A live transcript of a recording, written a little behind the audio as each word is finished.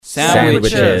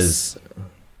Sandwiches.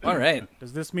 All right.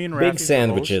 Does this mean Big Rafi's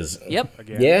sandwiches. the host Yep.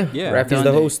 again? Yeah, Rafi's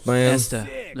the host, man. Esta,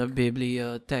 la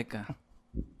biblioteca.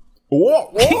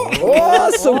 Whoa,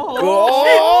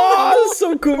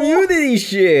 some community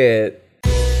shit.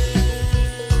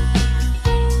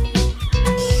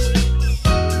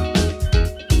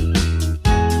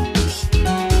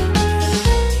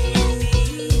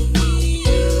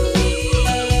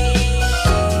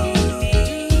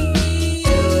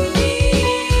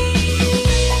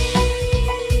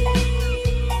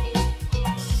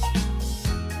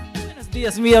 Buenos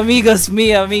días,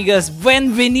 mi amigas,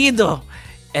 bienvenido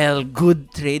el Good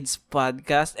Trades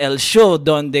Podcast, el show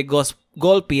donde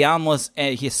golpeamos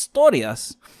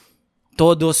historias,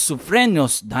 todos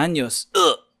sufremos daños.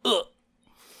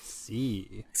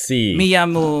 Sí. Me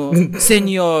llamo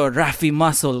Señor Rafi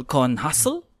Muscle con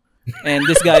Hustle, and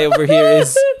this guy over here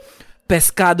is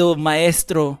Pescado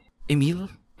Maestro Emil.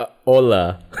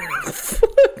 Hola.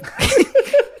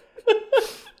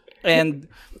 And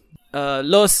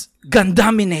Los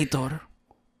Gandaminator,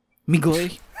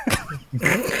 Migoy.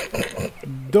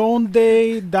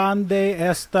 Dónde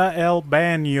está el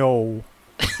baño?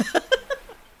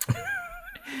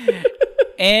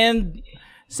 And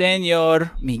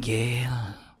Señor Miguel.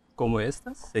 ¿Cómo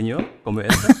estás, señor? ¿Cómo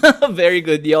estás? Very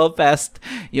good. You all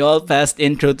passed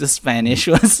intro to Spanish.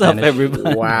 What's up,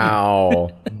 everybody?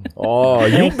 Wow. Oh,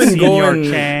 you've been Senior going.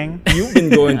 Chang. You've been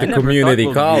going to community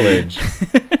thought college.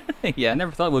 Yeah, I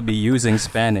never thought we'd be using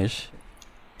Spanish.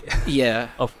 yeah.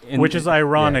 Which is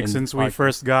ironic in since we podcast.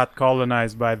 first got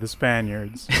colonized by the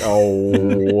Spaniards.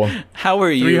 Oh. How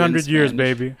are you? 300 in years,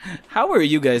 Spanish? baby. How are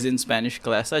you guys in Spanish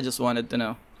class? I just wanted to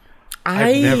know.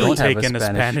 I've never don't have a taken a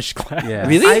Spanish- Spanish class. Yeah.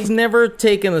 Really? I've never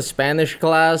taken a Spanish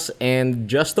class, and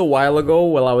just a while ago,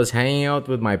 while I was hanging out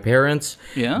with my parents,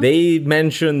 Yeah? they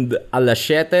mentioned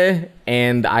alachete,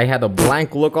 and I had a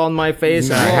blank look on my face,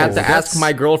 and I had to ask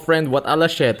my girlfriend what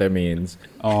alachete means.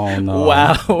 Oh, no.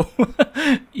 Wow.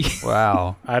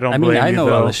 Wow. I don't I mean, blame I you, know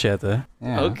though. Alacheta.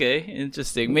 Yeah. Okay,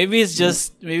 interesting. Maybe it's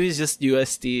just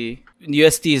UST.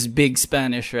 UST is big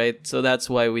Spanish, right? So that's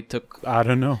why we took I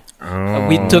don't know.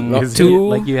 we took Is it two.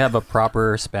 Like you have a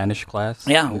proper Spanish class?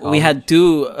 Yeah, in we had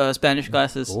two Spanish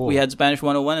classes. Cool. We had Spanish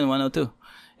 101 and 102.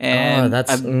 And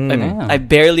that's- I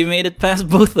barely made it past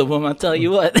both of them, I'll tell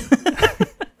you what.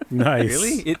 Nice.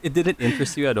 Really? It didn't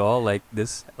interest you at all? Like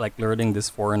this, like learning this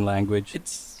foreign language?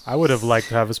 It's I would have liked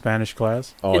to have a Spanish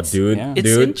class. Oh, It's- dude, yeah. it's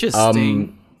dude.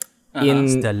 interesting. It's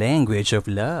In the language of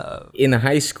love. in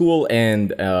high school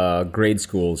and grade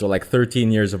school, so like 13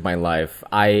 years of my life,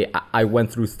 I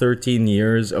went through 13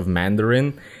 years of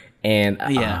Mandarin, and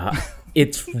Yeah.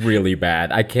 it's really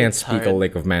bad. I can't It's speak a hard.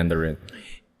 lick of Mandarin.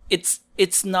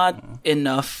 it's not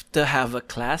enough to have a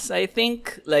class, I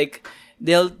think. Like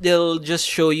they'll just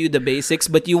show you the basics,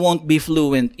 but you won't be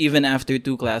fluent even after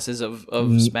two classes of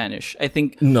Spanish. I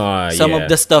think No, some yeah. of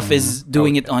the stuff is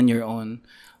doing it on your own.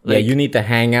 Yeah, you need to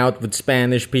hang out with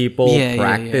Spanish people, Yeah, yeah,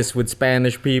 practice with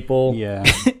Spanish people. Yeah.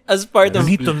 As part of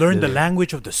to learn the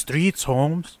language of the streets,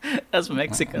 Holmes. as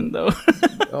Mexican though.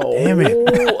 Oh. Damn it.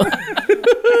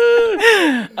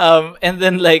 And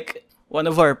then like one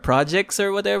of our projects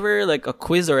or whatever, like a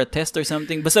quiz or a test or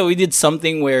something. But so we did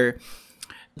something where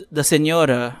the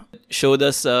señora showed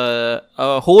us a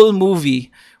whole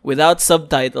movie without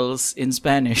subtitles in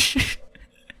Spanish.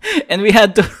 And we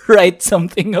had to write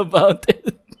something about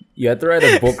it. You had to write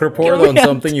a book report We on had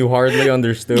something you hardly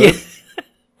understood. Yeah.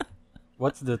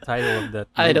 What's the title of that?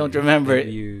 I don't movie? remember. Do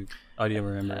you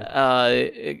remember?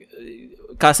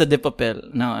 Casa de Papel.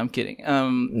 No, I'm kidding.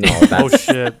 No, Oh, that's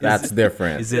shit. that's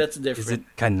different. Is it, That's Is different.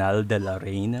 it Canal de la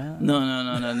Reina? No.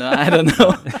 I don't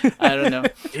know. I don't know.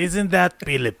 Isn't that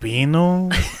Filipino?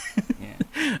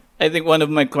 I think one of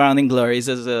my crowning glories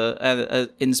as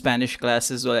in Spanish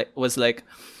classes was like,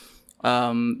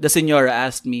 the señora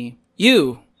asked me,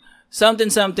 "You, something.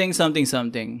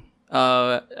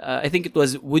 I think it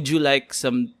was, would you like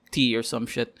some tea or some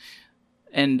shit?"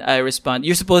 And I respond,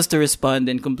 you're supposed to respond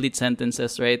in complete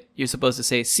sentences, right? You're supposed to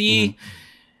say, "Sí,"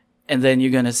 and then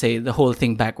you're gonna say the whole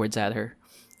thing backwards at her.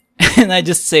 And I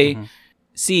just say,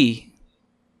 "Sí."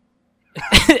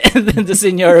 And then the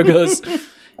señora goes,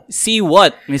 "See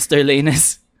what, Mr.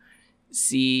 Lanes?"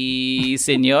 "See,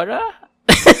 señora?"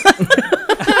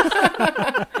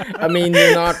 I mean,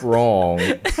 you're not wrong.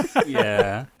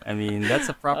 Yeah. I mean, that's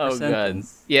a proper Oh, God.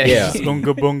 sentence. Yeah. Yeah.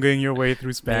 Bunga-bungaing your way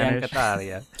through Ayan, Spanish.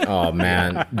 Kataria. Oh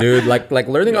man, dude, like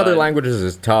learning other God. languages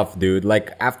is tough, dude.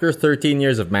 Like after 13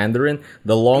 years of Mandarin,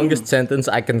 the longest sentence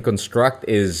I can construct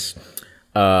is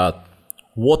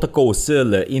我的狗死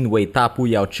了，因为它不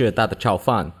要吃它的炒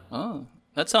饭。 Oh,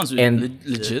 that sounds And-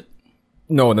 legit.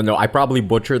 No. I probably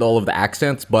butchered all of the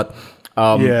accents, but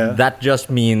that just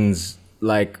means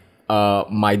like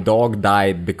my dog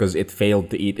died because it failed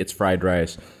to eat its fried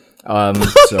rice.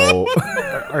 So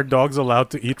Are dogs allowed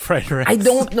to eat fried rice? I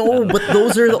don't know, but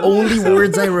those are the only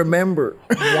words I remember.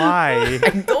 Why? I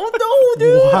don't know,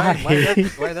 dude.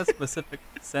 Why that specific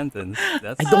sentence?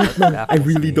 That's, I don't know. I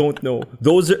really don't know.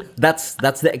 That's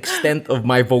the extent of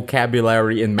my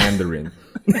vocabulary in Mandarin.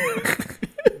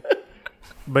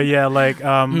 But yeah, like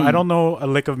I don't know a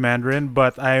lick of Mandarin,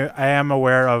 but I am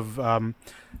aware of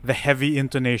the heavy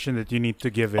intonation that you need to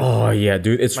give it. Oh yeah,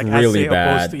 dude, it's like really as opposed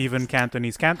bad. to even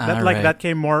Cantonese. Right. That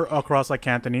came more across like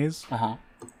Cantonese.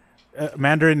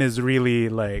 Mandarin is really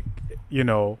like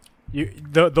those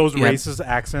Yeah. racist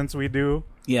accents we do.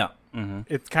 Yeah.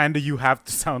 It's kind of you have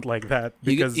to sound like that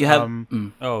because you have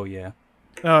Oh yeah.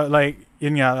 like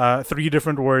three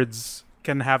different words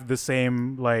can have the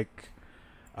same like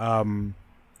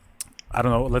I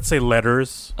don't know, let's say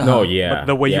letters, No, yeah. but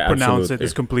the way you Yeah, pronounce it absolutely.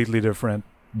 is completely different.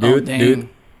 Dude, dang. dude,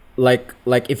 like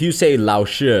if you say 老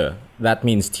师, that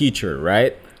means teacher,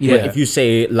 right? Yeah. But if you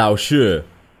say 老师,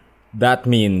 that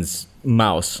means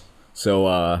mouse. So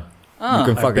you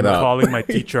can fuck I've been it up. calling my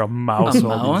teacher a mouse. a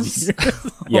all these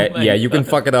mouse. Yeah, my yeah, you can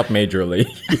fuck it up majorly.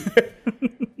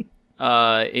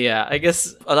 Yeah, I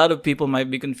guess a lot of people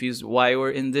might be confused why we're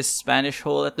in this Spanish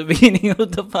hole at the beginning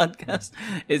of the podcast.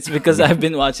 It's because I've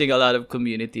been watching a lot of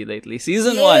Community lately.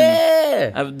 Season 1.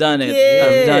 Yeah. I've done it. Yeah.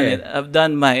 I've done it. I've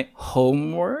done my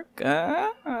homework.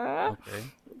 Okay.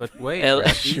 But wait, El-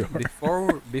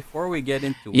 Rafi, before we get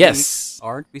into Yes. week,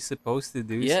 aren't we supposed to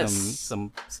do Yes.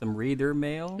 some reader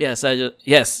mail? Yes,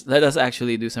 let us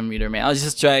actually do some reader mail. I was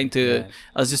just trying to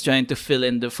fill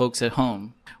in the folks at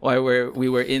home while we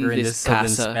were in We're in this the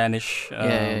southern casa. Spanish.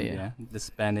 Yeah. The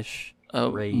Spanish.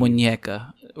 raid.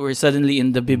 Muñeca. We're suddenly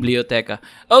in the biblioteca.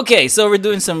 Okay, so we're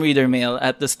doing some reader mail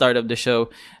at the start of the show.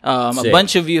 A Sick.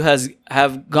 bunch of you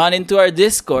have gone into our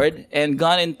Discord and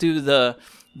gone into the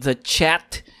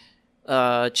chat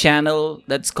channel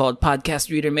that's called Podcast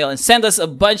Reader Mail and sent us a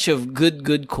bunch of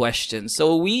good questions.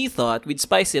 So we thought we'd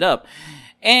spice it up.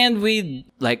 And we'd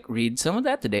read some of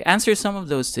that today, answer some of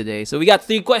those today. So we got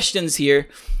 3 questions here.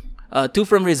 2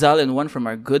 from Rizal and 1 from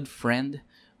our good friend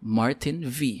Martin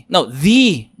V. No,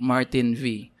 the Martin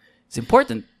V. It's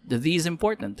important. The V is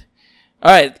important.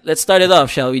 All right, let's start it off,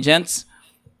 shall we, gents?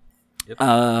 Yep.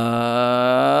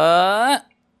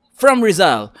 From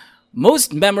Rizal,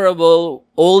 most memorable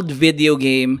old video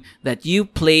game that you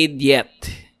played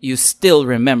yet you still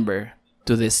remember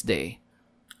to this day.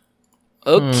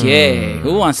 Okay,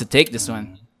 who wants to take this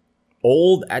one?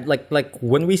 Old, like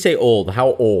when we say old,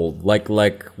 how old? Like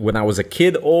when I was a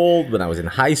kid old, when I was in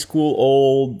high school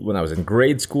old, when I was in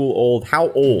grade school old.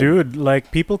 How old? Dude,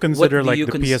 like people consider do like you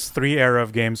the cons- PS3 era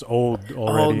of games old Oh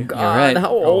already. God, right. how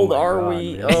old my are God,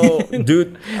 we? man. Oh,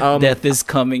 dude. Death is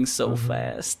coming so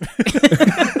fast.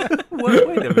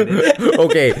 Wait a minute.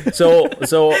 Okay, so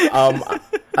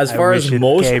as I far wish as it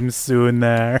most came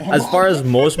sooner. as far as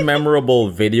most memorable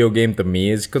video game to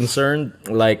me is concerned,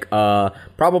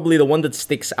 probably the one that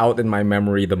sticks out in my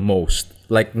memory the most,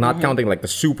 not counting the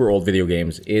super old video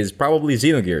games, is probably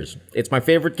Xenogears. It's my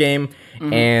favorite game,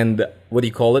 and what do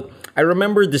you call it? I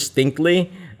remember distinctly,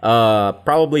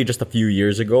 probably just a few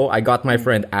years ago, I got my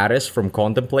friend Aris from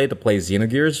Contemplate to play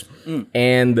Xenogears,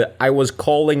 and I was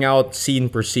calling out scene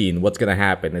per scene what's gonna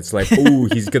happen. It's like, ooh,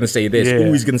 he's gonna say this, Yeah.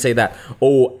 ooh, he's gonna say that.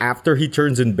 Oh, after he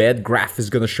turns in bed, Graf is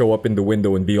gonna show up in the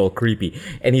window and be all creepy.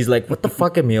 And he's like, what the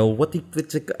fuck, Emil?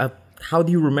 How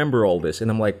do you remember all this? And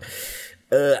I'm like,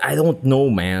 I don't know,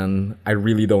 man. I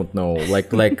really don't know.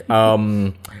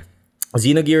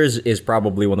 Xenogears is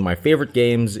probably one of my favorite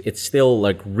games. It's still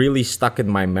really stuck in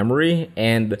my memory,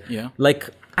 and Yeah.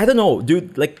 I don't know,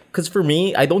 dude. Because for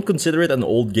me, I don't consider it an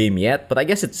old game yet, but I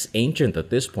guess it's ancient at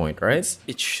this point, right?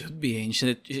 It should be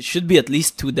ancient. It should be at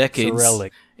least 2 decades.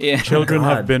 relic. Yeah. Children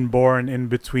God. have been born in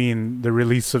between the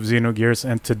release of Xenogears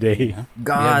and today. We have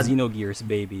God, Xenogears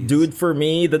babies. dude, for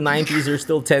me, the 90s are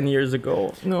still 10 years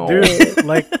ago. No, Dude,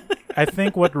 I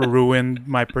think what ruined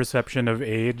my perception of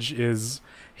age is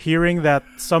hearing that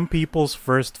some people's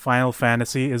first Final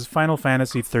Fantasy is Final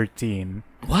Fantasy 13,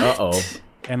 What? Uh-oh.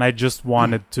 and I just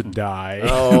wanted to die.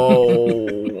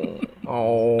 Oh,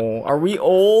 are we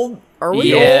old? Are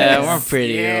we Yeah, old? we're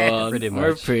pretty old. pretty We're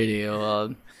much. pretty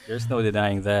old. There's no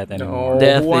denying that anymore. Oh,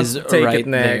 Death who wants is to take right it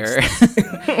next?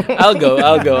 there. I'll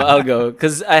go.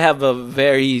 Because I have a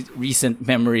very recent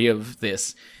memory of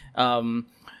this.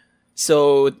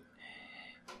 So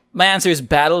my answer is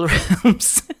Battle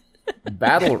Realms.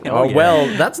 Battle. Oh, yeah.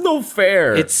 Well, that's no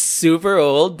fair. It's super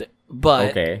old,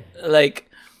 but Okay.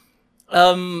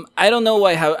 I don't know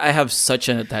why I have such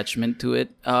an attachment to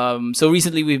it. So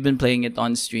recently we've been playing it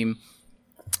on stream,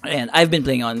 and I've been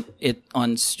playing it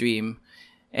on stream,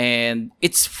 and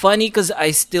it's funny because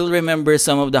I still remember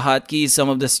some of the hotkeys, some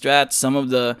of the strats, some of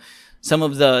the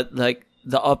like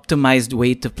the optimized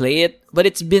way to play it. But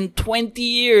it's been 20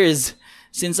 years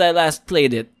since I last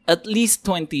played it, at least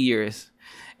 20 years.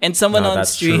 And someone No, on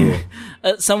that's stream,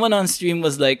 true. someone on stream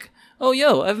was like, "Oh,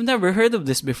 yo, I've never heard of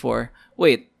this before.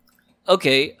 Wait."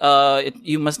 Okay,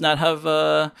 you must not have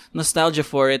nostalgia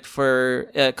for it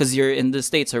because you're in the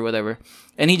States or whatever.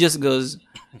 And he just goes,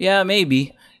 yeah,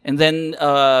 maybe. And then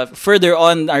further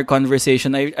on our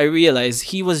conversation, I realized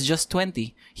he was just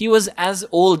 20. He was as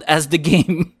old as the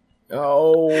game.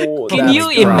 Oh, Can that's you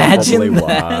imagine probably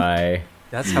that? Why.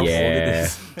 That's how old Yeah. it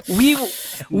is.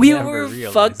 We Never were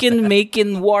realized fucking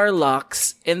making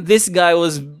warlocks, and this guy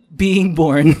was being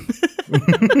born.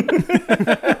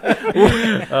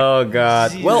 Oh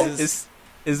God. Well,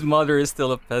 His mother is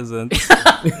still a peasant.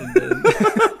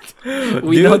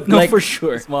 We Dude, don't know like- for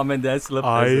sure. His mom and dad still a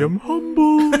I peasant. am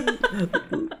humble.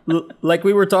 like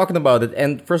we were talking about it,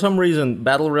 and for some reason,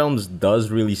 Battle Realms does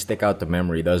really stick out to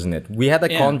memory, doesn't it? We had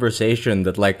a Yeah. conversation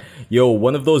that like, yo,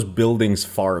 one of those buildings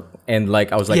fart, and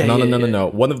like I was like, Yeah, no, yeah, no, no, no, yeah. no,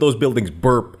 one of those buildings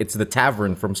burp. It's the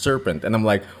tavern from Serpent, and I'm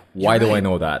like, why do I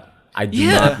know that? I do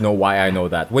Yeah. not know why I know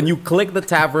that. When you click the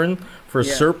tavern for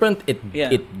Yeah. Serpent, Yeah.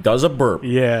 it does a burp.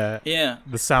 Yeah. Yeah.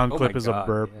 The sound Oh clip my is a God,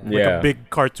 burp. yeah. Like Yeah. a big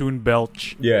cartoon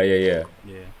belch. Yeah, yeah, yeah.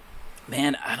 Yeah.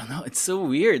 Man, I don't know. It's so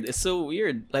weird. It's so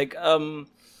weird. Like,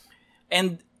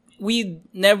 and we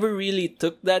never really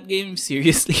took that game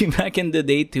seriously back in the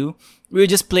day too. We were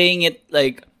just playing it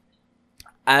like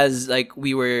as like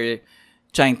we were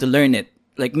trying to learn it.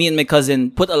 Like me and my cousin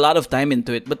put a lot of time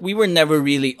into it, but we were never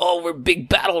really, we're big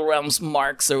Battle Realms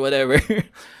marks or whatever.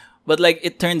 But like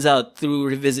it turns out through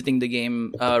revisiting the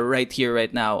game right here,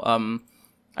 right now,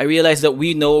 I realized that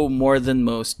we know more than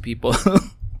most people.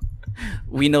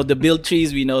 We know the build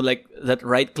trees. We know like that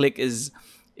right click is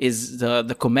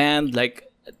the command.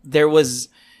 Like there was,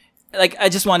 like I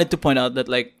just wanted to point out that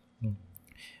like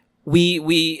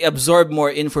we absorb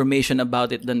more information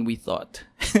about it than we thought.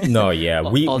 No, yeah,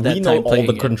 we All that know time all the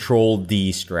playing it. Control D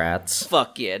strats.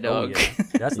 Fuck yeah, Oh, dog. yeah.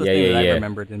 That's the Yeah, thing yeah, that yeah. I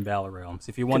remembered in Battle Realms.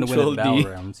 If you want to win Control at Battle D.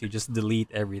 Realms, you just delete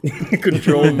everything.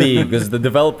 Control D, because the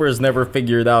developers never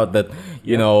figured out that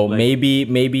you know like-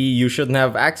 maybe you shouldn't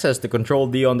have access to Control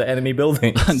D on the enemy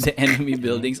buildings. On the enemy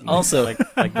buildings. Also, like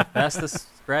the fastest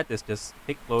strat is just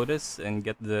pick Lotus and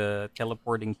get the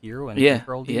teleporting hero and Yeah,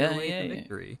 control the yeah, way yeah, to yeah.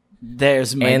 victory.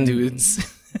 there's my And-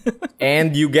 dudes.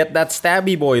 And you get that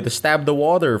stabby boy to stab the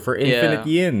water for infinite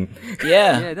yin.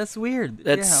 Yeah. Yeah, that's weird.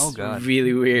 That's yeah, oh god.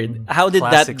 really weird. How did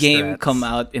Classic that game strats. come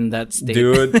out in that state?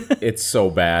 Dude, it's so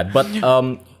bad. But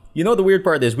you know the weird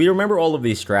part is we remember all of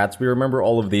these strats, we remember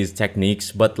all of these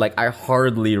techniques, but like I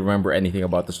hardly remember anything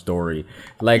about the story.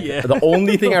 Like Yeah. the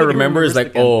only thing I Nobody remember is remembers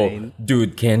like, the oh, campaign.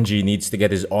 dude, Kenji needs to get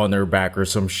his honor back or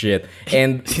some shit.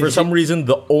 And for some reason,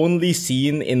 the only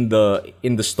scene in the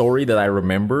story that I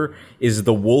remember is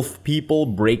the wolf people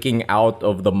breaking out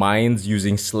of the mines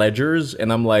using sledgers,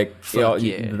 and I'm like, Fuck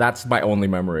yeah. that's my only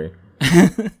memory.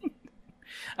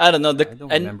 I don't know. don't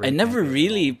remember I the never campaign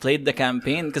really played the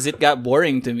campaign because it got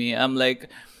boring to me. I'm like,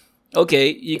 okay,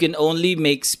 you can only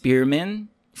make spearmen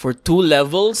for 2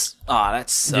 levels. Ah, that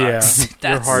Yeah. sucks. You're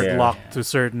That's hard Yeah. locked to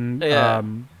certain Yeah.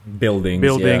 Buildings.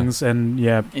 buildings and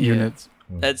units.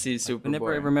 That's super Whenever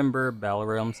I boring. remember Battle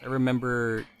Realms, I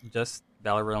remember just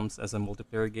Battle Realms as a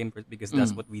multiplayer game because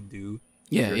that's what we do.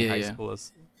 Yeah, during yeah, high yeah. school.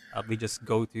 We just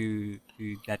go to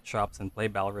net shops and play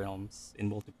Battle Realms in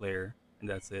multiplayer, and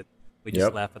that's it. We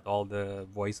just Yep. laugh at all the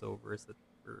voiceovers that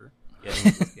were getting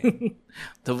in this game.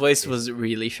 The voice was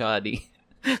really shoddy.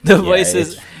 The voice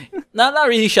is not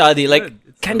really shoddy, like good.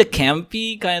 It's kind of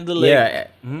campy, kind of like Yeah,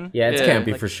 yeah, it's Yeah.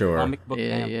 campy Like for sure. Comic book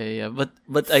yeah, camp. yeah, yeah. But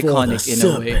iconic in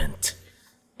a way. Serpent.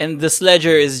 And the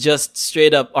sledger is just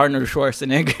straight up Arnold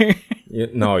Schwarzenegger.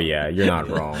 No, yeah, you're not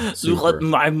wrong. Look at Super.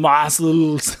 my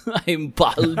muscles. I'm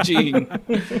bulging.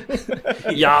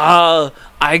 Yeah,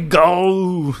 I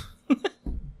go.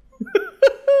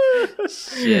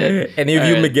 Shit. Any of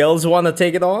you Alright. Miguels want to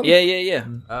take it on? Yeah, yeah,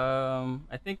 yeah.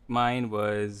 I think mine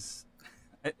was.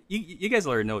 You guys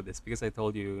already know this because I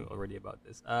told you already about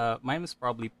this. Mine was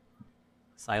probably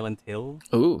Silent Hill.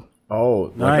 Ooh.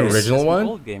 Oh, like Nice. the original It's an one?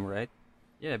 old game, right?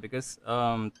 Yeah, because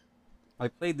I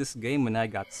played this game when I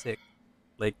got sick,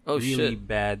 like Oh, really shit.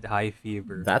 bad high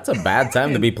fever. That's a bad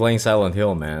time to be playing Silent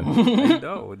Hill, man. I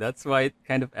know. That's why it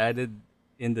kind of added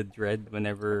in the dread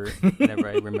whenever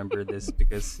I remember this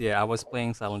because yeah, I was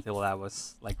playing Silent Hill. I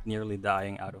was like nearly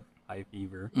dying out of high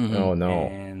fever. Oh no.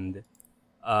 And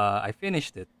I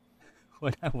finished it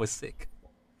when I was sick.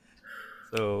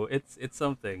 So it's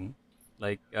something.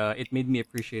 Like it made me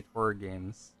appreciate horror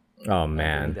games Oh during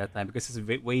man. that time because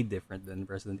it's way different than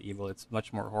Resident Evil. It's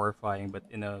much more horrifying, but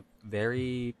in a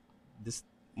very dis-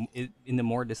 in a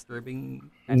more disturbing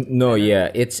kind of No, manner.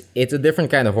 yeah, it's a different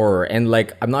kind of horror, and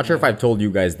like I'm not sure if I've told you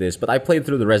guys this, but I played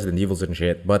through the Resident Evils and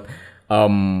shit. But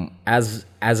as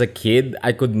a kid,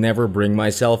 I could never bring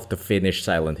myself to finish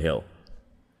Silent Hill.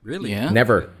 Really? Yeah.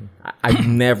 Never. I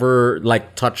never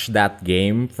like touched that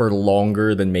game for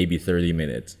longer than maybe 30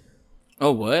 minutes.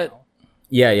 Oh, what?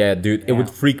 Yeah, dude, it would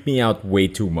freak me out way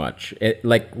too much.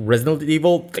 Like Resident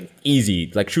Evil, like, easy.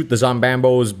 Like shoot the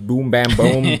zombambos, boom, bam,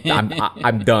 boom.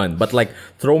 I'm done. But like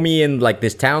throw me in like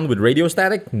this town with radio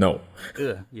static, no.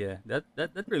 Ugh, yeah. That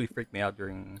really freaked me out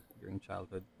during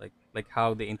childhood. Like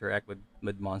how they interact with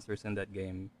monsters in that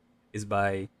game is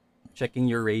by checking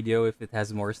your radio if it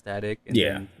has more static. And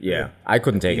then, Yeah. I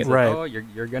couldn't take means it. that, Right. oh,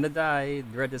 you're gonna die.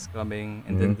 Dread is coming,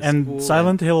 and then the And school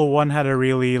Silent Hill 1 had a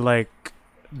really like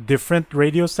different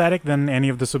radio static than any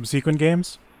of the subsequent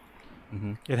games.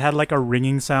 Mhm. It had like a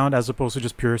ringing sound as opposed to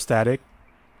just pure static,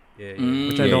 Yeah,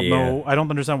 which I Yeah, don't yeah. know. I don't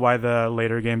understand why the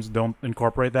later games don't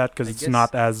incorporate that because I it's guess-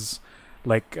 not as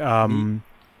like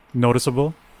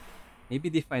noticeable. maybe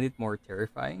they find it more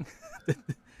terrifying.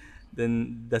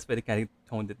 Then that's why they kind of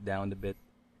toned it down a bit.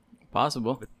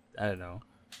 Possible. I don't know.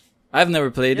 I've never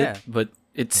played Yeah. it, but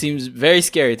it seems very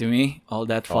scary to me. All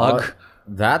that fog.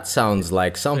 That sounds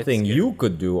like something scary. you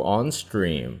could do on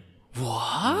stream.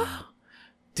 What?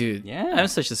 Dude, Yeah. I'm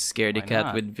such a scaredy Why cat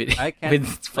not? with I can't- with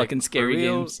like, fucking for scary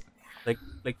real, games.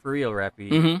 Like for real, Rappy.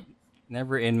 Mhm.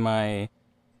 Never in my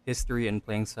history in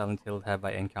playing Silent Hill have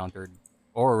I encountered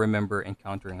or remember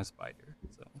encountering a spider.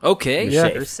 So Okay. Yeah.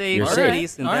 they're safe, You're at safe.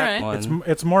 least in Alright. that one.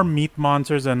 It's more meat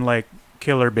monsters and like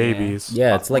killer babies.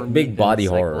 Yeah, it's like More big meat body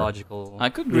than horror. psychological. I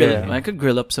could grill. Yeah. I could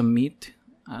grill up some meat.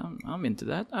 I'm into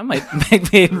that. I might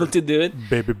be able to do it.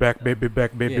 Baby back, baby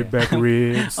back, baby Yeah. back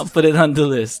ribs. I'll put it on the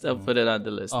list. I'll put it on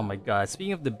the list. Oh my god!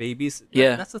 Speaking of the babies,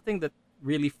 Yeah. that's the thing that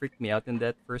really freaked me out in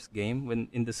that first game. When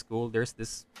in the school, there's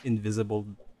this invisible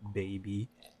baby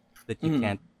that you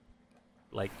can't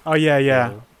like. Oh yeah.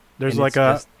 kill. There's And like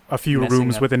it's just a few messing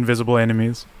rooms up. with invisible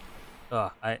enemies.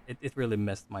 It really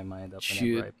messed my mind up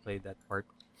Shoot. whenever I played that part.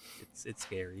 It's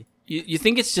scary. You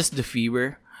think it's just the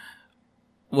fever?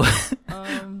 What?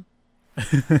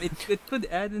 It could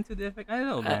add into the effect. I don't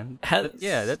know, man. has- But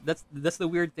yeah, that's the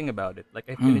weird thing about it. Like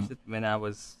I finished it when I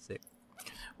was sick.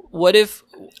 What if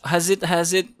has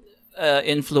it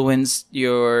influenced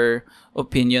your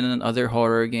opinion on other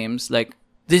horror games? Like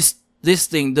this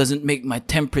thing doesn't make my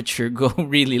temperature go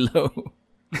really low.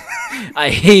 I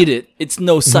hate it. It's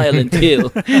no Silent Hill.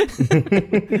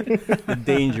 The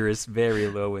danger is very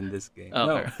low in this game. Oh,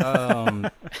 No,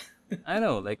 fair. I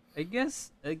know. Like I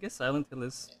guess Silent Hill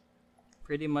is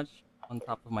pretty much on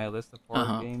top of my list of horror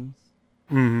Uh-huh. games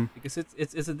Hmm. because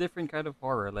it's a different kind of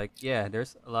horror. Like yeah,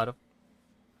 there's a lot of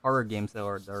horror games that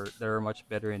are much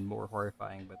better and more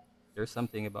horrifying, but there's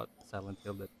something about Silent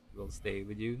Hill that will stay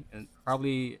with you, and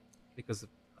probably because of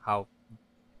how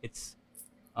it's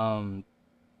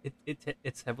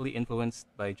it's heavily influenced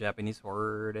by Japanese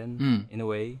horror then Mm. in a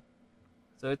way.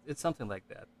 So it's something like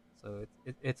that. So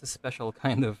it's a special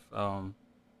kind of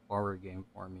horror game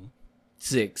for me.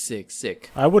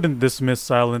 Sick. I wouldn't dismiss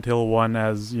Silent Hill 1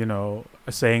 as,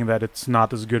 saying that it's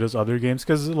not as good as other games.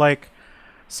 Because, like,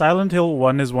 Silent Hill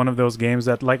 1 is one of those games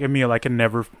that, like, Emil, I can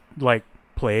never, like,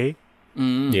 play.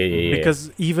 Mm. Yeah.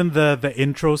 Because even the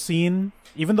intro scene,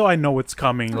 even though I know it's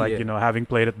coming, like, yeah. having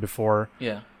played it before,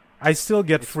 Yeah. I still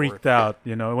get It's freaked worth it. out,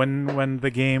 when the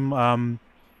game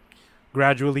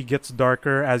gradually gets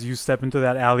darker as you step into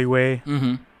that alleyway.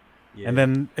 Mm-hmm. Yeah. And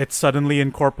then it suddenly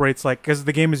incorporates, like, because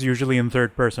the game is usually in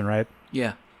third person, right?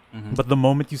 Yeah. Mhm. But the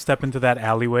moment you step into that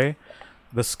alleyway,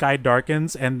 the sky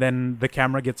darkens and then the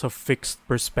camera gets a fixed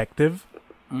perspective.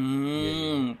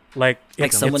 Mm. Like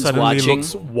Like it someone's suddenly watching?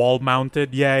 looks wall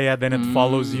mounted. Yeah. Then it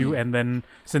follows you, and then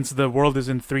since the world is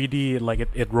in 3D, like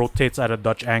it rotates at a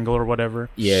Dutch angle or whatever.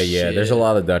 Yeah. There's a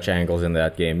lot of Dutch angles in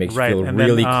that game. Makes Right, you feel and then,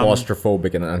 really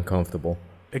claustrophobic and uncomfortable.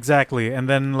 Exactly. And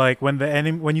then like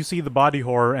when you see the body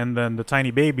horror and then the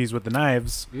tiny babies with the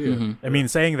knives. I mean,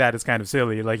 saying that is kind of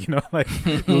silly, like like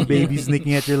little babies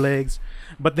sneaking at your legs.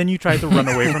 But then you try to run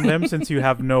away from them since you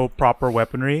have no proper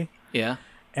weaponry. Yeah.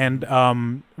 And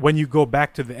when you go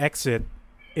back to the exit,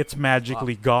 it's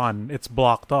magically gone. It's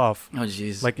blocked off. Oh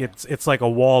jeez. Like it's like a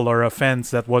wall or a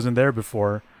fence that wasn't there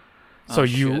before. So Oh,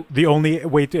 shit. the only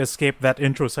way to escape that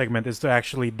intro segment is to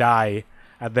actually die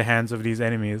at the hands of these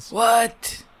enemies.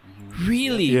 What?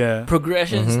 Really? Yeah.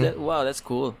 Progressions. Wow, that's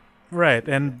cool. Right.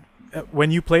 And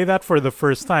when you play that for the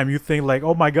first time, you think like,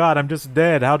 "Oh my god, I'm just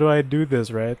dead. How do I do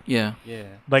this?" Right? Yeah. Yeah.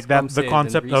 Like that. The Spam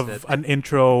concept save and of reset. an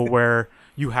intro where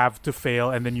you have to fail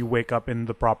and then you wake up in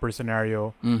the proper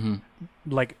scenario. Mm-hmm.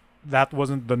 Like that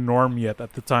wasn't the norm yet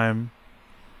at the time,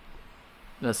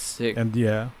 That's sick. and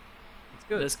yeah, It's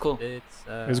good. That's cool.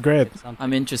 It's great. It's something.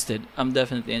 I'm interested. I'm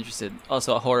definitely interested.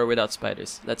 Also, a horror without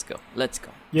spiders. Let's go. Let's go.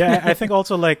 yeah. I think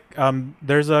also like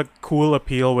there's a cool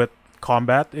appeal with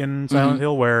combat in Silent Mhm.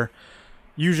 Hill where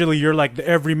usually you're like the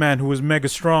everyman who is mega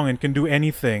strong and can do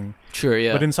anything. Sure,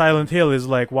 yeah. But in Silent Hill is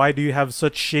like, why do you have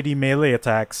such shitty melee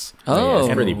attacks? oh,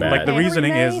 it's pretty And, bad. like the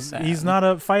reasoning Every is bad. he's not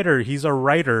a fighter, he's a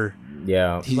writer.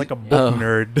 Yeah. He's like a book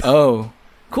nerd. Oh,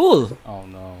 cool. Oh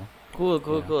no. Cool,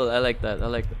 cool, Yeah. cool. I like that. I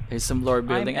like that. There's some lore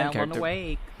building and I'm Alan character.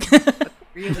 Wake. But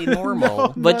really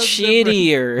normal. But That's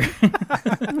shittier.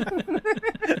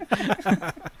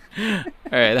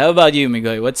 All right. How about you,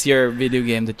 Migoy? What's your video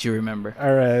game that you remember?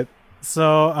 All right.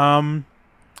 So,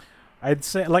 I'd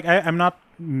say like I'm not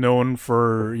known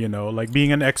for, like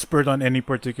being an expert on any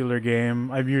particular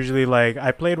game. I'm usually like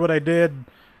I played what I did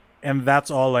and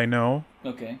that's all I know.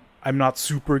 Okay. I'm not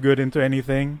super good into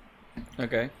anything.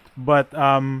 Okay. But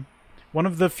one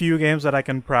of the few games that I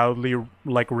can proudly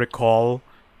like recall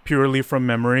purely from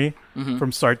memory Mm-hmm.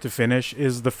 from start to finish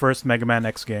is the first Mega Man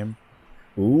X game.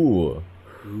 Ooh.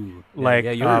 Ooh. Like,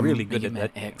 yeah, you're really good Mega at Man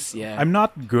that. X. Yeah. I'm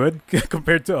not good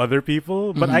compared to other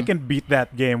people, but I Mhm. can beat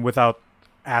that game without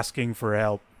asking for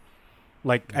help.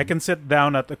 Like I can sit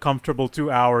down at a comfortable 2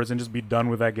 hours and just be done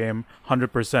with that game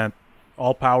 100%.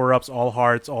 All power-ups, all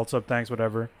hearts, all sub-tanks,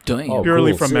 whatever. Doing Oh, it.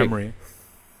 Purely cool, from sick. memory.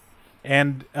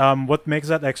 And what makes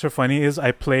that extra funny is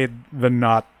I played the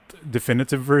not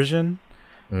definitive version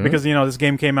Hmm? because this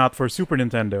game came out for Super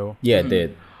Nintendo. Yeah, it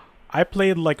did. I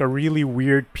played like a really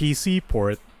weird PC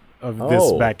port of this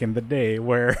Oh. back in the day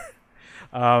where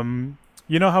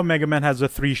you know how Mega Man has a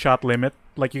 3-shot limit?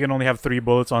 Like you can only have 3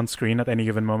 bullets on screen at any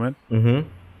given moment. Mm-hmm.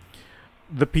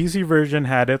 The PC version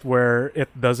had it where it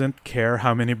doesn't care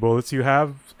how many bullets you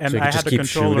have, and So you I can had just a keep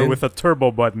controller shooting? with a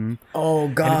turbo button. Oh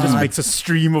And god. it just makes a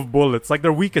stream of bullets. Like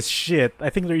they're weak as shit. I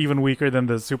think they're even weaker than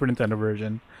the Super Nintendo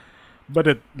version. But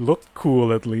it looked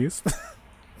cool at least.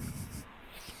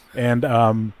 And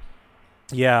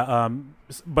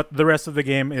but the rest of the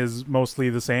game is mostly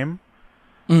the same.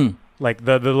 Mm. Like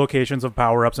the locations of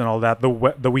power-ups and all that.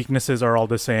 The weaknesses are all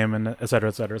the same, and et cetera,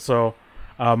 et cetera. So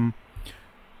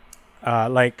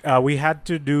we had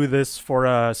to do this for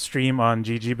a stream on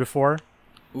GG before.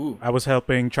 Ooh. I was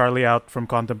helping Charlie out from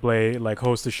Contemplate, like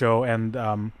host the show, and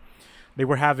they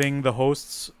were having the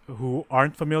hosts who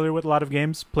aren't familiar with a lot of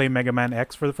games play Mega Man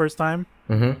X for the first time.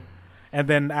 Mm-hmm. And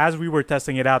then as we were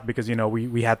testing it out, because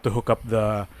we had to hook up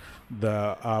the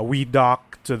Wii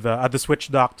dock to the Switch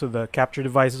dock to the capture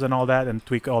devices and all that, and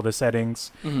tweak all the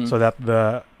settings Mhm. so that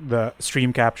the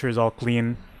stream capture is all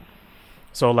clean.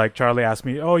 So like Charlie asked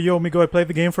me, "Oh, yo, Migo, I play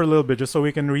the game for a little bit just so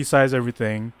we can resize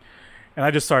everything." And I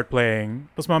just start playing.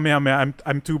 Tapos mamaya,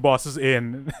 I'm 2 bosses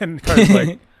in, and Charlie's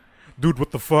like, "Dude,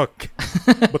 what the fuck?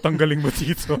 Ba't ang galing mo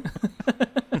dito?"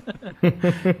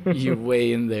 You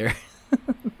way in there.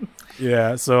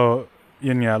 Yeah, so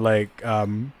yun nga, like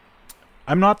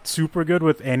I'm not super good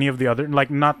with any of the other,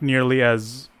 like not nearly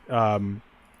as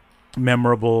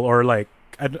memorable, or like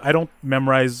I don't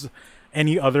memorize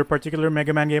any other particular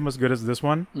Mega Man game as good as this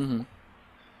one. Mm-hmm.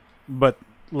 But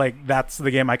like that's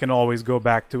the game I can always go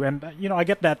back to, and I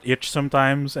get that itch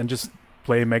sometimes and just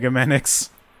play Mega Man X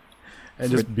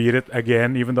and just beat it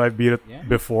again, even though I've beat it Yeah.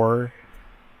 before.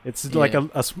 It's like Yeah.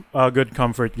 a good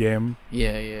comfort game.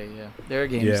 Yeah. There are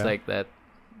games Yeah. like that.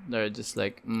 They're just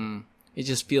like, it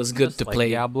just feels good Just to like play.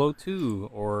 Diablo 2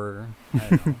 or I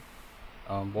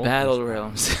don't know, Battle Wolfenstein.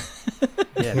 Realms.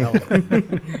 Yeah, no,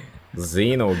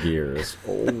 Xenogears.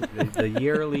 Oh. the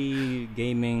yearly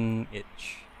gaming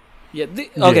itch. Yeah.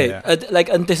 Okay. Yeah. Like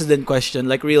antecedent question,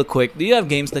 like real quick. Do you have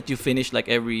games that you finish like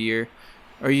every year,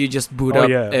 or you just boot Oh, up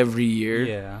yeah. every year?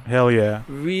 Yeah. Hell yeah.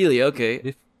 Really?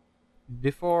 Okay.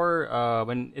 Before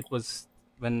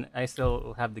when I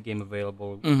still have the game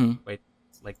available, Mm-hmm.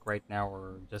 like right now,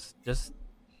 or just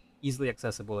easily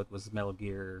accessible, it was Metal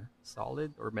Gear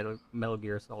Solid or Metal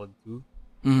Gear Solid 2.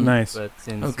 Mm-hmm. Nice. But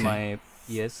since Okay. my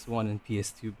PS1 and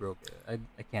PS2 broke, I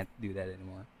can't do that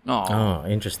anymore. Oh. Oh,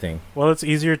 interesting. Well, it's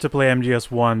easier to play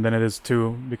MGS1 than it is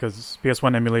 2 because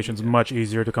PS1 emulation is much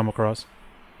easier to come across.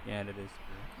 Yeah, that is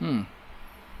true.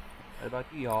 What about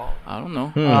you, y'all? I don't know.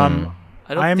 Hmm.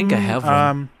 I don't think I have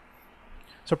one.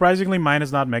 Surprisingly, mine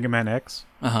is not Mega Man X,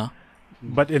 Uh-huh.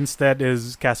 but instead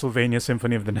is Castlevania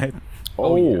Symphony of the Night.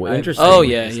 Oh, yeah. interesting. Oh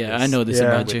yeah, witnessed yeah. this. I know this Yeah.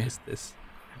 about you. Witnessed this.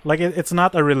 Like it's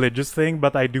not a religious thing,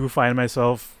 but I do find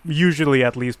myself usually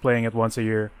at least playing it once a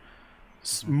year,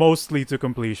 mostly to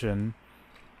completion.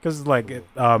 Because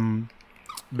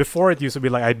before it used to be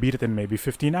like I'd beat it in maybe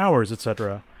 15 hours,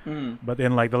 etc. But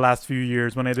in like the last few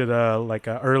years, when I did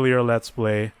a earlier Let's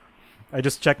Play, I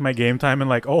just checked my game time and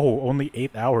like, oh, only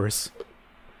 8 hours.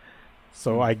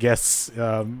 So I guess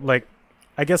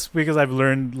because I've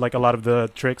learned like a lot of the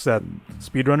tricks that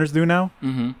speedrunners do now,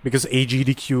 because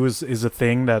AGDQ is a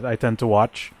thing that I tend to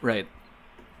watch. Right.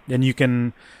 And you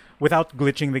can, without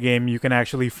glitching the game, you can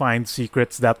actually find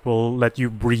secrets that will let you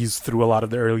breeze through a lot of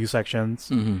the early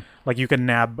sections. Like you can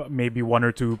nab maybe 1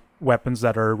 or 2 weapons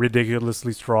that are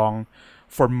ridiculously strong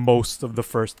for most of the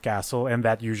first castle, and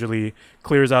that usually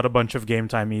clears out a bunch of game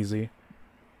time easy.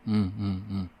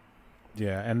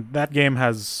 Yeah, and that game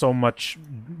has so much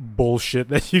bullshit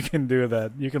that you can do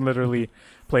that you can literally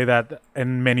play that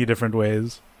in many different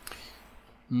ways.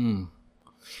 I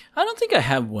don't think I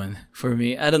have one for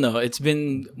me. I don't know. It's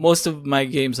been, most of my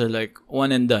games are like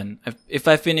one and done. If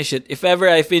I finish it, if ever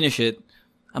I finish it,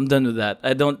 I'm done with that.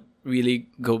 I don't really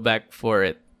go back for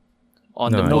it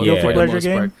on the No guilty pleasure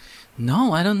game?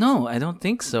 No, I don't know. I don't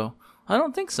think so.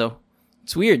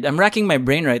 It's weird. I'm racking my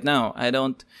brain right now. I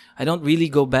don't really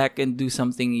go back and do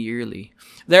something yearly.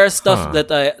 There are stuff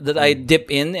that I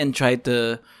dip in and try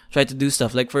to do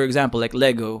stuff. Like for example, like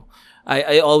Lego.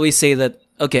 I always say that,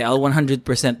 okay, I'll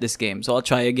 100% this game. So I'll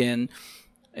try again,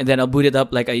 and then I'll boot it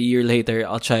up like a year later.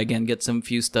 I'll try again, get some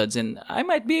few studs, and I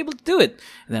might be able to do it.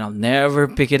 And then I'll never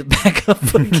pick it back up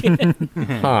again.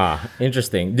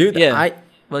 Interesting. Dude, Yeah.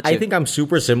 I think I'm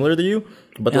super similar to you,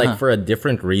 but like for a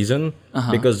different reason.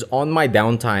 Because on my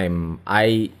downtime,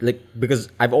 because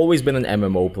I've always been an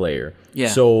MMO player. Yeah.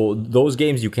 So those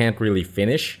games you can't really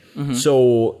finish.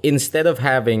 So instead of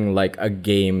having like a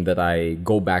game that I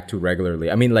go back to regularly,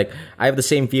 I mean, like I have the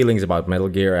same feelings about Metal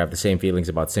Gear. I have the same feelings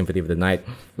about Symphony of the Night.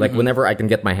 Like whenever I can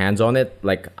get my hands on it,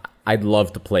 like I'd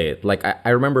love to play it. Like I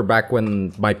remember back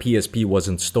when my PSP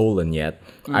wasn't stolen yet,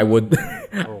 I would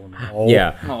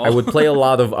I would play a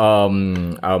lot of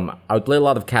I would play a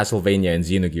lot of Castlevania and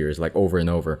Xenogears like over and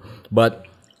over. But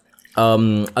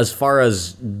as far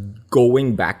as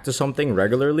going back to something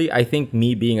regularly, I think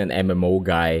me being an MMO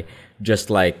guy just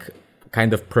like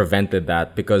kind of prevented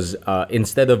that, because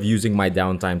instead of using my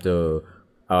downtime to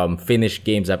finish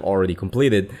games I've already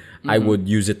completed, I would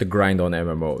use it to grind on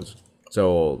MMOs.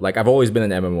 So like I've always been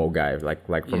an MMO guy, like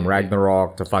from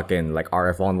Ragnarok to fucking like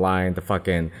RF Online to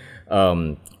fucking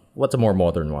what's a more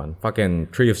modern one? Fucking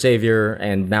Tree of Savior,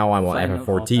 and now I'm on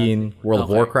FF14, World of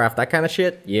Warcraft, that kind of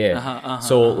shit. Yeah.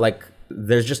 So like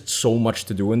there's just so much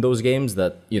to do in those games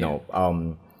that, you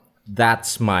know,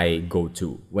 that's my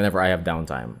go-to whenever I have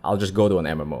downtime. I'll just go to an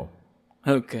MMO.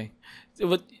 Okay.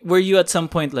 But were you at some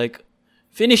point like,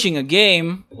 finishing a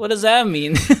game? What does that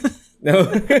mean? No.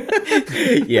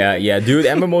 yeah, dude.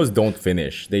 MMOs don't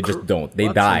finish. They just don't. They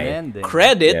die.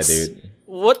 Credits? Yeah, dude.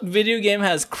 What video game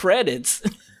has credits?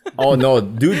 Oh no,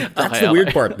 dude. That's Okay, the weird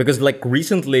okay. part, because like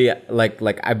recently, like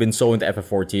I've been so into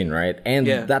FF14, right? And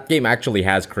Yeah. that game actually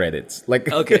has credits.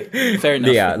 Like Okay, fair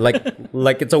enough. Yeah,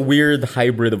 like it's a weird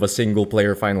hybrid of a single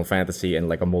player Final Fantasy and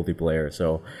like a multiplayer.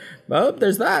 So, well,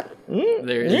 there's that.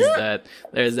 There's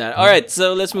that. All right,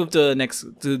 so let's move to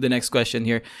the next question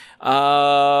here.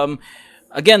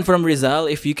 Again from Rizal,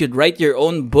 if you could write your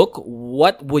own book,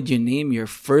 what would you name your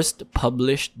first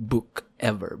published book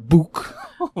ever? Book.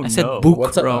 I said book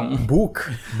What's up? wrong. Book.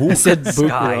 I said book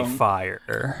wrong.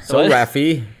 Skyfire. So What?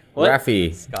 Rafi, What?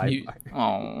 Rafi, Skyfire.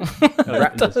 Oh, No,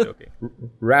 just joking.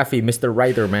 Rafi, Mr.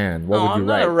 Writer Man. What would I'm you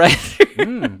not write? a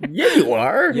writer. Yeah, you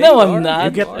are. No, I'm not.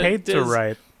 You get paid to It is-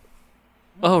 write.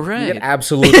 Oh, You right. get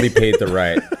absolutely paid to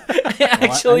write. I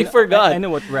actually forgot. I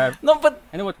know what No, but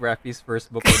Rafi's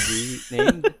first book would be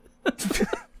named.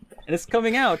 And it's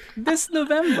coming out this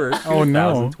November, Oh,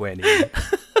 no. 2020.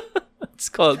 it's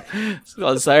called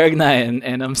Saragnayan,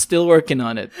 and I'm still working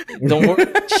on it.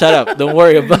 Shut up. Don't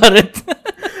worry about it.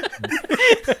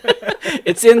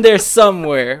 It's in there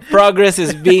somewhere. Progress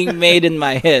is being made in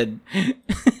my head.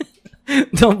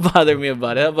 Don't bother me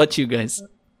about it. How about you guys?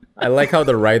 I like how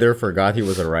the writer forgot he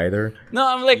was a writer. No,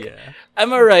 I'm like, Yeah.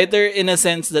 I'm a writer in a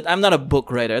sense that I'm not a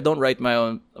book writer. I don't write my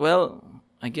own. Well,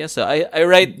 I guess so. I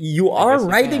write. You are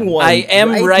writing one. I am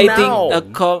right writing now.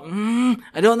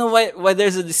 I don't know why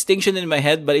there's a distinction in my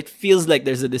head, but it feels like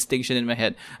there's a distinction in my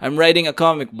head. I'm writing a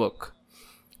comic book.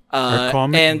 Are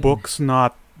comic and books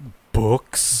not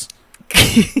books?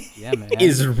 Yeah, man.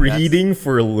 Is reading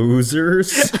for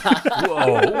losers.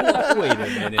 Whoa. Wait a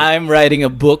minute. I'm writing a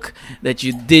book that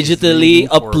you digitally reading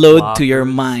for upload to your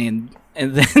floppers. mind.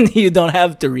 and then you don't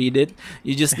have to read it.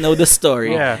 You just know the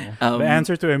story. Yeah. The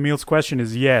answer to Emil's question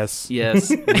is yes. Yes.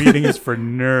 Reading is for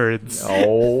nerds.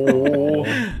 Oh.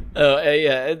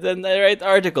 Yeah. And then I write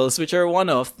articles, which are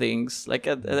one-off things. Like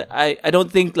I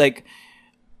don't think like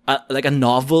a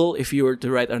novel. If you were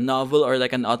to write a novel or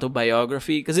like an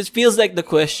autobiography, because it feels like the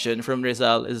question from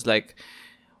Rizal is like,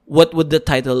 what would the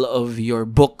title of your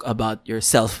book about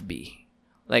yourself be?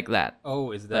 Like that.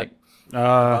 Oh, is that?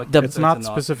 It's not an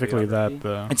specifically that.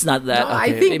 autobiography? It's not that. No, I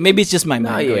okay. think- Maybe it's just my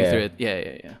mind going yeah. through it.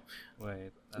 Yeah.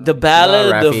 Wait. The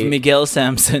Ballad of Rafi. Miguel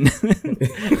Samson.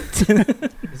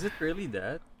 Is it really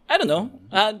that? I don't know.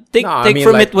 Take No, I take mean,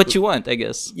 from like- it what you want, I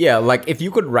guess. Yeah, like if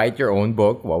you could write your own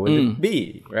book, what would it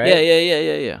be? Right?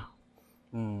 Yeah.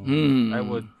 I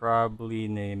would probably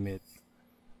name it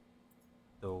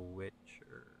The Witcher.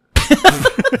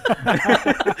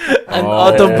 An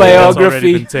Oh. That's already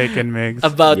autobiography been taken, Migs.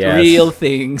 about Yes. real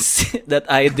things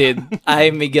that I did.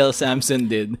 Miguel Samson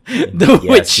did. The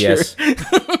Yes, Witcher.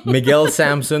 yes. Miguel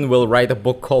Samson will write a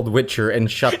book called Witcher and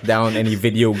shut down any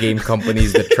video game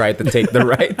companies that try to take the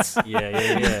rights.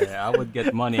 Yeah. I would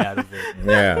get money out of it.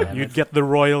 Yeah. You'd get the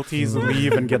royalties,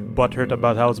 leave, and get butthurt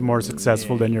about how it's more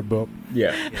successful than your book.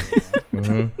 Yeah.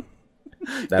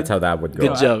 That's how that would go.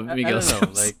 Good job, I Miguel don't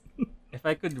know. Samson. Like, if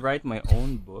I could write my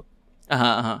own book,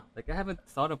 like I haven't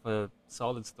thought of a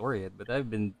solid story yet, but I've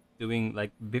been doing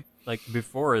like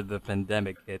before the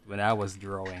pandemic hit, when I was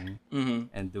drawing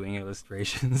and doing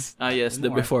illustrations. Yes, the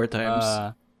More. before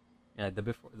times.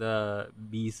 The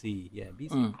BC,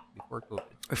 BC before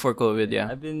COVID. Before COVID, yeah.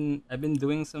 I've been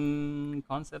doing some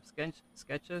concept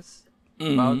sketches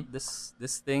about this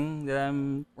thing that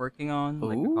I'm working on,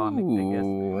 like a comic, I guess,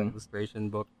 Ooh. an illustration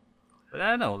book. But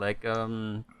I don't know, like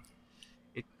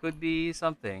it could be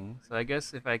something. So I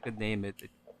guess if I could name it,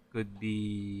 it could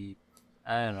be,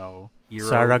 I don't know, Hero.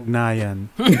 Saragnayan.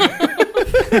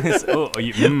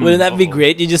 Wouldn't that be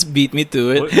great? You just beat me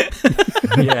to it.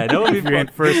 Yeah, that would be If you fun.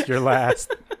 ain't first, you're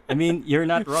last. I mean, you're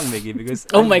not wrong, Miggy, because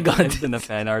Oh my God. I've been a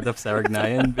fan art of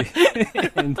Saragnayan,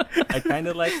 and I kind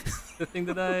of like the thing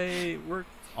that I worked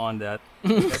on that. I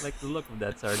like the look of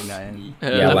that Saragnayan.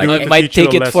 Yeah, like- I To might teach you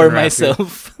take a it for lesson, Rafi.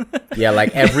 myself. Yeah,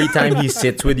 like every time he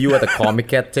sits with you at a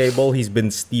Comic-Cat table, he's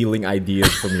been stealing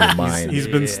ideas from your mind. He's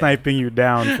been Yeah. sniping you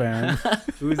down, fam.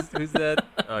 Who's that?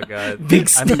 Oh God, Big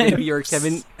I'm gonna be your snipes.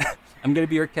 Kevin. I'm gonna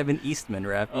be your Kevin Eastman,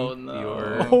 Rafi. Oh, no.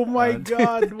 Your, Oh my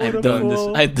god, what a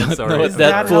fool. I don't Sorry. know what Is that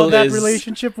that how pool that is.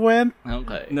 relationship went?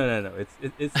 Okay. No.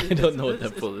 It's I don't know what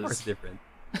that pool Of course is. different.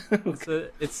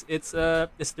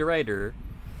 It's the writer.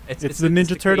 It's the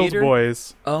Ninja Turtles creator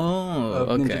boys. Oh,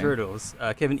 of Ninja okay. Turtles.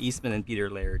 Kevin Eastman and Peter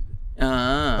Laird.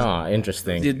 Ah,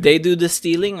 interesting. Did they do the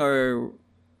stealing or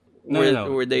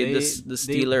No. were they the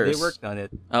stealers? They worked on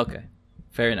it, Okay,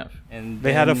 fair enough. and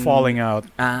They had a then falling out.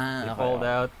 They Okay. falled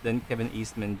out. Then Kevin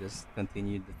Eastman just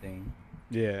continued the thing.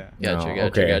 Yeah. Gotcha, Oh,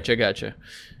 okay. gotcha.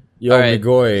 Yo, Alright,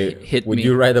 Migoy, hit would me.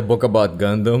 you write a book about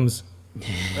Gundams?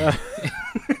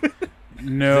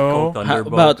 No. Cold How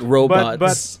Thunderbolt. about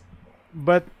robots?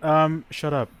 But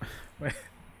shut up.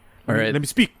 All right. Let me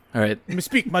speak. All right. Let me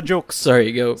speak my jokes.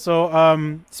 Sorry, go.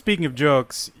 So, speaking of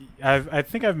jokes, I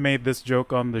think I've made this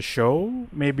joke on the show,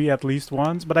 maybe at least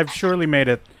once, but I've surely made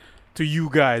it to you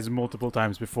guys multiple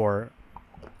times before.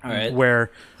 All right.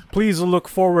 Where, please look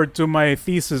forward to my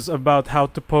thesis about how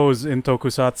to pose in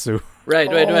tokusatsu. Right.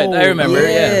 I remember.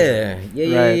 Yeah.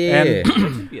 Right. And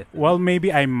Should be a thing. well,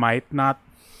 maybe I might not,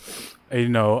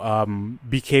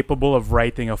 be capable of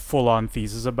writing a full-on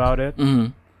thesis about it.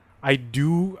 Mhm. I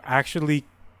do actually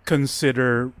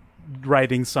consider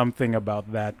writing something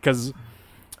about that because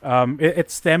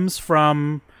it stems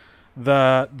from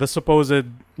the supposed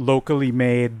locally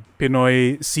made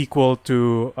Pinoy sequel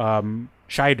to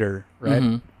Scheider,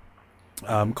 right?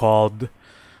 Mhm. Called,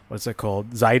 what's it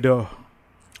called? Zaido.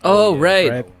 Oh, right.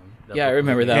 Right. Yeah, I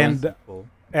remember that one. And-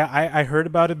 I heard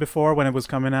about it before when it was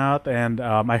coming out, and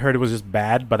I heard it was just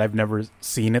bad, but I've never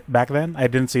seen it back then. I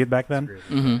didn't see it back then.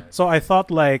 Mhm. So I thought,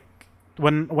 like,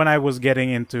 when I was getting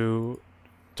into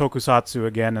tokusatsu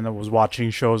again and I was watching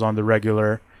shows on the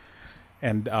regular,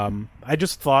 and I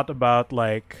just thought about,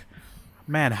 like,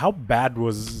 man, how bad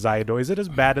was Zaido? Is it as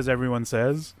bad as everyone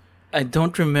says? I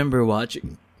don't remember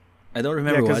watching. I don't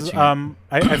remember watching.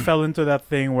 I fell into that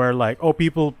thing where, like, oh,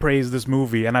 people praise this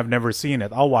movie and I've never seen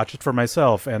it. I'll watch it for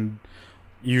myself, and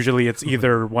usually it's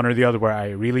either one or the other, where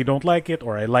I really don't like it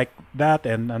or I like that,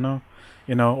 and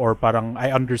or parang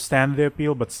I understand the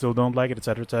appeal but still don't like it,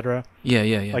 etc., etc.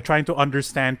 Yeah. Like trying to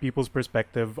understand people's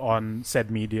perspective on said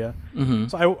media.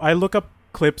 Mhm. So I look up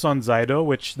clips on Zaido,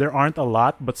 which there aren't a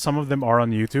lot, but some of them are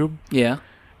on YouTube, Yeah.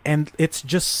 and it's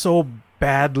just so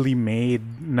badly made.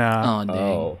 Oh, dang.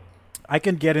 Oh. I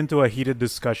can get into a heated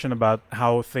discussion about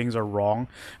how things are wrong,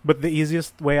 but the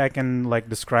easiest way I can like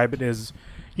describe it is,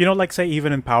 like say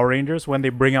even in Power Rangers when they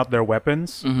bring out their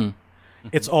weapons,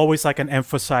 it's always like an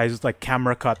emphasized like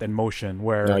camera cut and motion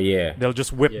where Oh, yeah. they'll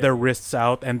just whip their wrists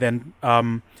out and then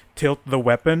tilt the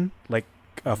weapon like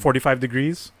 45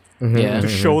 degrees Yeah. to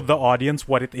show the audience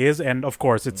what it is, and of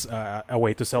course it's a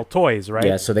way to sell toys, right?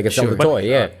 Yeah, so they can sell Sure. the toy,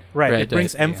 yeah. Right. Right, It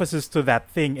brings right, yeah. emphasis to that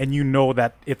thing, and you know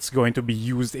that it's going to be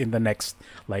used in the next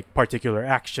like particular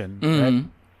action, right?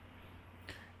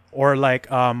 Or like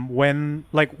when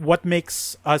like what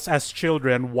makes us as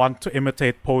children want to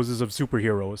imitate poses of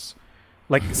superheroes,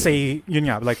 like say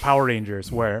like Power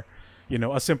Rangers, where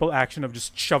a simple action of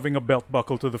just shoving a belt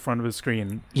buckle to the front of the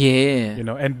screen, Yeah.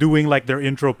 and doing like their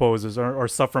intro poses or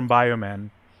stuff from Bioman.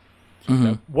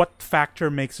 What factor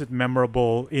makes it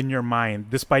memorable in your mind,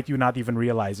 despite you not even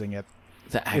realizing it?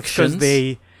 The It's because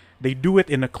actions. they do it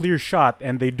in a clear shot,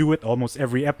 and they do it almost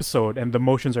every episode, and the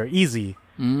motions are easy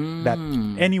that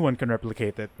anyone can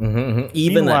replicate it.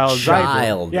 Even a Meanwhile,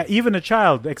 child. Zydo, even a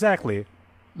child, exactly.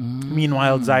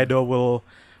 Meanwhile, Zydo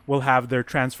will have their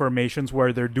transformations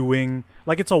where they're doing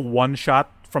like it's a one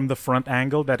shot from the front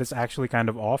angle that is actually kind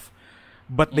of off,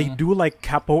 but they do like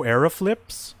capoeira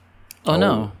flips, Oh,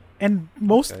 no. and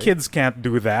most kids can't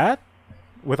do that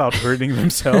without hurting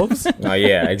themselves. Oh,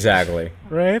 yeah, exactly.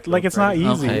 Right? Like it's not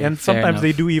easy. Okay, And fair sometimes they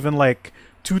enough. do even like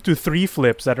 2 to 3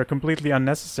 flips that are completely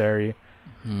unnecessary.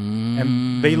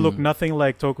 And they look nothing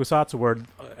like tokusatsu where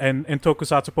and in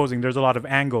tokusatsu posing there's a lot of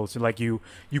angles. Like you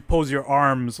pose your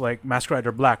arms like Mask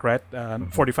Rider Black, right?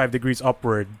 45 degrees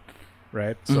upward,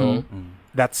 right? So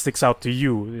that sticks out to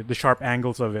you. The sharp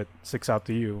angles of it sticks out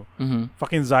to you.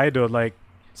 Fucking Zydo, like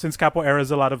since capoeira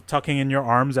is a lot of tucking in your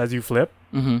arms as you flip,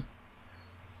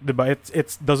 but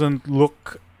it doesn't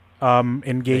look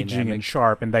engaging and Dynamic.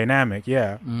 sharp and dynamic.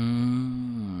 Yeah.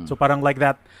 So parang like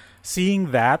that,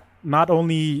 seeing that not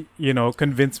only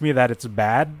convinced me that it's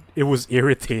bad, it was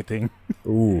irritating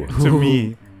Ooh. to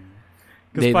me.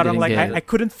 Because They parang didn't like get it. I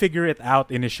couldn't figure it out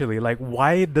initially. Like,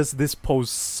 why does this pose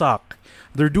suck?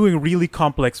 They're doing really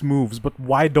complex moves, but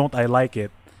why don't I like it?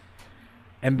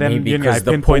 And then Maybe I because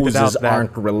the pinpointed poses out that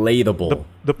aren't relatable.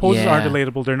 the poses aren't Yeah.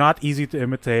 relatable. They're not easy to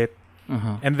imitate.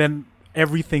 And then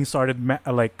everything started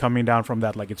like coming down from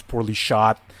that. Like it's poorly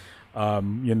shot.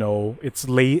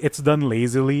 It's done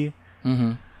lazily.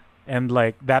 And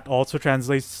like that also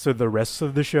translates to the rest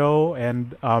of the show.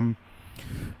 And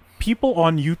people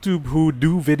on YouTube who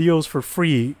do videos for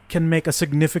free can make a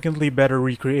significantly better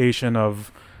recreation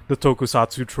of the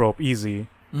tokusatsu trope easy.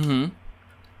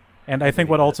 And I think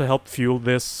what also helped fuel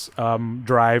this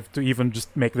drive to even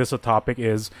just make this a topic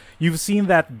is you've seen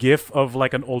that gif of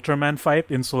like an Ultraman fight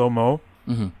in slow-mo.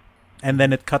 And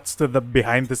then it cuts to the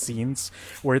behind the scenes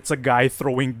where it's a guy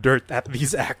throwing dirt at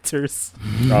these actors.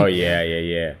 Oh,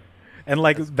 yeah. And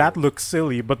like that looks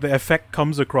silly, but the effect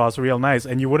comes across real nice,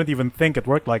 and you wouldn't even think it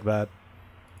worked like that.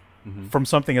 From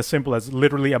something as simple as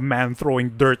literally a man throwing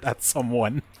dirt at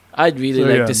someone. I'd really So,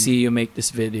 like yeah. to see you make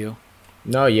this video.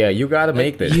 No, yeah, you gotta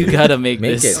make this. You gotta make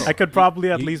Make this. it. I could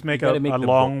probably at You- least you make gotta a make the book.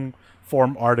 long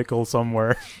form article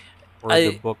somewhere. Or I-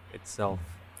 the book itself.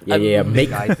 Yeah,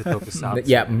 make Guide to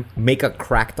Tokusatsu. make a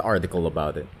cracked article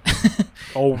about it.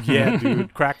 Oh yeah,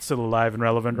 dude. Cracked still alive and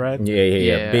relevant, right? Yeah.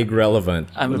 Yeah. Big relevant.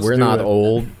 Let's We're do not it.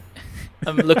 old.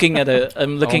 I'm looking at a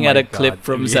my clip God,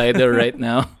 from dude. Zyder right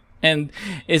now, and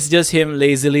it's just him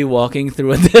lazily walking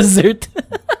through a desert.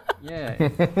 Yeah,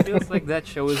 it feels like that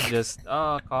show is just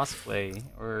cosplay,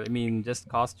 or I mean, just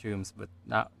costumes, but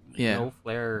no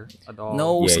flair at all.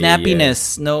 No Yeah,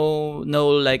 snappiness, no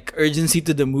like urgency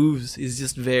to the moves. It's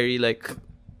just very like,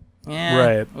 yeah,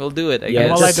 Right. we'll do it. I Yeah, it guess.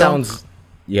 Well, I just don't- sounds.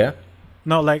 Yeah.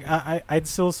 No, like I'd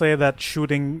still say that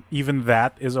shooting even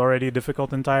that is already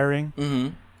difficult and tiring.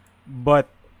 But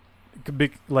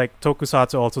like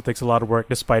Tokusatsu also takes a lot of work,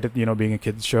 despite it being a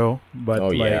kids show. But Oh,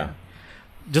 like, yeah.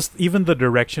 just even the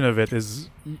direction of it is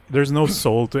there's no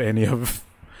soul to any of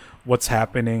what's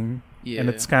happening, and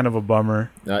it's kind of a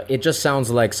bummer. It just sounds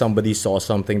like somebody saw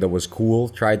something that was cool,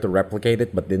 tried to replicate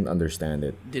it, but didn't understand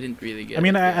it. Didn't really get. I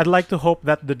mean, it, I'd like to hope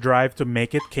that the drive to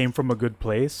make it came from a good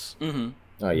place.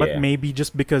 Oh, yeah. But maybe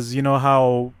just because you know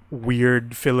how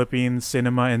weird Philippine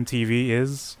cinema and TV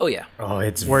is, Oh yeah. Oh,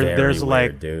 it's where very there's, weird,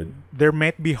 like- dude. there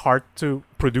might be heart to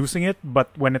producing it,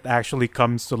 but when it actually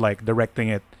comes to like directing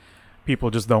it, people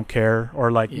just don't care,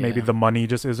 or like maybe Yeah. the money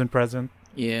just isn't present.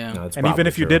 Yeah. No, it's And even probably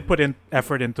if you true. did put in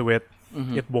effort into it,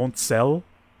 it won't sell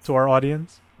to our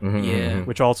audience, Yeah.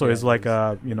 which also is like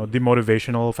a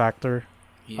demotivational factor,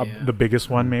 Yeah. the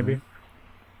biggest one maybe.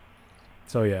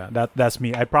 So yeah, that's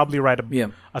me. I'd probably write Yeah.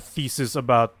 a thesis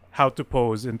about how to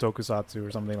pose in tokusatsu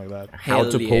or something like that. How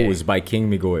Hell to yeah. Pose by King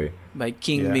Migoy. By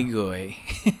King Yeah. Migoy.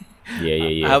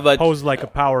 Yeah. How about Pose like a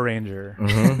Power Ranger.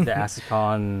 The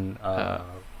Asicon,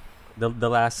 the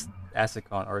last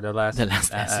Asicon or the last the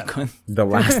last Asicon? The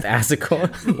Last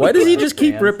Asicon. Why does he just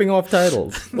keep ripping off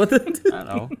titles? What the? I don't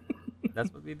know. That's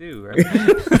what we do, right?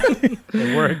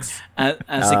 It works.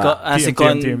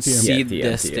 Asicon TM. Seed Yeah,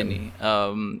 TM. Destiny.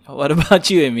 What about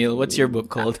you, Emil? What's your book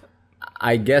called?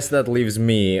 I guess that leaves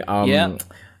me. Yeah.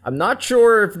 I'm not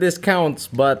sure if this counts,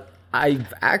 but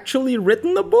I've actually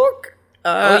written a book.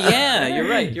 Oh yeah, you're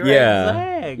right. You're right. Yeah.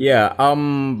 Zag. Yeah.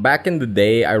 Back in the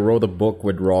day, I wrote a book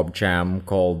with Rob Cham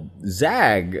called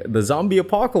Zag, the zombie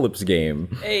apocalypse game.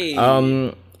 Hey.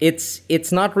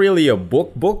 It's not really a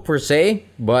book per se,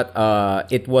 but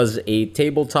it was a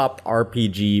tabletop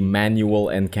RPG manual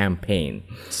and campaign.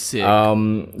 Sick.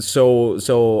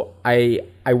 So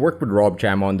I worked with Rob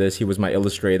Cham on this. He was my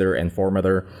illustrator and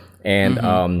formatter, and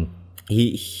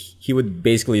he would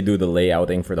basically do the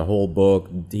layouting for the whole book.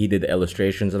 He did the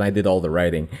illustrations, and I did all the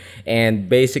writing. And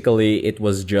basically, it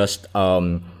was just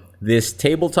this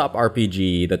tabletop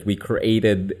RPG that we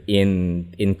created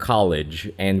in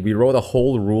college, and we wrote a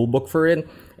whole rule book for it.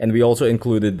 And we also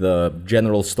included the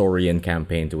general story and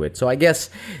campaign to it. So I guess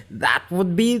that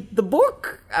would be the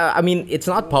book. I mean, it's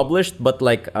not published, but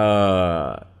like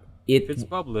If it's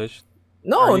published,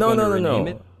 no. are you gonna rename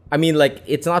it? I mean, like,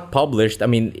 it's not published. I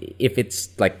mean, if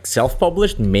it's like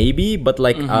self-published, maybe, but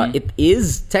like it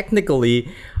is technically.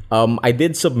 I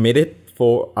did submit it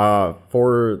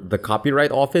for the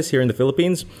copyright office here in the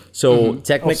Philippines. So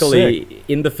technically,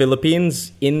 in the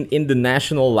Philippines, in the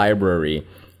National Library,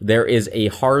 there is a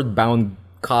hardbound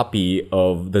copy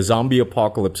of the Zombie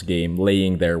Apocalypse game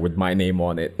laying there with my name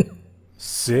on it.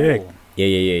 Sick.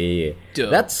 Yeah.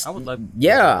 Dope. That's I would love.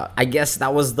 yeah. I guess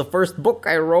that was the first book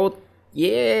I wrote.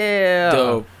 Yeah.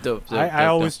 Dope. I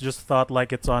always just thought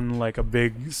like it's on like a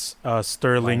big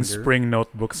sterling Binder. spring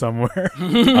notebook somewhere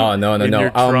Oh no. in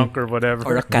your trunk or whatever.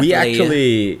 Or a cat we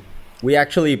lay.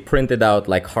 actually printed out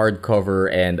like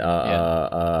hardcover and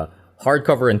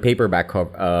hardcover and paperback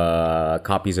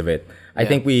copies of it. I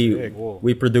think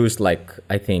we produced like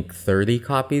I think 30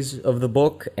 copies of the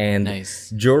book, and Nice.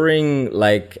 during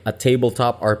like a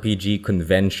tabletop RPG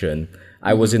convention,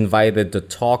 I was invited to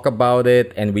talk about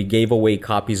it, and we gave away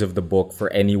copies of the book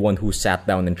for anyone who sat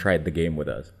down and tried the game with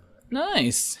us.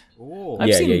 Nice. Cool. I've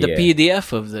Yeah, seen yeah, the yeah.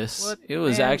 PDF of this. What? It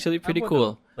was Man, actually pretty I would've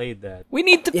cool. Played that. We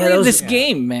need to Yeah, play that was- this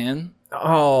game, man.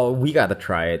 Oh, we gotta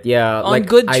try it. Yeah, On like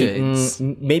Goodreads.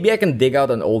 maybe I can dig out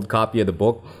an old copy of the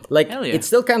book. Like Hell yeah. it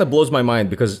still kind of blows my mind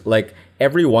because like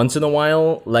every once in a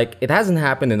while, like it hasn't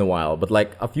happened in a while, but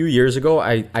like a few years ago,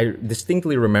 I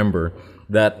distinctly remember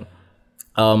that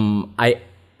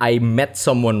I met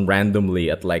someone randomly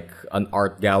at like an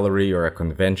art gallery or a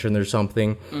convention or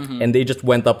something, and they just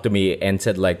went up to me and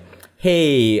said like,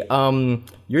 "Hey,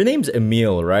 your name's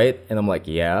Emil, right?" And I'm like,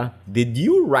 "Yeah." "Did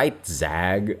you write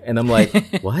Zag?" And I'm like,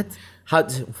 "What?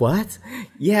 What?"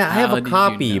 "Yeah, I have How a did you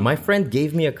copy. know?" My friend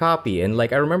gave me a copy, and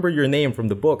like I remember your name from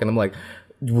the book." And I'm like,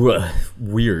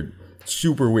 weird,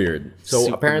 super weird. So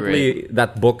Super apparently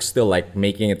that book's still like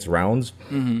making its rounds,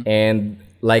 and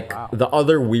like the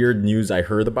other weird news I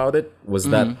heard about it was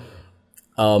that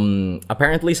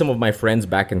apparently some of my friends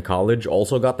back in college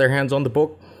also got their hands on the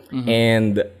book.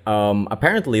 And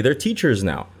apparently they're teachers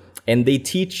now, and they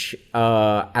teach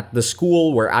at the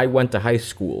school where I went to high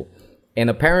school, and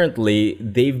apparently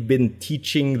they've been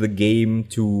teaching the game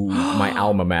to my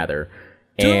alma mater,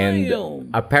 and Damn.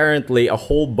 apparently a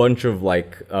whole bunch of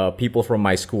like people from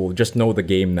my school just know the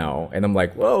game now, and I'm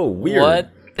like, whoa, weird. What?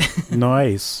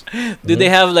 Nice. Do they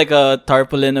have like a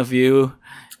tarpaulin of you?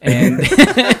 And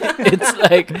it's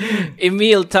like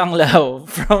Emil Tanglao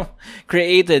from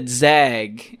created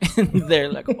Zag. And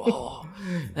they're like, oh,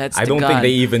 that's I the don't think god.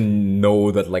 they even know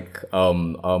that like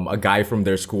a guy from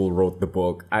their school wrote the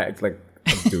book.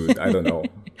 Dude, I don't know.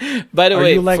 By the Are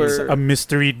way, you like for, a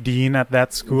mystery dean at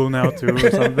that school now too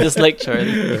or something? just like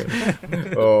Charlie.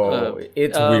 Oh,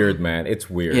 it's weird, man.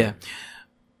 It's weird. Yeah.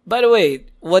 By the way,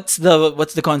 what's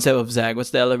the concept of Zag?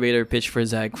 What's the elevator pitch for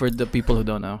Zag for the people who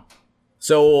don't know?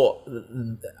 So,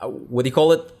 what do you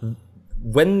call it?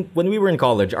 When we were in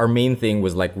college, our main thing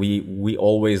was like we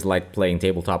always liked playing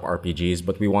tabletop RPGs,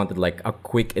 but we wanted like a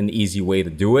quick and easy way to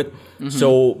do it.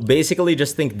 So basically,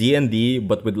 just think D&D,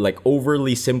 but with like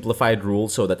overly simplified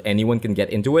rules so that anyone can get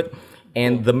into it.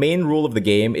 And the main rule of the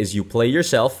game is you play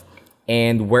yourself,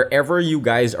 and wherever you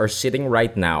guys are sitting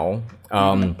right now,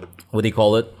 what do you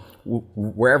call it?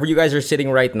 Wherever you guys are sitting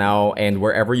right now, and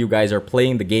wherever you guys are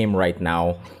playing the game right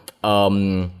now.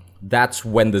 that's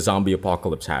when the zombie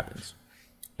apocalypse happens.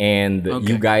 And Okay.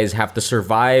 you guys have to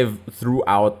survive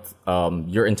throughout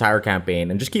your entire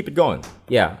campaign and just keep it going.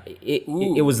 Yeah,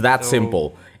 it was that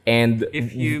simple. And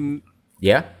If you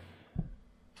yeah,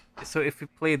 if you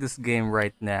play this game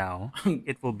right now,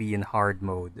 it will be in hard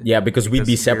mode. yeah, because we'd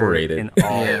be Because you're separated. in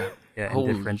all in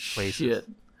Holy different places. shit.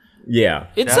 Yeah,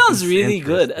 It That sounds is really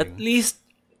good. At interesting. least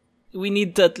we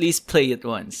need to at least play it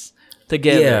once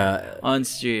together Yeah. on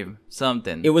stream.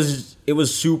 Something. it was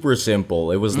super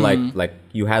simple. It was like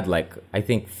you had like I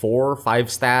think 4 or 5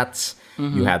 stats.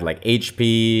 You had like HP,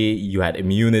 you had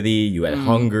immunity, you had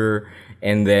hunger,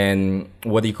 and then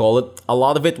what do you call it? A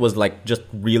lot of it was like just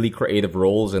really creative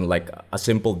rolls and like a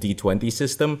simple D20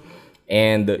 system.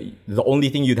 And the only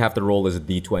thing you'd have to roll is a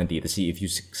D20 to see if you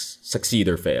succeed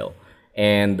or fail.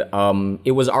 And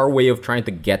it was our way of trying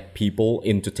to get people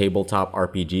into tabletop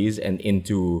RPGs and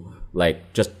into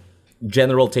like just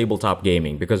general tabletop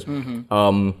gaming, because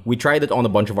we tried it on a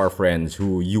bunch of our friends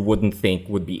who you wouldn't think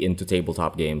would be into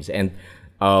tabletop games, and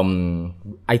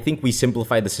I think we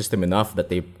simplified the system enough that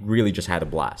they really just had a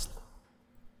blast.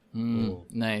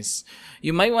 Nice.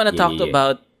 You might want to Yeah, talk yeah.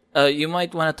 about. You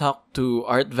might want to talk to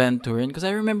Art Van Turen, because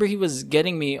I remember he was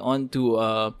getting me onto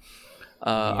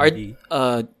art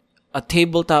a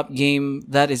tabletop game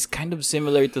that is kind of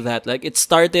similar to that. Like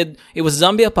it was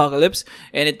Zombie Apocalypse,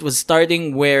 and it was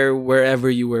starting wherever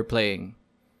you were playing.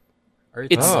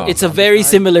 It's a very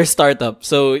similar startup,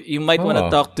 so you might want to Oh.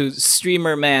 talk to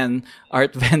streamer man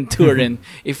Art Van Turen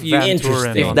if you Van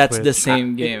Turen if on that's the Twitch.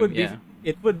 same game.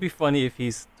 It would be funny if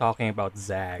he's talking about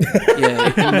Zag. Yeah. I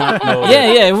did not know Yeah,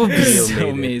 that yeah, it would be Emil so made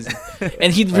it. amazing.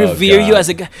 And he'd revere you God. as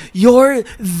a guy. You're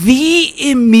the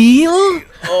Emil?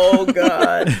 Oh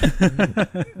god,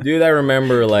 dude! I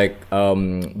remember like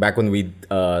back when we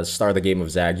start a game of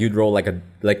Zag, you'd roll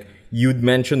you'd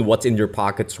mention what's in your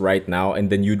pockets right now, and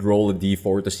then you'd roll a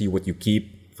d4 to see what you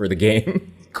keep for the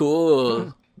game.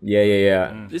 Cool.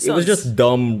 Yeah. This It was sounds- just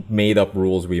dumb, made up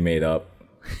rules we made up.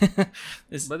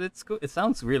 But it's good. It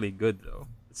sounds really good though.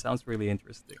 It sounds really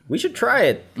interesting. We should try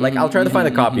it. Like, I'll try to find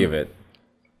a copy of it.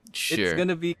 Sure. It's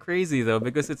gonna be crazy though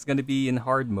because it's gonna be in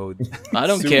hard mode. I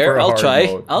don't Super care. I'll hard try.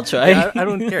 mode. I'll try. Yeah, I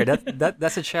don't care.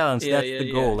 That's a challenge. Yeah, That's yeah,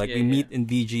 the goal. yeah, Like yeah, we yeah. meet in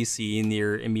VGC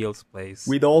near Emil's place.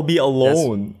 We'd all be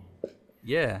alone.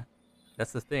 Yeah,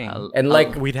 that's the thing. And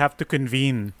like, We'd have to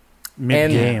convene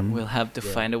mid-game. We'll have to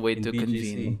find a way in to VGC,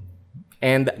 convene.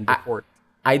 and in the fort.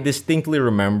 I distinctly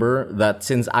remember that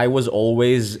since I was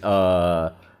always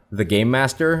the game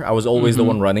master, I was always the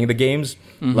one running the games.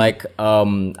 Like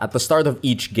at the start of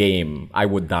each game, I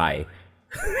would die.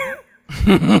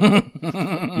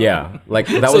 Yeah, like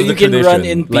that So was you the can tradition. run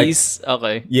in Like, peace.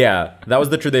 Okay. yeah, that was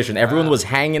the tradition. Everyone was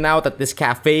hanging out at this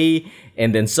cafe,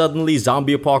 and then suddenly,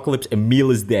 zombie apocalypse.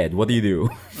 Emil is dead. What do you do?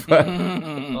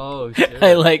 Oh shit!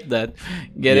 I like that.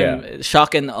 Get Yeah. him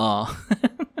shock and awe.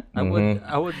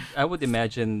 I would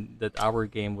imagine that our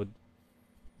game would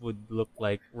look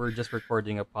like we're just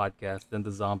recording a podcast, then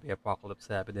the zombie apocalypse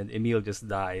happened, and Emil just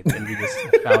died, and we just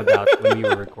found out when we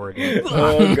were recording.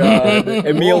 Oh god,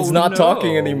 Emil's Oh, not no.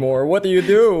 talking anymore. What do you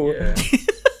do? Yeah.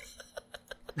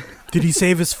 Did he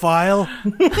save his file?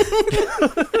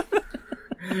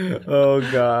 Oh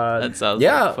god. That sounds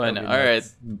Yeah. like fun. All right.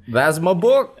 That's my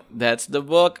book. That's the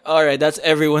book. All right, that's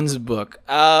everyone's book.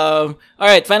 All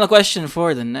right, final question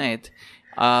for the night.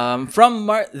 From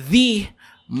the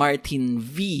Martin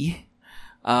V.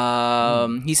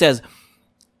 He says,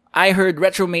 I heard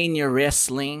Retromania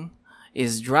Wrestling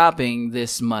is dropping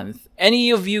this month.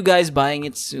 Any of you guys buying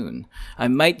it soon? I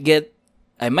might get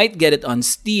it on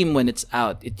Steam when it's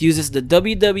out. It uses the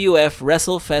WWF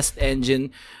WrestleFest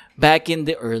engine back in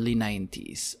the early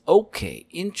 90s. Okay,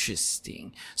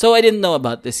 interesting. So I didn't know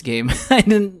about this game.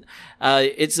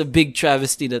 It's a big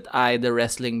travesty that I, the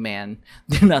wrestling man,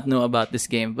 do not know about this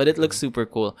game, but it looks super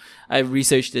cool. I've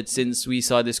researched it since we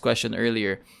saw this question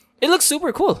earlier. It looks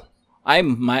super cool.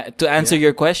 To answer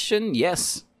your question,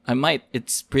 yes, I might.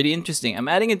 It's pretty interesting. I'm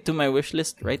adding it to my wish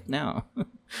list right now.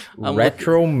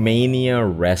 Retromania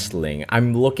Wrestling.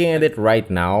 I'm looking at it right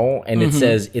now, and it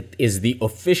says it is the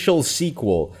official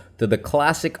sequel to the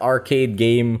classic arcade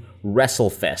game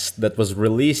WrestleFest that was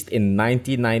released in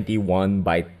 1991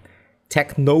 by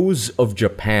Technos of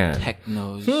Japan.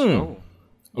 Technos. Oh,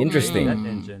 Interesting. that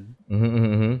engine.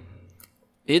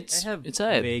 It's I have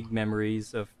alright. vague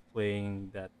memories of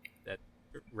playing that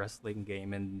wrestling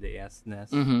game in the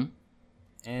SNES,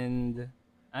 and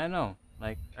I don't know.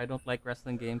 Like, I don't like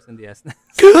wrestling games in the SNES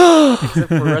except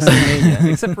for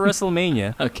WrestleMania. Except for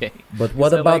WrestleMania. Okay. But what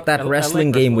Because I about like- that I like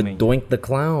wrestling game with WrestleMania. Doink the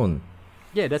Clown?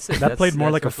 Yeah, that's it. That played more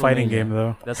that's like a fighting WrestleMania. game,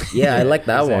 though. That's, Yeah, I like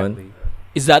that one.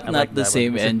 Is that I not like the that one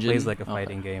same because engine? It plays like a Okay.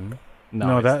 fighting game.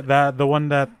 No, it's- that the one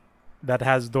that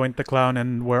has Doink the Clown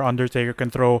and where Undertaker can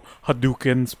throw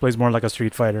Hadoukens plays more like a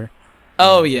Street Fighter.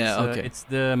 Oh yeah, it's, okay. It's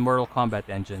the Mortal Kombat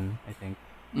engine, I think.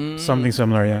 Something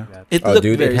similar, yeah. Like that. It Oh, looked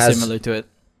dude, it very has- similar to it.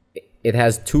 It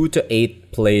has 2 to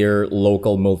 8 player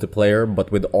local multiplayer,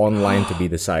 but with online to be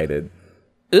decided.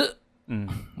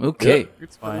 Okay.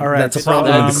 It's fine. All right, That's a so,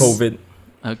 problem with um, COVID.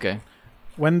 Okay.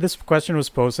 when this question was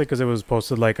posted, because it was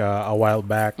posted like a while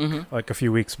back, Mm-hmm. like a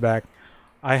few weeks back,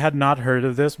 I had not heard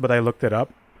of this, but I looked it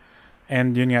up,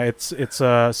 and it's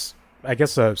a I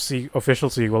guess a official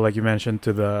sequel, like you mentioned,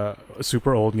 to the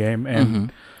super old game, and Mm-hmm.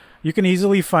 you can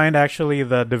easily find actually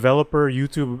the developer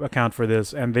YouTube account for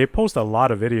this, and they post a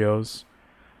lot of videos.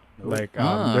 Like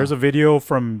there's a video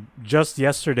from just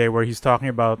yesterday where he's talking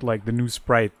about like the new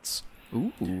sprites.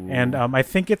 Ooh. And I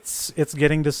think it's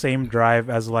getting the same drive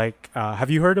as like have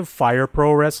you heard of Fire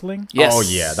Pro Wrestling? Yes. Oh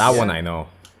yeah, that one I know.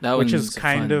 That Which one's is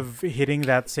kind fun. of hitting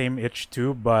that same itch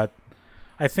too, but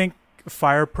I think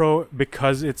Fire Pro,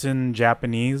 because it's in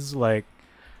Japanese, like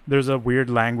there's a weird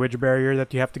language barrier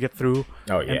that you have to get through.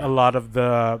 Oh And yeah. a lot of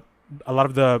the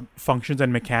functions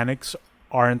and mechanics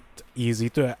aren't easy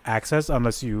to access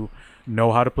unless you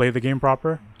know how to play the game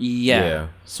proper. Yeah.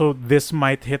 So this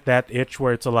might hit that itch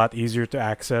where it's a lot easier to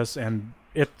access, and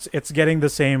it's getting the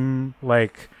same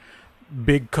like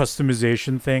big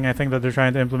customization thing I think that they're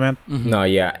trying to implement. No,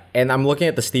 yeah. And I'm looking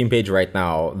at the Steam page right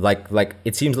now. Like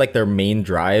it seems like their main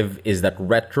drive is that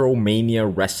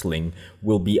Retromania Wrestling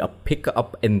will be a pick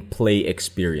up and play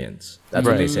experience. That's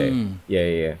what they say. Yeah,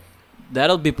 yeah, yeah.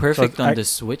 That'll be perfect So on I- the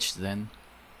Switch then.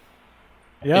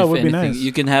 Yeah, it If would anything, be nice.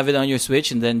 You can have it on your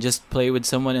Switch and then just play with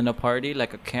someone in a party,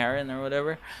 like a Karen or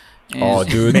whatever. And Oh,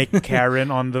 dude. Make Karen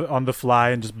on the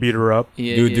fly and just beat her up.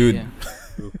 yeah, Dude. yeah.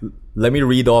 Let me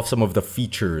read off some of the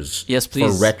features Yes, for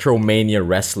please. Retromania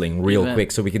Wrestling real Amen.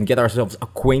 quick so we can get ourselves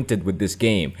acquainted with this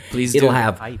game. Please It'll do.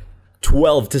 have Hype.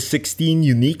 12 to 16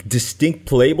 unique, distinct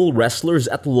playable wrestlers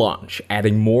at launch,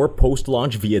 adding more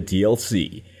post-launch via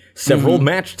DLC. Several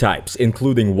match types,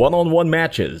 including one-on-one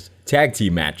matches, tag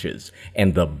team matches,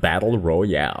 and the Battle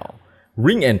Royale.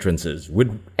 Ring entrances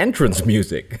with entrance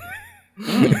music.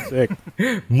 Sick.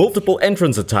 Multiple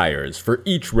entrance attires for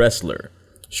each wrestler.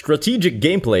 Strategic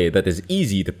gameplay that is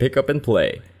easy to pick up and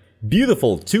play.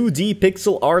 Beautiful 2D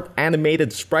pixel art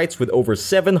animated sprites with over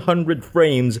 700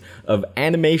 frames of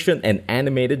animation and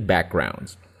animated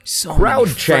backgrounds. So Crowd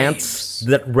many chants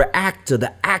that react to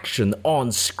the action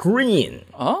on screen.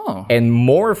 Oh, And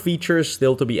more features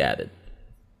still to be added.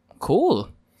 cool.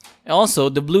 Also,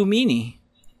 the blue meanie.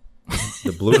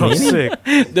 The blue Oh, meanie?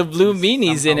 sick. The blue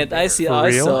meanie's in it. I see. For I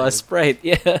real? saw a sprite.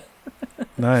 Yeah,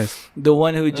 Nice. the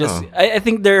one who just. Oh. I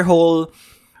think their whole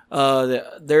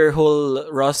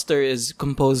roster is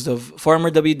composed of former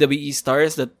WWE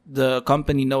stars that the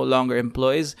company no longer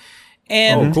employs,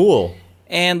 and Oh, cool.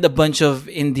 and a bunch of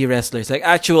indie wrestlers, like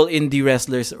actual indie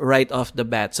wrestlers right off the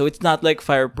bat. So it's not like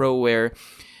Fire Pro where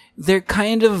they're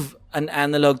kind of an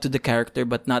analog to the character,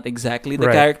 but not exactly the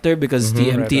Right. character because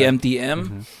Right,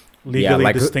 TM. Legally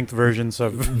like- distinct versions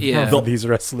of, Yeah. of these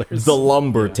wrestlers. The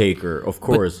Lumber Taker, of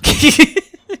course.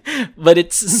 But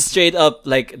it's straight up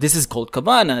like this is Colt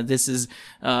Cabana. This is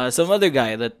some other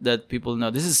guy that people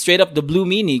know. This is straight up the Blue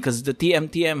Meanie because the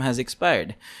TM has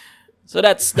expired. So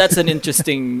that's an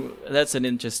interesting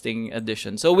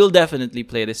addition. So we'll definitely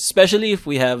play this, especially if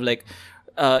we have like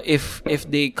if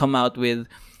they come out with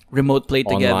remote play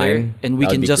together Online, and we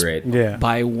that'd can be just great. Yeah.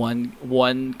 buy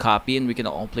one copy and we can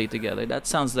all play together. That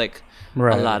sounds like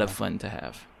Right. a lot of fun to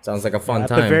have. Sounds like a fun At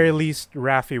time. the very least,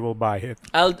 Rafi will buy it.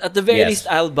 At the very Yes. least,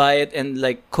 I'll buy it and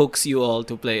like coax you all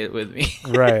to play it with me.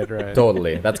 Right, right.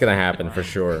 Totally. That's gonna happen for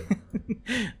sure.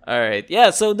 All right.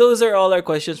 Yeah, so those are all our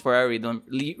questions for our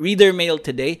reader mail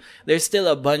today. There's still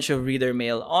a bunch of reader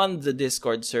mail on the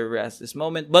Discord server at this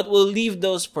moment, but we'll leave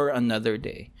those for another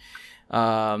day.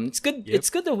 It's good. It's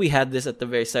good that we had this at the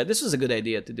very start. This was a good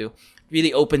idea to do.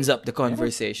 Really opens up the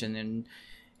conversation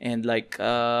and like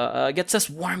gets us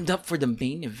warmed up for the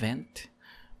main event,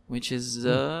 which is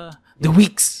the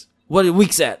weeks. What are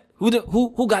weeks at?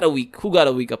 Who got a week? Who got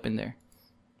a week up in there?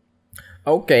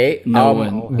 Okay. No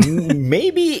one.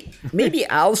 maybe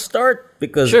I'll start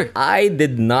because Sure. I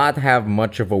did not have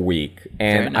much of a week, Fair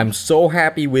and enough. I'm so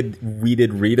happy we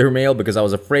did reader mail because I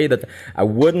was afraid that I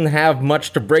wouldn't have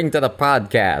much to bring to the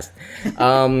podcast.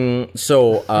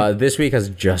 So this week has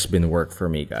just been work for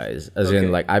me, guys. As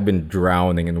in, like I've been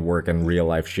drowning in work and real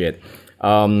life shit.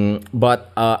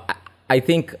 But I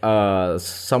think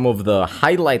some of the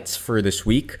highlights for this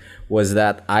week was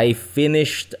that I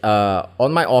finished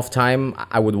on my off time.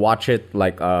 I would watch it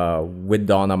like with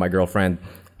Donna, my girlfriend.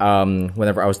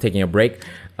 whenever I was taking a break.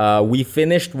 We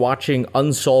finished watching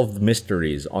Unsolved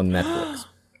Mysteries on Netflix.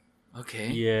 Okay.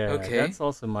 Yeah, Okay. that's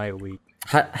also my week.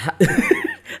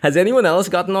 Has anyone else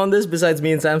gotten on this besides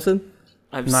me and Samson?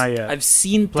 Not yet. I've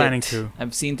seen Planning it. to.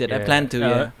 I've seen it. I plan to.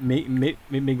 Yeah.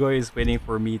 Migoy is waiting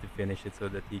for me to finish it so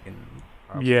that he can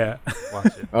Yeah.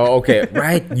 watch it. Oh, okay.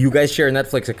 Right. You guys share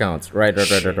Netflix accounts. Right.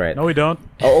 No, we don't.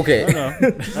 Oh, okay. No,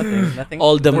 nothing.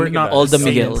 All the We're not all the the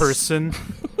same Miguels. person.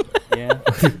 Yeah,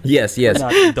 Yes, we're yes.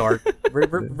 not dark.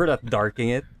 We're not darking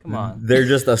it. Come on. They're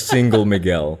just a single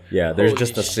Miguel. Yeah, there's Holy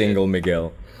just a shit. single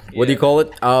Miguel. What do you Yeah. call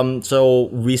it? So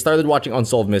we started watching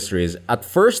Unsolved Mysteries. At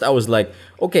first, I was like,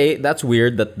 okay, that's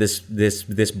weird that this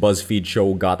BuzzFeed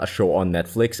show got a show on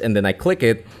Netflix, and then I click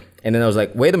it, and then I was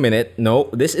like, wait a minute, no,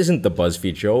 this isn't the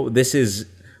BuzzFeed show. This is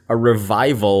a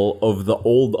revival of the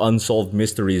old Unsolved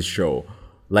Mysteries show.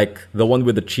 Like the one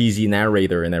with the cheesy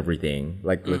narrator and everything.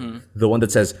 Like the one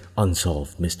that says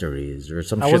Unsolved Mysteries or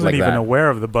some I shit wasn't like even that. aware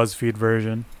of the BuzzFeed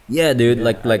version. Yeah, dude. Yeah,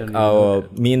 like I don't even know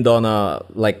me and Donna,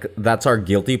 like that's our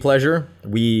guilty pleasure.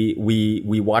 We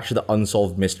watch the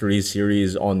Unsolved Mysteries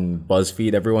series on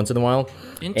BuzzFeed every once in a while.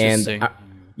 Interesting. And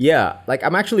yeah, like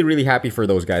I'm actually really happy for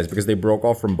those guys because they broke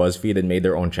off from BuzzFeed and made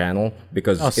their own channel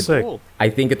because Oh, sick. Cool. I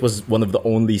think it was one of the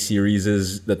only series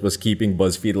that was keeping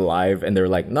BuzzFeed alive, and they're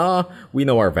like, nah, we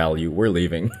know our value, we're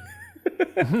leaving.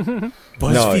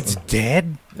 BuzzFeed's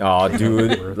dead? Oh,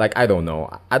 dude, like I don't know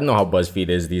how BuzzFeed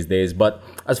is these days, but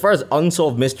as far as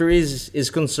Unsolved Mysteries is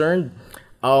concerned,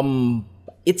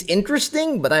 it's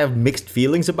interesting, but I have mixed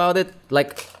feelings about it.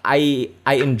 Like I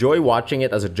enjoy watching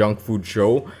it as a junk food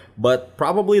show, but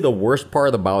probably the worst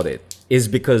part about it is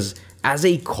because as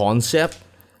a concept,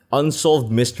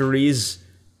 Unsolved Mysteries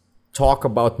talk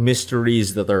about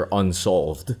mysteries that are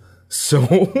unsolved. So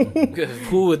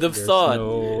Who would have thought?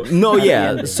 no,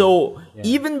 yeah. So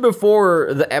even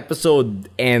before the episode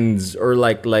ends, or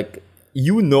like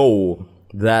you know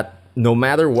that no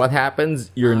matter what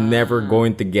happens, you're never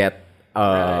going to get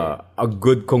a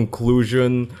good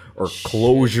conclusion or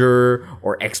closure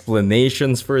or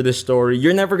explanations for this story.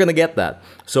 You're never gonna get that.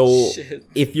 So Shit.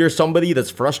 if you're somebody that's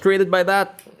frustrated by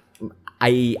that,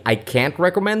 I can't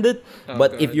recommend it.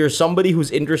 But if God. you're somebody who's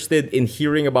interested in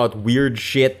hearing about weird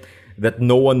shit that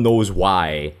no one knows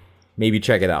why, maybe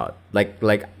check it out. Like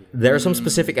there are some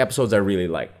specific episodes I really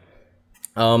like.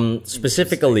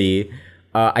 Specifically,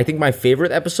 I think my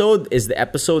favorite episode is the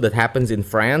episode that happens in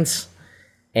France.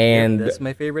 And That's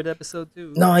my favorite episode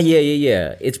too. no,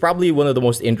 yeah. It's probably one of the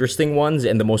most interesting ones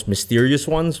and the most mysterious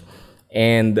ones.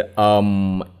 And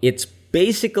it's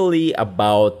basically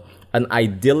about an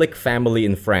idyllic family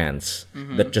in France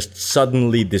that just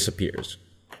suddenly disappears.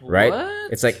 Right?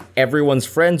 What? It's like everyone's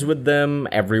friends with them,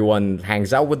 everyone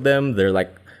hangs out with them. They're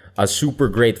like a super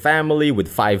great family with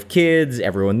 5 kids.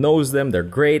 Everyone knows them. They're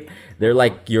great. They're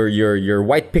like your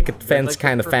white picket fence like the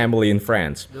kind of perfect- family in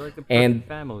France. They're like the And perfect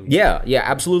family. yeah,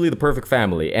 absolutely the perfect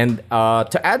family. And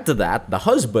to add to that, the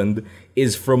husband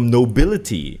is from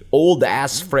nobility, old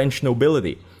ass French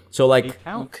nobility. So like,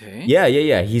 Count. Okay.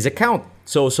 yeah, he's a count.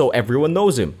 So everyone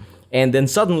knows him. And then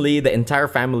suddenly the entire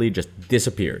family just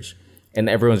disappears, and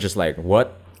everyone's just like,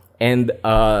 what? And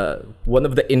one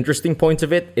of the interesting points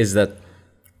of it is that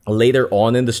later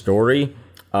on in the story,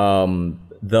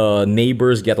 the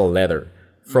neighbors get a letter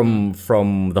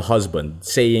from the husband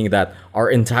saying that our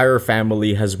entire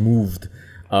family has moved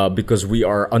because we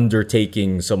are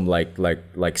undertaking some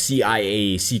like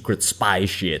CIA secret spy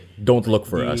shit. Don't look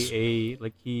for us. DEA,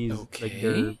 like he's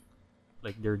Okay.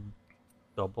 like they're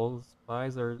double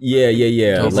spies or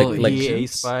Yeah. Double Like DEA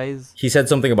spies. he said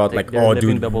something about Like like, they're oh,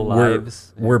 living dude, double we're,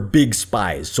 lives. we're big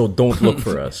spies, so don't look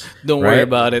for us. Don't worry right?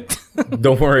 about it.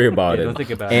 Don't worry about Yeah, it. don't think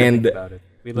about and it. Don't think about it.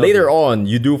 We love later you. on,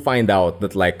 you do find out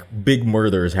that like big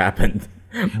murders happened.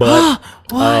 But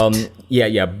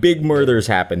yeah, big murders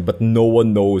happened, but no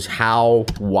one knows how,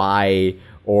 why,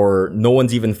 or no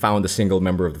one's even found a single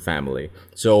member of the family.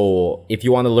 So if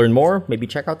you want to learn more, maybe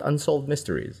check out Unsolved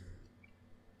Mysteries.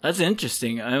 That's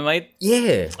interesting. I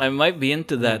might be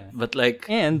into that, but like,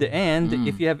 And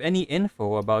if you have any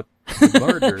info about the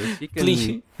murders, you can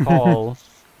Please. call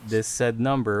this said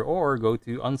number or go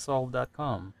to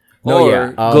unsolved.com. No, or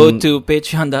yeah, go to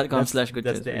patreon.com/good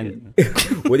That's the ending.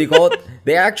 What do you call it?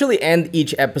 They actually end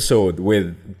each episode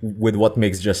with what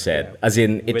Migs just said. As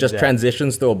in, it with just that.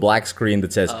 transitions to a black screen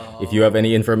that says, if you have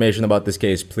any information about this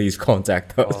case, please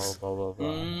contact us. Blah, blah,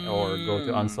 blah. Or go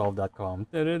to unsolved.com.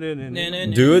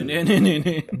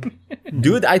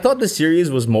 Dude, I thought the series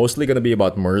was mostly going to be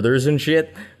about murders and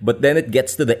shit, but then it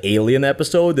gets to the alien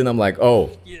episode, and I'm like,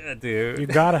 oh, Yeah, dude. You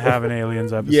gotta have an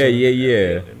aliens episode.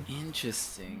 yeah.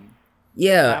 Interesting.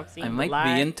 Yeah, I might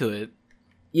be into it.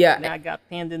 Yeah, Now I got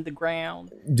pinned in the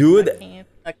ground. dude.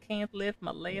 I can't lift my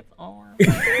left arm.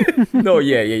 No,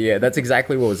 yeah. That's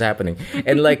exactly what was happening.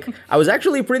 And like, I was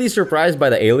actually pretty surprised by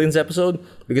the aliens episode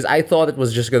because I thought it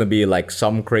was just gonna be like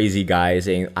some crazy guy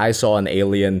saying, "I saw an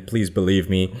alien, please believe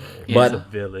me." But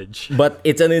Village.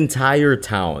 it's an entire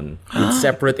town with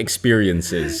separate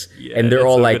experiences, and they're that's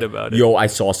all so like, good about it. "Yo, I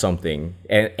saw something,"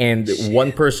 and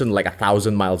one person like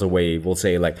 1,000 miles away will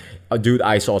say like, oh, "Dude,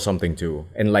 I saw something too,"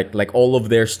 and like all of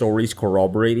their stories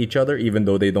corroborate each other, even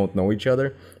though they don't know each other.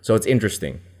 So it's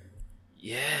interesting.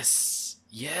 Yes.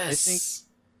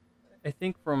 I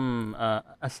think from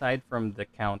aside from the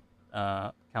Count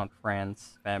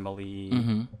France family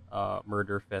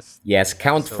murder fest. Yes,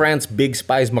 Count France, Big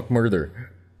Spies McMurder.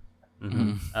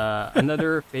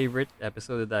 Another favorite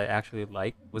episode that I actually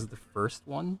liked was the first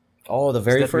one. Oh, the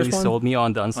very That first really one. sold me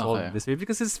on the unsolved Okay. mystery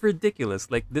because it's ridiculous.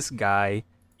 Like this guy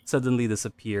suddenly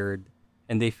disappeared,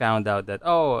 and they found out that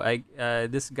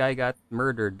this guy got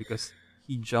murdered because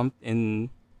he jumped in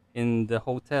the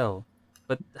hotel.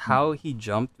 But how he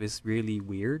jumped was really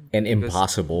weird And because-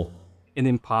 impossible. and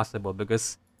impossible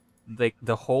because like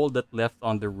the hole that left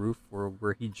on the roof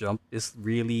where he jumped is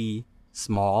really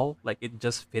small. Like it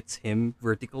just fits him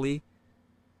vertically.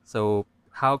 So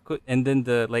how could and then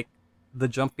the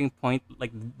jumping point,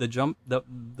 like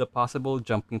the possible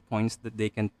jumping points that they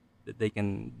can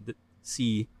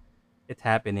see it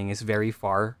happening is very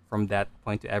far from that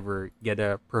point to ever get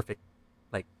a perfect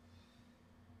like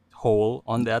hole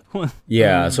on that one.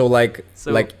 Yeah, so like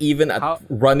So even at how-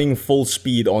 running full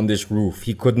speed on this roof,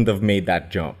 he couldn't have made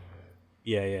that jump.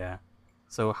 Yeah.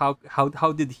 So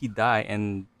how did he die,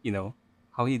 and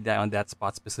how he died on that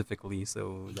spot specifically?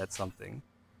 So that's something.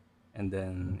 And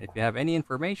then if you have any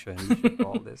information, you should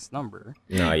call this number.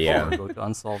 No, yeah. Or go to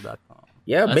unsolved.com.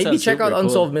 Yeah, That maybe sounds check out super cool.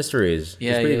 Unsolved Mysteries.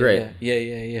 Yeah, it's pretty great.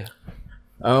 Yeah.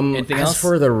 Anything as else?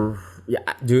 for the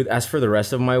dude, as for the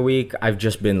rest of my week, I've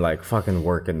just been like fucking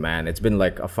working, man. It's been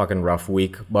like a fucking rough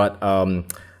week, but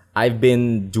I've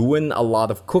been doing a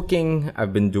lot of cooking.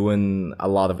 I've been doing a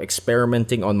lot of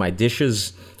experimenting on my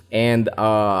dishes. And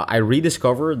I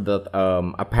rediscovered that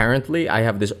apparently I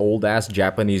have this old ass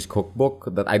Japanese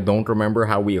cookbook that I don't remember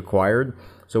how we acquired.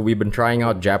 So we've been trying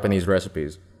out Japanese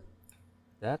recipes.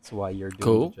 That's why you're doing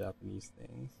Cool. the Japanese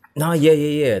things. No, yeah.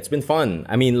 It's been fun.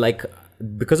 I mean, like,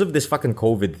 because of this fucking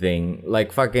COVID thing,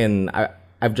 like,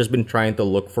 I've just been trying to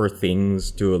look for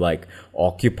things to, like,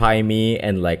 occupy me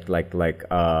and,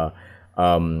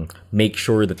 make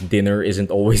sure that dinner isn't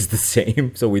always the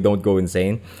same so we don't go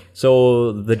insane.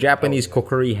 So the Japanese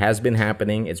cookery has been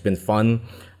happening. It's been fun.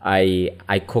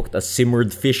 I cooked a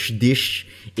simmered fish dish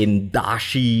in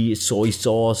dashi, soy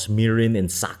sauce, mirin,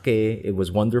 and sake. It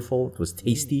was wonderful. It was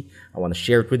tasty. I want to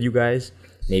share it with you guys.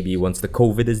 Maybe once the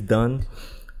COVID is done.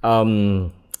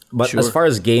 But as far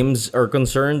as games are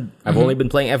concerned, I've only been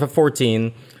playing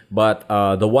FF14. But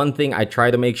the one thing I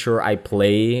try to make sure I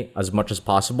play as much as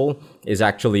possible is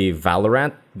actually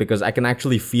Valorant, because I can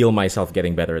actually feel myself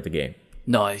getting better at the game.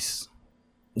 Nice.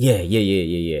 Yeah.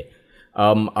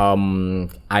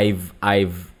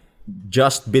 I've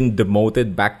just been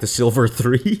demoted back to Silver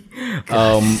 3.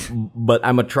 But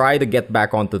I'm gonna try to get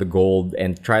back onto the gold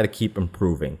and try to keep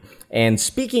improving. And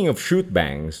speaking of shoot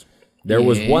bangs, there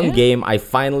was one game I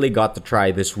finally got to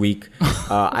try this week.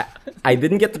 I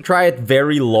didn't get to try it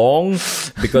very long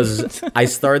because I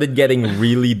started getting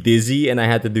really dizzy and I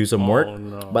had to do some work.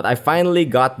 But I finally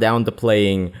got down to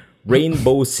playing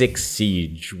Rainbow Six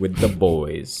Siege with the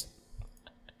boys.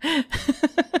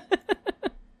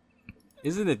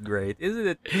 Isn't it great? Isn't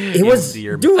it? It was,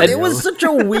 easier, dude, it Miguel? was such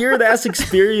a weird ass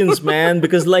experience, man,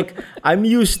 because like I'm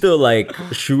used to like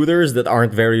shooters that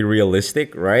aren't very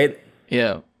realistic, right?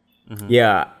 Yeah.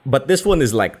 Yeah, but this one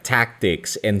is like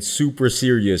tactics and super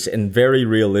serious and very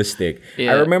realistic.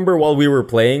 Yeah. I remember while we were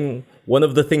playing, one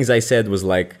of the things I said was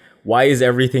like, why is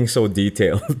everything so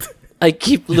detailed? I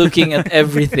keep looking at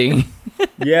everything.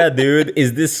 Yeah, dude,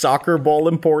 is this soccer ball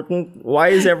important? Why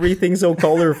is everything so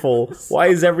colorful? Why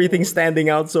is everything standing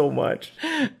out so much?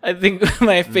 I think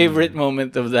my favorite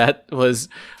moment of that was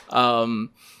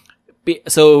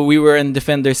so we were on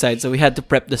defender side, so we had to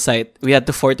prep the site. We had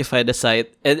to fortify the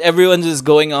site. And everyone's just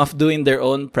going off doing their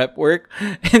own prep work.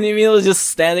 And Emil was just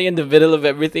standing in the middle of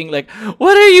everything like,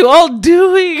 what are you all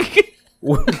doing?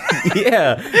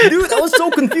 Yeah, dude, I was so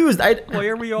confused. Why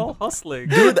are we all hustling?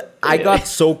 Dude, I got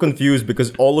so confused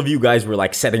because all of you guys were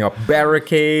like setting up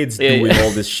barricades, doing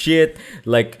all this shit.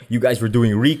 Like, you guys were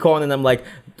doing recon, and I'm like,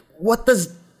 what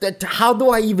does how do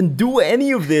I even do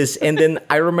any of this? And then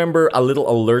I remember a little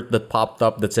alert that popped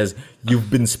up that says, you've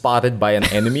been spotted by an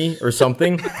enemy or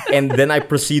something. And then I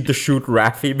proceed to shoot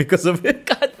Raffi because of it.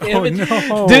 God damn it.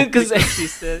 no. Dude, because She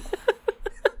said,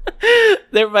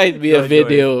 there might be a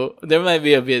video. There might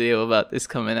be a video about this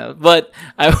coming out. But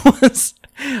I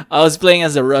was playing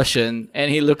as a Russian,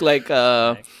 and he looked like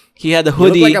he had a You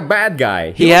hoodie. look like a bad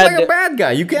guy. He You look had- like a bad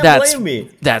guy. You can't that's blame me.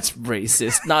 That's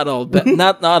racist. Not all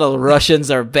not all Russians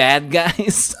are bad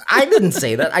guys. I didn't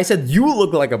say that. I said you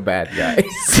look like a bad guy.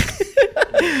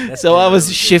 So I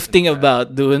was shifting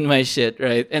about doing my shit,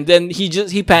 right? And then he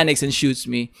panics and shoots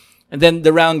me. And then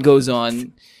the round goes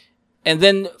on. And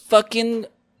then fucking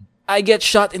I get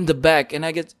shot in the back and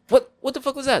I get what the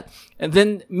fuck was that? And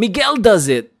then Miguel does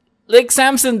it. Like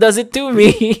Samson does it to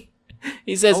me.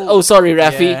 He says, "Oh, sorry,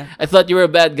 Raffi. yeah. I thought you were a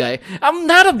bad guy." I'm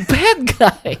not a bad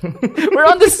guy. We're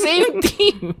on the same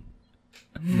team,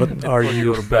 But are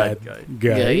you a bad guy?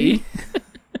 guy.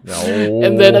 No.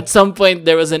 And then at some point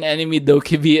there was an enemy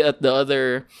Dokkaebi at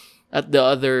the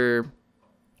other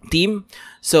team.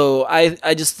 So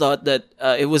I just thought that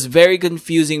it was very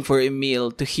confusing for Emil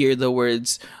to hear the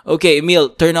words, "Okay, Emil,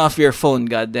 turn off your phone,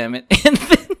 goddammit." And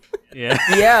then yeah.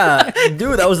 Yeah,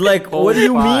 dude, I was like, what do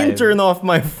you mean 5. turn off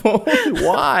my phone?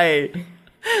 Why?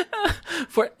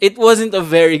 it wasn't a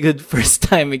very good first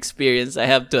time experience, I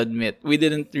have to admit. We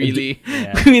didn't really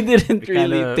Yeah. we didn't We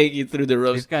really kinda- take you through the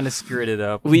ropes. We've kind of screwed it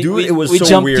up. Dude, it was we so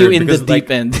jumped you weird in the because, like,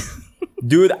 deep end.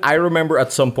 Dude, I remember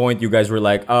at some point you guys were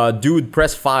like, dude,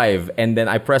 press 5. And then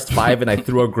I pressed 5 and I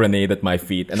threw a grenade at my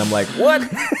feet. And I'm like, what?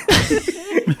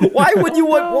 Why would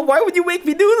you make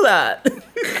me do that?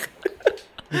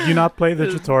 Did you not play the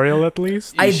tutorial at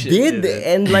least? I should did, do that.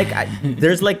 and like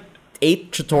there's like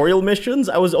 8 tutorial missions.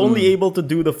 I was only able to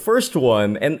do the first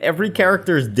one, and every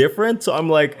character is different. So I'm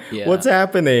like, Yeah. what's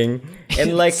happening?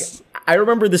 And like I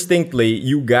remember distinctly,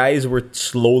 you guys were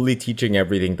slowly teaching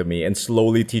everything to me and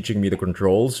slowly teaching me the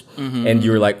controls. And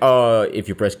you were like, if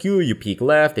you press Q, you peek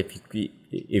left. If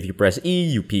you press E,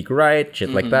 you peek right.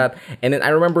 Shit like that. And then I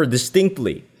remember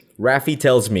distinctly, Raffi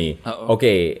tells me,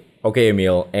 okay,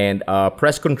 Emil, and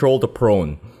press control to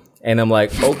prone. And I'm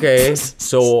like, okay.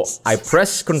 So I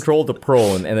press control to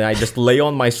prone, and then I just lay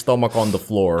on my stomach on the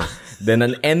floor. Then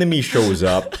an enemy shows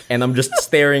up, and I'm just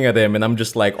staring at him, and I'm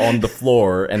just like on the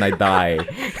floor, and I die.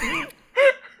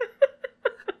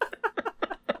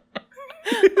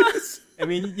 I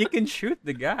mean, you can shoot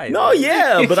the guy. No,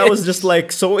 yeah, but I was just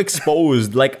like so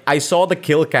exposed. Like I saw the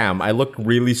kill cam, I looked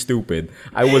really stupid.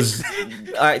 I was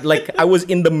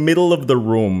in the middle of the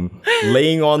room,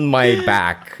 laying on my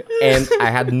back, and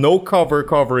I had no cover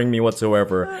covering me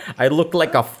whatsoever. I looked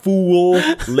like a fool,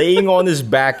 laying on his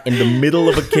back in the middle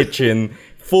of a kitchen,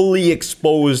 fully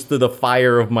exposed to the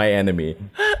fire of my enemy.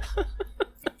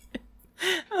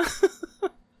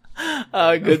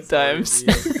 Good times.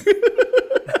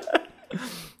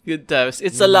 Good times.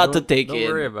 It's a lot to take Don't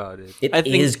worry in. about it. It I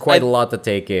think- is quite a lot to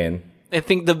take in. I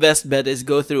think the best bet is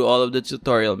go through all of the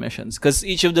tutorial missions, because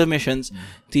each of the missions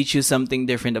teach you something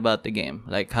different about the game,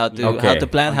 like how to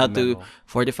plan, how to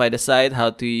fortify the site, how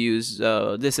to use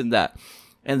this and that.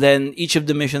 And then each of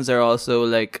the missions are also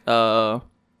like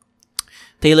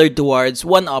tailored towards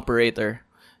one operator.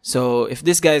 So if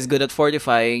this guy is good at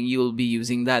fortifying, you'll be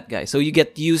using that guy. So you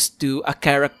get used to a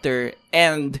character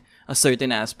and a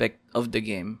certain aspect of the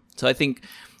game. So I think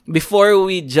before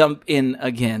we jump in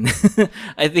again,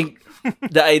 I think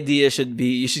the idea should be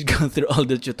you should go through all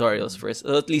the tutorials first.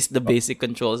 Or at least the basic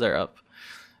controls are up.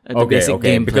 The basic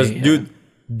gameplay, Because yeah.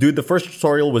 dude, the first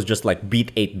tutorial was just like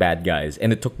beat 8 bad guys,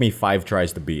 and it took me 5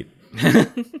 tries to beat.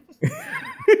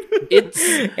 It's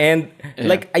And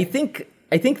like I think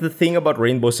the thing about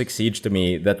Rainbow Six Siege to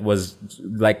me that was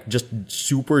like just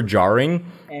super jarring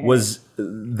was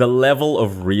the level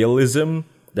of realism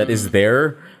that is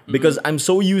there, because I'm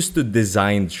so used to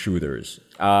designed shooters.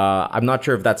 I'm not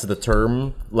sure if that's the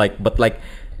term, but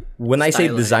when I say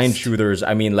designed Stylized. shooters,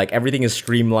 I mean like everything is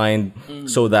streamlined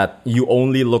so that you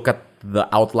only look at the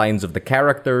outlines of the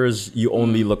characters, you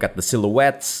only look at the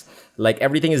silhouettes. Like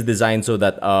everything is designed so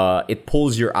that it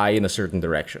pulls your eye in a certain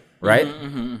direction, right?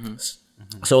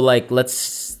 So like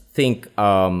let's think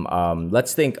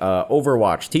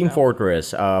Overwatch, Team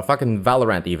Fortress, fucking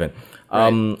Valorant even.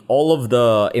 All of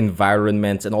the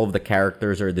environments and all of the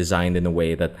characters are designed in a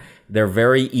way that they're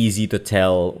very easy to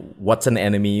tell what's an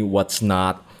enemy, what's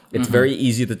not. It's very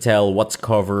easy to tell what's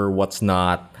cover, what's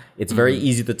not. It's very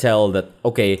easy to tell that,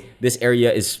 okay, this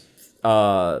area is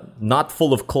not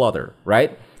full of clutter,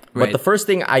 right? But Right. the first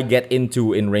thing I get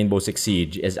into in Rainbow Six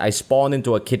Siege is I spawn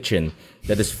into a kitchen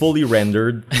that is fully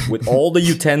rendered with all the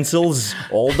utensils,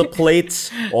 all the plates,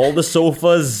 all the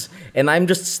sofas, and I'm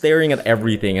just staring at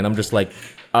everything, and I'm just like,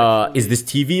 is this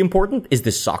TV important? Is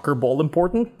this soccer ball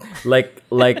important? Like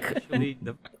Actually,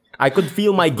 the I could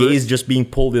feel my gaze just being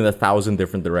pulled in 1,000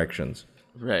 different directions.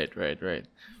 Right.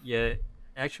 yeah,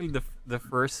 actually the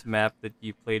first map that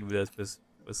you played with us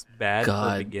was bad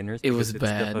God, for beginners. it was because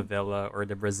bad. It's the favela or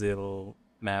the Brazil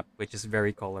map, which is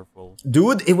very colorful.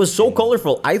 Dude, it was so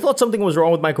colorful. I thought something was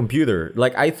wrong with my computer.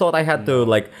 Like I thought I had to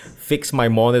like fix my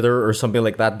monitor or something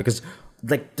like that because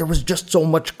like there was just so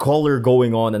much color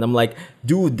going on and I'm like,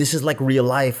 dude, this is like real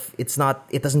life. It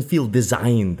doesn't feel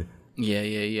designed. Yeah.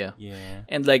 Yeah.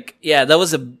 And like, yeah, that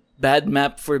was a bad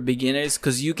map for beginners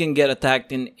because you can get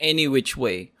attacked in any which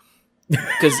way.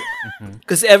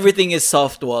 Because everything is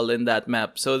soft wall in that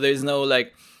map. So there's no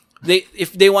like,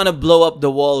 if they want to blow up the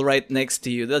wall right next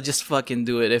to you, they'll just fucking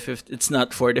do it if it's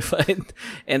not fortified.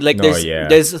 And like No, yeah.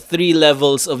 there's 3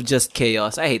 levels of just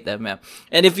chaos. I hate that map.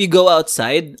 And if you go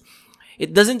outside,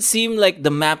 it doesn't seem like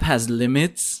the map has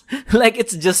limits. Like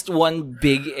it's just one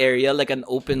big area, like an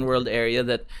open world area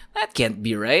that can't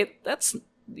be right.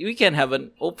 We can't have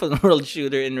an open world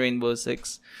shooter in Rainbow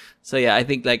Six. So yeah, I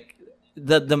think like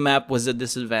the map was a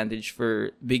disadvantage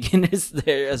for beginners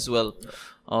there as well.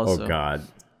 Also, Oh god.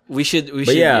 we should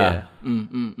yeah.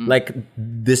 yeah. Like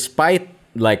despite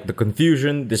like the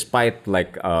confusion, despite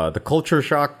like the culture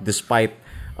shock, despite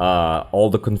all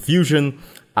the confusion,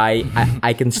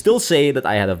 I can still say that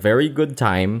I had a very good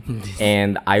time,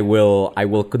 and I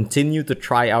will continue to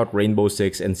try out Rainbow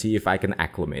Six and see if I can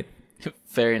acclimate.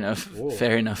 Fair enough.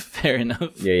 Fair enough.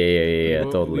 Yeah,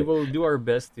 We totally. will do our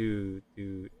best to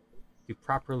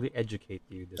properly educate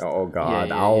you. This Oh time. god,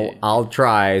 Yeah. I'll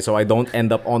try so I don't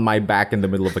end up on my back in the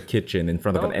middle of a kitchen in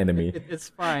front of an No, enemy. It's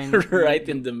fine. Right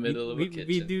in the middle of a we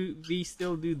kitchen. we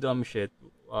still do dumb shit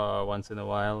once in a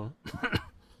while.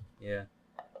 Yeah.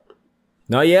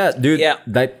 No, yeah, dude. Yeah.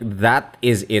 That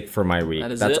is it for my week.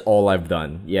 That is That's it? all I've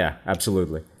done. Yeah,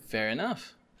 absolutely. Fair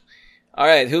enough. All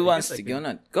right, who wants I to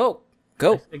can- go?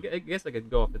 Go. I guess I could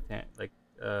go off the like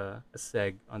a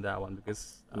seg on that one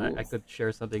because I could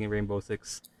share something in Rainbow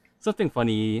Six, something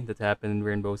funny that happened in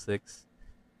Rainbow Six,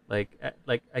 like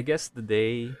I guess the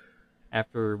day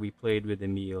after we played with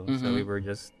Emil, so we were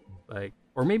just like,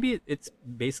 or maybe it's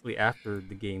basically after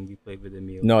the game we played with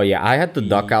Emil. No, yeah, I had to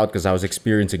duck out because I was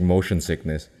experiencing motion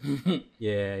sickness.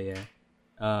 Yeah.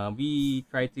 We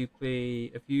tried to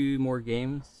play a few more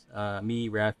games. Me,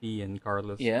 Rafi, and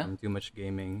Carlos Yeah. from Too Much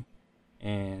Gaming,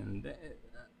 and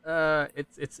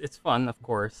it's fun, of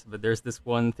course. But there's this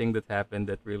one thing that happened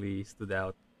that really stood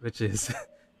out, which is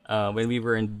when we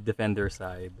were in defender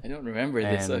side. I don't remember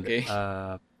this. And, Okay.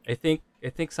 I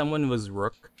think someone was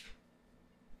Rook.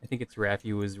 I think it's Rafi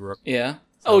who was Rook. Yeah.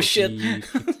 So Oh shit.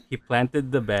 He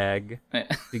planted the bag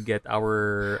to get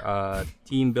our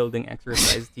team building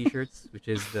exercise T-shirts, which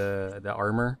is the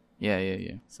armor. Yeah.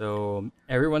 So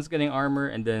everyone's getting armor,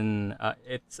 and then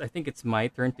I think it's my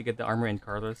turn to get the armor and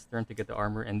Carlos' turn to get the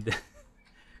armor, and then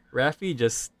Rafi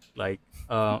just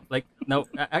no,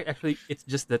 actually it's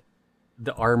just that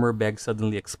the armor bag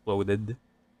suddenly exploded.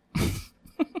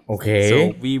 Okay.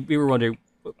 So we were wondering,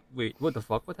 wait, what the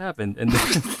fuck? What happened? And then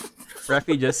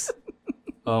Rafi just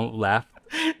laughed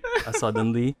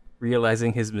suddenly,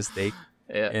 realizing his mistake,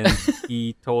 Yeah. and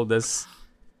he told us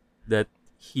that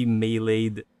he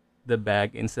meleeed the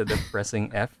bag instead of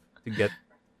pressing F to get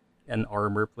an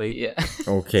armor plate. Yeah.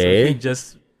 So okay. he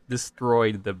just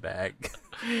destroyed the bag.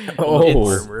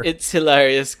 Oh. It's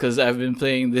hilarious because I've been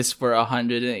playing this for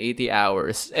 180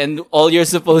 hours, and all you're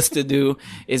supposed to do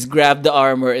is grab the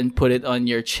armor and put it on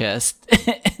your chest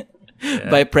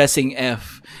by pressing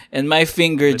F. And my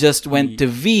finger just went to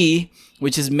V,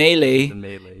 which is melee, The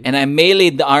melee. and I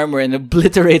meleeed the armor and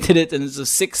obliterated it into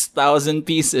 6,000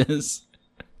 pieces.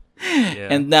 Yeah.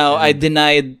 And now I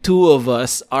denied 2 of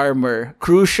us armor,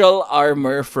 crucial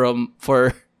armor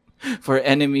for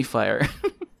enemy fire.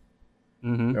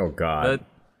 Oh god. But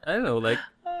I don't know, like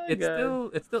it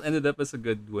God. still ended up as a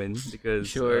good win because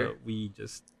Sure. we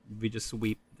just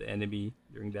sweep the enemy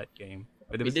during that game.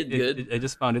 But We did good. I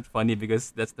just found it funny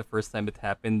because that's the first time it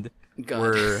happened God.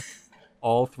 where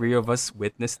all 3 of us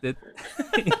witnessed it,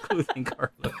 including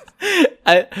Carlos.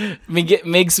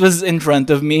 Migs was in front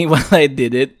of me while I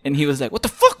did it, and he was like, "What the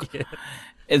fuck?"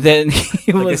 And then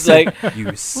he was like,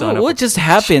 "You son of "What a just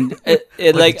happened?"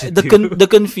 Like did you do? the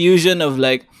confusion of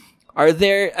like, are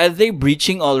they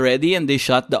breaching already and they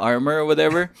shot the armor or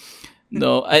whatever?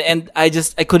 No,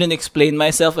 I couldn't explain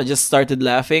myself. I just started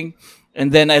laughing,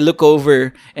 And then I look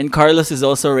over and Carlos is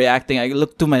also reacting. I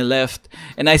look to my left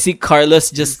and I see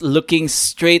Carlos just looking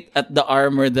straight at the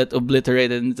armor that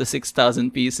obliterated into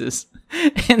 6,000 pieces.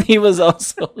 And he was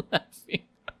also laughing.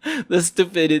 The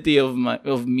stupidity of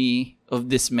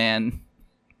this man.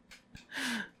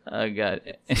 Oh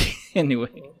god.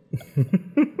 Anyway.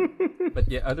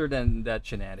 But yeah, other than that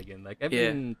shenanigan, like I've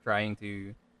Yeah. been trying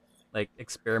to like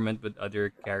experiment with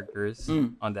other characters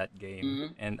on that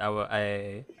game, and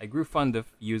I grew fond of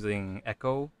using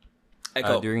Echo,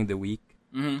 during the week,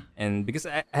 and because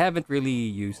I haven't really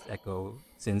used Echo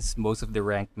since most of the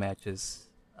ranked matches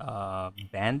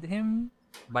banned him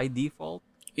by default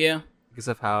Yeah. because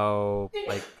of how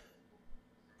like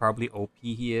probably OP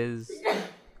he is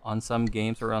on some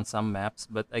games or on some maps,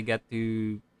 but I get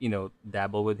to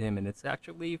dabble with him, and it's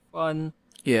actually fun.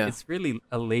 Yeah. It's really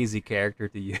a lazy character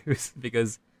to use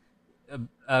because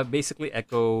basically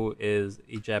Echo is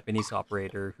a Japanese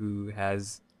operator who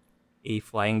has a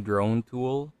flying drone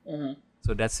tool.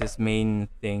 So that's his main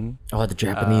thing. Oh, the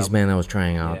Japanese man I was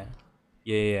trying out.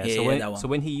 Yeah. Yeah. Yeah, So yeah, that one. so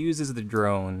when he uses the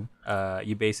drone,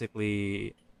 you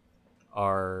basically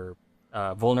are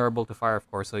vulnerable to fire, of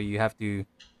course. So you have to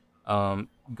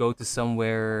go to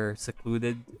somewhere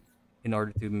secluded in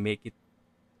order to make it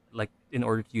in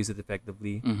order to use it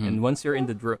effectively. And once you're in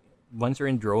once you're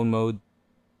in drone mode,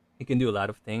 you can do a lot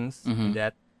of things with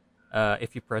that.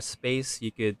 If you press space,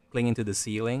 you could cling into the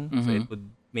ceiling, so it would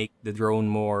make the drone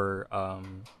more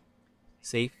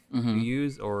safe to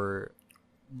use or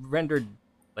rendered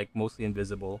like mostly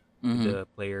invisible to the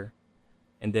player.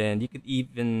 And then you could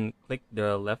even click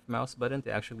the left mouse button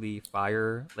to actually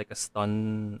fire like a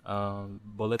stun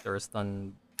bullet or a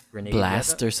stun grenade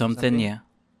Blast yata or something, yeah.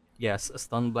 Yes, a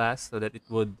stun blast, so that it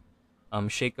would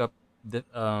shake up the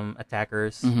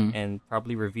attackers and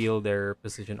probably reveal their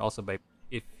position. Also, by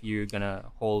if you're gonna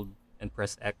hold and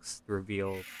press X to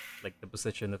reveal like the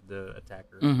position of the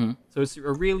attacker. So it's a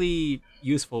really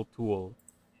useful tool,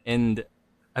 and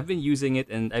I've been using it,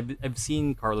 and I've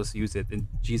seen Carlos use it, and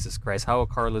Jesus Christ, how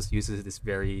Carlos uses it is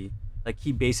very like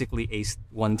he basically aced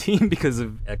one team because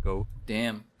of Echo.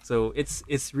 Damn. So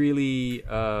it's really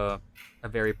a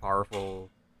very powerful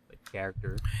like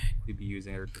character to be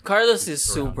using. Or Carlos is to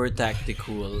surround. super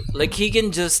tactical. Like he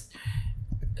can just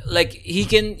he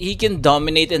can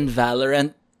dominate in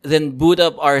Valorant, then boot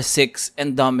up R6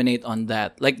 and dominate on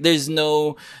that. Like there's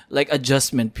no like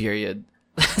adjustment period.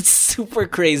 That's super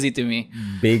crazy to me.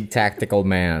 Big tactical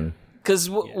man. Because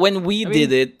when we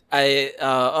did it, I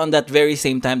on that very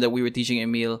same time that we were teaching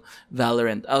Emil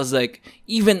Valorant, I was like,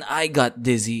 even I got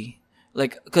dizzy,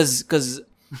 like because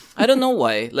I don't know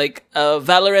why. Like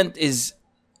Valorant is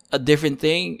a different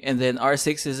thing, and then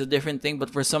R6 is a different thing. But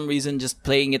for some reason, just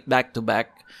playing it back to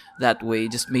back that way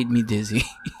just made me dizzy.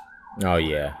 Oh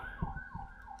yeah.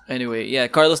 Anyway, yeah,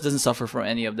 Carlos doesn't suffer from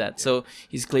any of that, so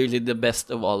he's clearly the best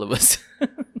of all of us.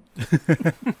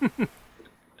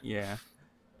 Yeah.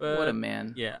 What a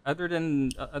man. Yeah. Other than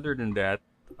that,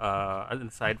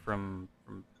 aside from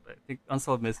I think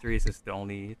Unsolved Mysteries is the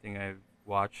only thing I've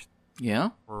watched Yeah.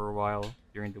 for a while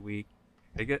during the week.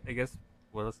 I guess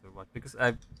what else have I watched? Because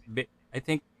I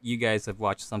think you guys have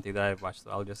watched something that I've watched, so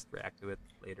I'll just react to it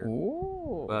later.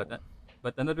 Oh.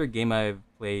 But another game I've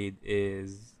played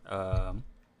is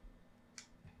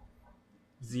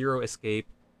Zero Escape.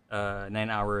 9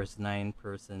 hours, 9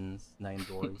 persons, 9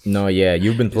 doors. No, yeah,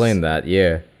 you've been playing that,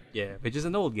 yeah. Yeah, which is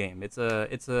an old game. It's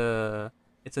an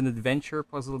adventure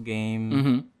puzzle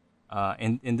game.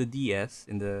 In the DS,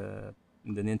 in the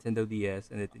Nintendo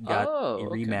DS, and it got Oh, a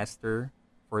okay. remaster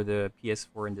for the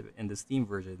PS4 and the Steam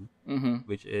version,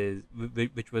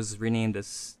 which was renamed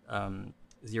as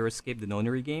Zero Escape: The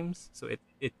Nonary Games. So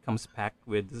it comes packed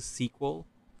with the sequel.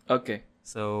 Okay.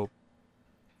 So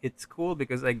it's cool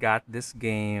because I got this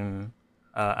game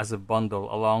as a bundle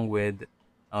along with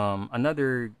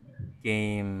another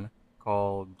game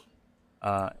called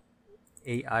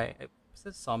AI. What's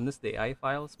that? Somnus, the AI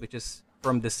Files, which is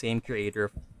from the same creator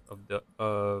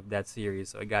of that series.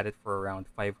 So I got it for around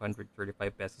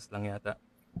 535 pesos lang yata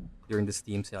during the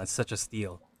Steam sale. It's such a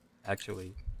steal,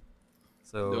 actually.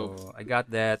 So Dope. I got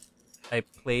that. I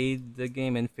played the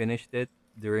game and finished it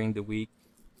during the week.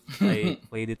 I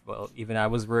played it while even I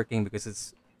was working because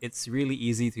it's really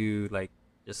easy to like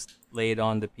just lay it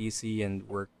on the PC and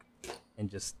work and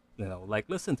just like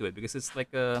listen to it because it's like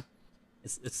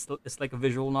it's like a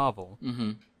visual novel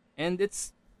and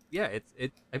it's I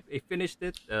finished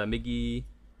it. Miggy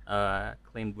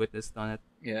claimed witness on it.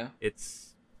 Yeah.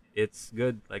 It's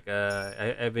good. Like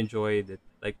I've enjoyed it.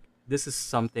 Like this is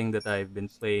something that I've been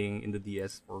playing in the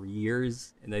DS for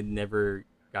years and I never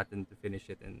gotten to finish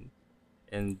it, and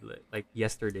and like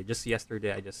yesterday, just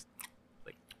yesterday, I just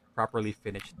like properly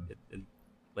finished it and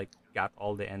like got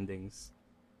all the endings.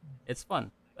 It's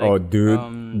fun. Oh, Like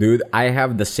dude, I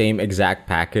have the same exact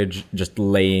package just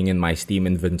laying in my Steam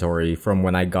inventory from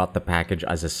when I got the package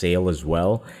as a sale as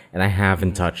well, and I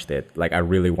haven't touched it. Like, I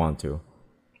really want to.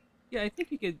 yeah, I think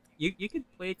you could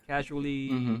play it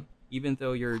casually, even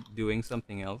though you're doing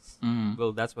something else.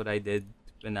 Well, that's what I did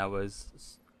when I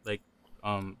was like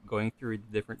going through the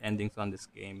different endings on this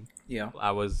game. Yeah.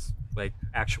 I was like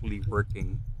actually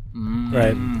working.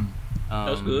 Right.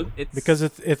 That was good. It's Because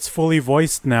it's fully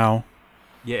voiced now.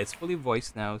 yeah, it's fully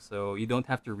voiced now, so you don't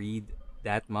have to read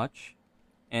that much.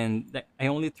 And I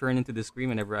only turn into the screen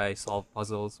whenever I solve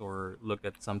puzzles or look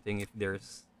at something if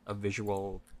there's a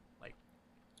visual like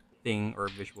thing or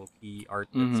visual key art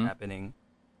that's happening.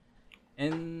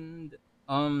 And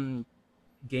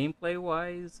gameplay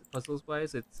wise, puzzles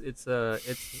wise, it's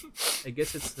I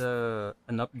guess it's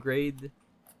an upgrade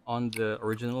on the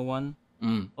original one.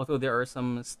 Although there are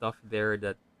some stuff there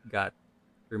that got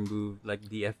removed, like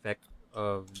the effect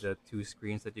of the two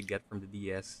screens that you get from the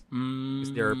DS.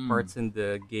 Because there are parts in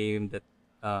the game that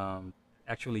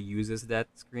actually uses that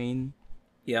screen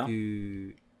Yeah.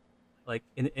 to like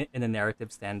in a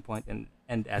narrative standpoint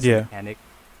and as Yeah. a mechanic.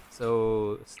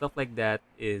 So stuff like that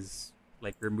is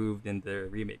like removed in the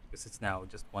remake because it's now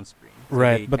just one screen. So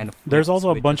Right, they but kind of there's flip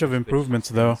also a switch bunch it- of switch improvements,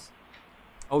 the though. screens.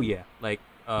 Oh yeah, like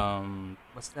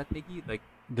what's that, Biggie? Like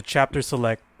The chapter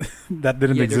select that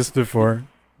didn't Yeah, exist before.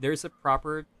 there's a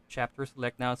proper chapter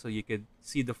select now, so you could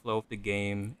see the flow of the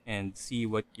game and see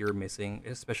what you're missing,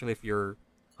 especially if you're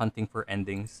hunting for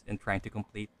endings and trying to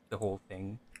complete the whole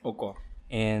thing. Okay.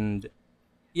 And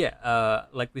yeah,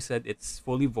 like we said, it's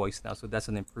fully voiced now, so that's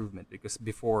an improvement because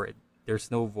before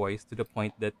there's no voice to the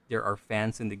point that there are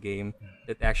fans in the game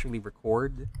that actually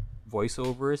record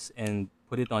voiceovers and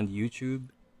put it on YouTube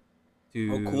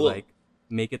to Oh, cool. like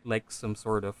make it like some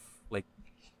sort of like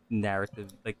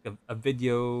narrative, like a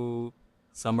video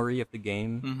summary of the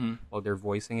game while they're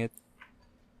voicing it.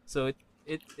 So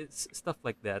it's stuff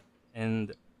like that,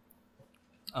 and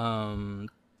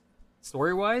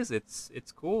story wise, it's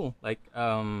cool. Like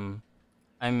I'm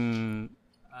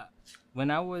when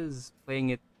I was playing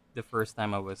it the first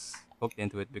time, I was hooked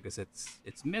into it because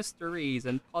it's mysteries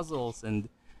and puzzles, and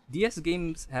DS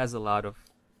games has a lot of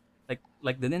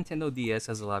like the Nintendo DS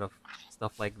has a lot of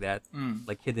stuff like that,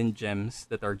 like hidden gems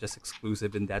that are just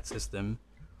exclusive in that system.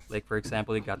 Like for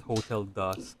example, you got Hotel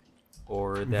Dusk,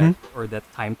 or that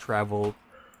time travel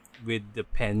with the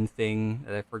pen thing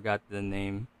that I forgot the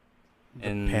name.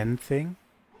 And Pen thing?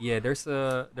 yeah, there's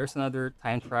another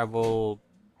time travel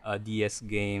DS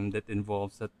game that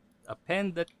involves a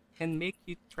pen that can make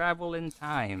you travel in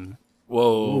time,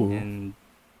 Whoa. and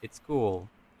it's cool.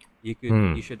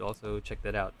 You should also check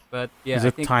that out. But yeah, Is I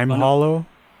it think Time one of- Hollow?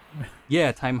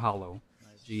 Yeah, Time Hollow.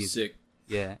 Jeez. Sick.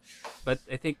 Yeah, but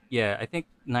I think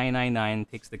 999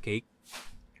 takes the cake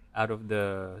out of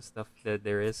the stuff that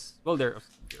there is. Well,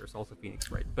 there's also Phoenix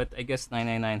Wright, but I guess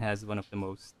 999 has one of the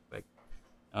most like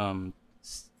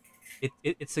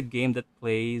it's a game that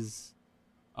plays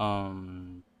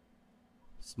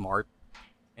smart,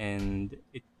 and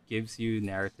it gives you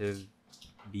narrative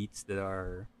beats that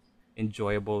are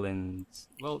enjoyable and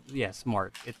well, yeah,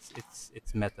 smart.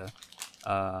 It's meta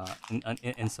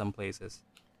in some places.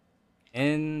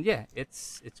 And yeah,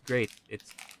 it's great.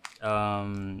 It's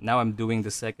now I'm doing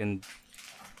the second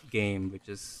game, which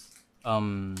is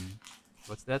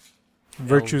what's that?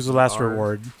 Virtue's the Last LR?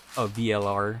 Reward. Oh,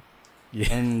 VLR. Yeah.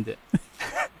 And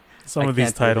Some I of these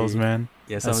can't titles, really- man.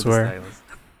 yeah, some I of swear. the styles.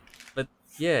 But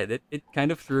yeah, it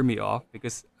kind of threw me off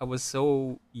because I was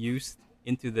so used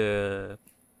into the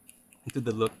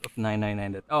look of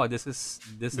 999 that this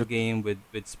is a game with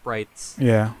sprites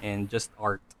Yeah. and just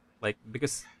art. Like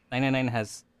because 999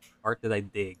 has art that I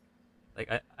dig. Like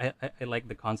I like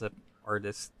the concept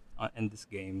artist in this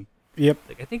game. Yep.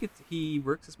 Like I think he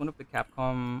works as one of the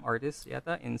Capcom artists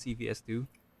yata in CVS2.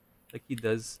 Like he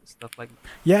does stuff like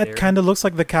Yeah, there. it kind of looks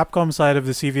like the Capcom side of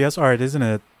the CVS art, isn't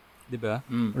it? diba?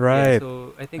 Mm. Right. Yeah,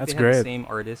 so I think That's they have the great. same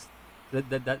artist.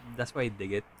 That's why I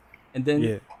dig it. And then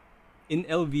Yeah. in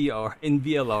VLR,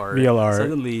 VLR,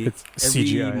 suddenly it's every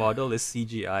CGI. model is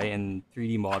CGI and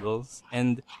 3D models.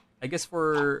 And I guess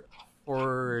for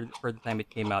the time it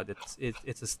came out,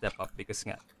 it's a step up because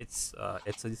nga, it's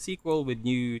a sequel with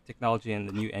new technology and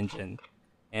the new engine.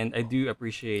 And I do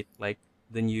appreciate like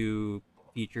the new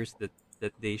features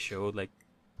that they showed. Like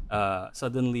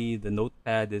suddenly the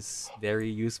notepad is very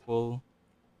useful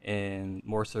and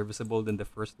more serviceable than the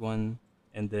first one.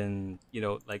 And then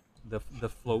like the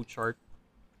flow chart,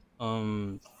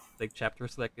 like chapter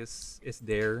select is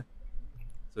there,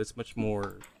 so it's much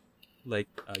more like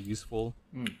useful.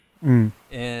 Mm.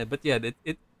 But yeah,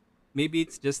 it maybe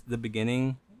it's just the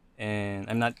beginning, and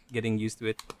I'm not getting used to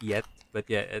it yet. But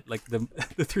yeah, like the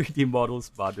the 3D models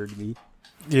bothered me.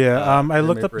 Yeah, I for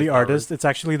looked my up the first artist. hour. It's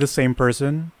actually the same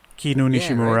person, Kinu Yeah,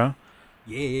 Nishimura. right.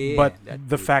 Yeah, But that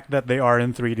the dude. fact that they are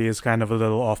in 3D is kind of a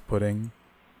little off-putting.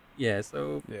 Yeah,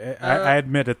 so I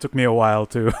admit it took me a while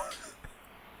too.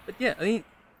 but yeah, I mean,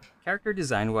 character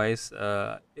design wise,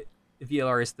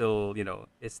 VLR is still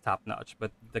it's top notch,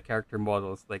 but the character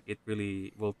models like it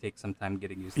really will take some time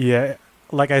getting used to. Yeah,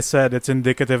 like I said, it's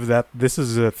indicative that this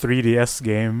is a 3DS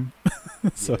game.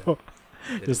 So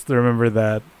It just remember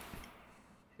that.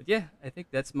 But yeah, I think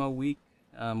that's my week.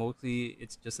 Mostly,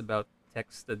 it's just about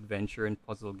text adventure and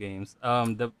puzzle games.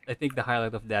 I think the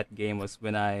highlight of that game was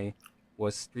when I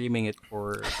was streaming it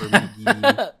for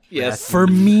Miggy, Yes. For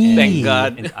me. Thank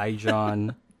God. and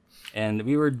iJohn, and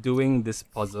we were doing this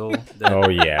puzzle. That Oh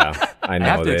yeah, I I know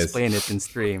have to this. explain it in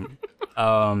stream.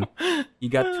 You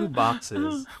got two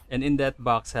boxes, and in that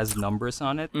box has numbers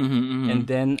on it, and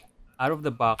then out of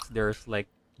the box there's like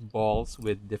balls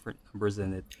with different numbers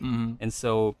in it, and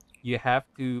so you have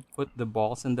to put the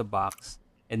balls in the box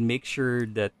and make sure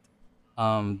that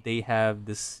they have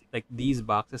this like these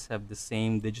boxes have the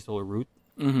same digital root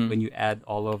when you add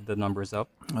all of the numbers up.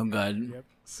 Oh God.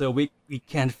 So we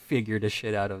can't figure the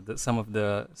shit out of some of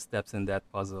the steps in that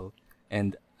puzzle,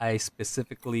 and I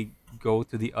specifically go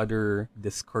to the other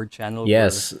Discord channel.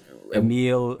 Yes, where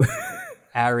Emil,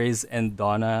 Ares, and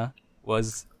Donna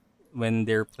was when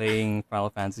they're playing Final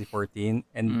Fantasy 14,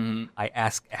 and I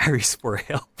ask Ares for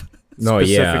help. no,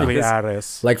 yeah. Specifically Because-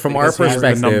 Aris. Like from our Because he's the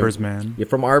perspective, numbers man. Yeah,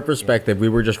 from our perspective, we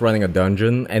were just running a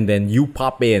dungeon, and then you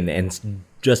pop in and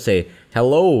just say,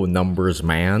 "Hello, numbers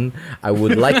man. I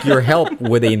would like your help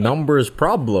with a numbers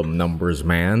problem, numbers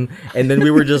man." And then we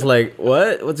were just like,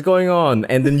 "What? What's going on?"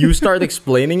 And then you start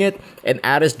explaining it, and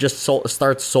Addis just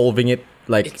starts solving it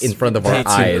like It's in front of our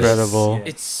That's eyes. incredible.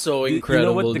 It's so You incredible,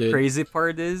 know what the dude. crazy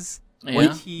part is? Yeah?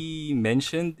 What he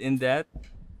mentioned in that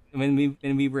when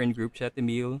we were in group chat,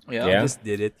 Emil, Yeah. Yeah. he just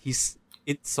did it.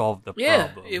 It solved the Yeah,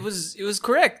 problem. it was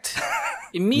correct.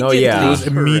 Immediately. yeah. It was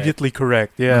Correct. immediately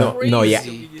correct. Yeah. No, yeah.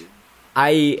 Crazy.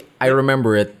 I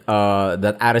remember it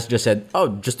that Addis just said, "Oh,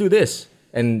 just do this,"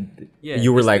 and Yeah,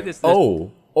 you were just do like, this.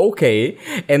 "Oh, okay."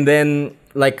 And then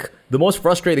like the most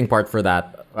frustrating part for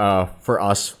that for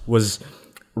us was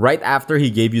right after he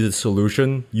gave you the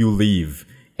solution, you leave.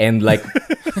 And like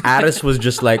Addis was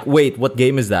just like, "Wait, what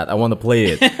game is that? I want to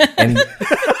play it."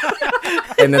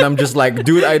 And then I'm just like,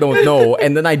 "Dude, I don't know."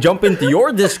 And then I jump into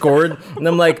your Discord and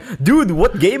I'm like, "Dude,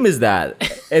 what game is that?"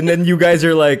 And then you guys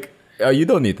are like, "Oh, you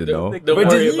don't need to know. don't But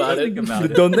worry just- about it. Think about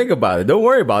it. Don't think about it. Don't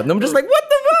worry about it." And I'm just like, "What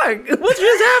the fuck? What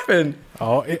just happened?"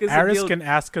 Oh, Because Aris Emil- can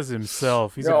ask us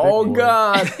himself. He's a big Oh boy.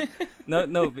 god. No,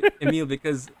 Emil,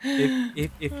 because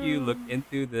if you look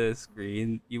into the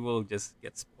screen, you will just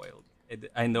get spoiled.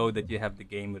 I know that you have the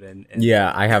game and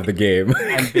Yeah, I have the game.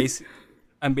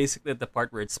 I'm basically at the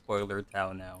part where it's spoiler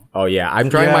town now. Oh yeah, I'm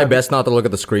trying Yeah. my best not to look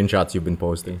at the screenshots you've been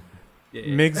posting. Yeah,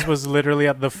 Migs was literally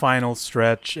at the final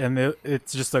stretch, and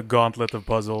it's just a gauntlet of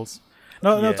puzzles.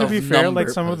 No, Yeah. to be Of fair, like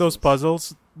number some of those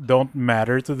puzzles don't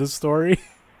matter to the story.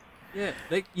 yeah,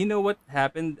 like you know what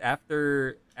happened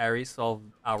after Ari solved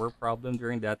our problem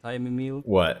during that time, Emil?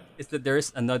 What? Is that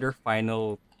there's another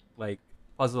final like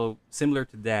puzzle similar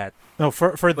to that. No,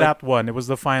 for that one, it was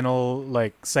the final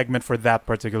like segment for that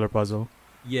particular puzzle.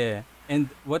 Yeah, and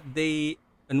what the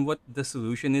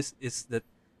solution is that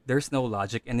there's no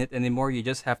logic in it anymore. You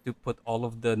just have to put all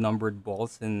of the numbered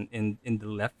balls in the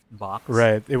left box.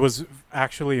 Right. It was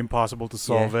actually impossible to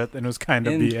solve it, and it was kind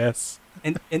of And- BS.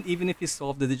 And even if you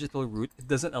solve the digital root, it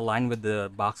doesn't align with the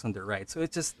box on the right. So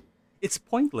it's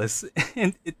pointless.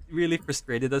 And it really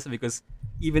frustrated us because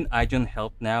even iJohn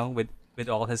helped now with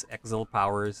all his Excel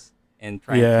powers and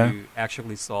trying Yeah. to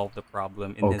actually solve the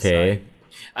problem in his Okay. side.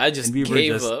 I just And we were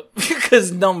gave just- up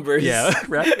because numbers. Yeah,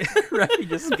 Rafi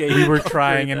just gave We were up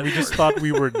trying, during and we that. just thought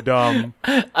we were dumb.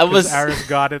 I was Aris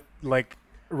got it like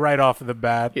right off the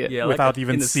bat Yeah, like without in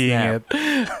even a seeing snap.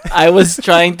 it. I was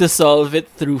trying to solve it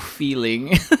through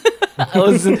feeling.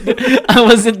 I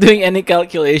wasn't doing any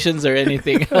calculations or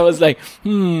anything. I was like,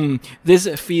 this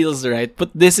feels right.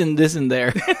 Put this in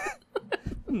there.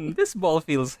 This ball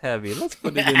feels heavy. Let's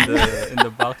put it in the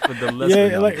box with the lesser Yeah,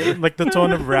 number. like the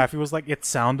tone of Rafi was like it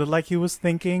sounded like he was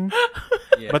thinking,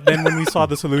 Yeah. but then when we saw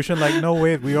the solution, like no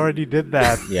wait, we already did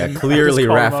that. Yeah, And I clearly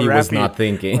just called him Rafi out, was "Rafi, not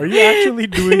thinking. Are you actually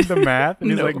doing the math? And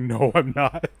he's No. like, no, I'm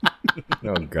not.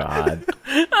 Oh god.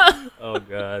 Oh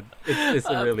god, it's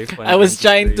a really fun. I was game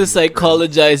trying to play with friends.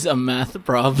 psychologize a math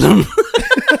problem.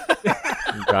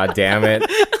 God damn it.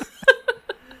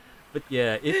 But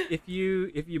yeah, if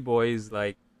you boys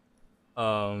like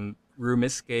room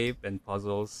escape and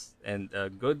puzzles and a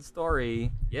good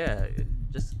story, yeah,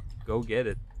 just go get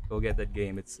it. Go get that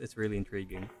game. It's really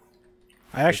intriguing.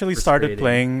 I actually It's started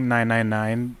frustrating. playing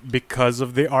 999 because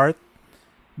of the art,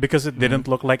 because it didn't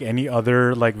look like any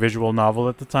other like visual novel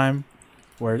at the time,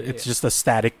 where it's just a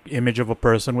static image of a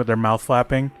person with their mouth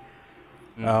flapping.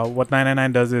 What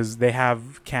 999 does is they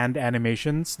have canned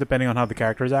animations depending on how the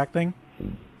character is acting,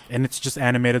 and it's just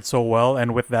animated so well.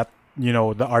 And with that,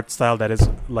 the art style that is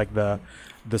like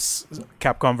this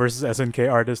Capcom versus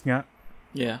SNK artist, yeah.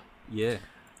 Yeah. Yeah.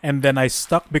 And then I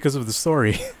stuck because of the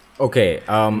story. Okay,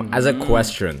 as a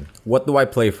question, what do I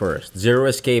play first? Zero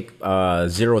Escape,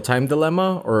 Zero Time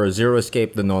Dilemma, or Zero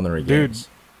Escape the Nonary Dude, games?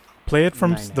 Play it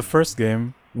from 999. the first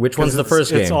game. Which one's the 'cause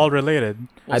first game? It's all related.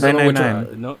 I don't know which 999.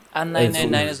 one. No. And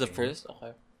 999 is the first?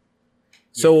 Okay.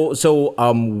 So,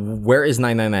 where is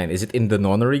 999? Is it in the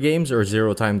Nonary games or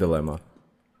Zero Time Dilemma?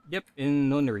 Yep, in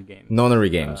Nonary game. Nonary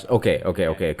games. Okay.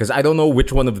 Because I don't know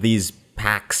which one of these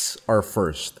packs are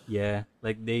first. Yeah,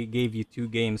 like they gave you 2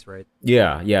 games, right?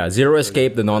 Yeah. Zero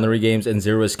Escape, the Nonary games, and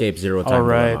Zero Escape, Zero Time All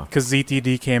right, Dilemma. because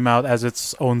ZTD came out as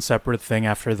its own separate thing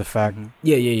after the fact.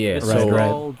 Yeah. This So, is right.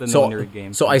 all the so, Nonary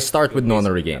games. so I start with Basically,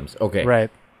 Nonary yeah. games. Okay.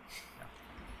 Right.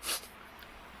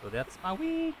 So that's my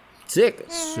week. Sick.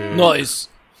 Nice.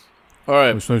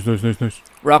 Alright. Nice.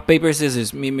 Rock, paper,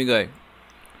 scissors. Me guy.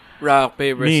 Rock,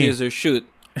 paper, Me. scissors, shoot.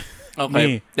 Okay.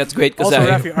 Me. That's great because Also,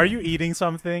 I... Rafi, are you eating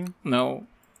something? No.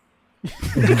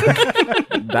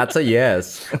 That's a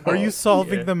yes. Are you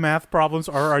solving the math problems,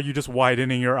 or are you just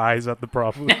widening your eyes at the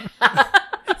problem?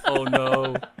 Oh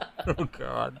no. Oh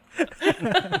god.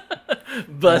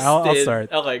 Busted. I'll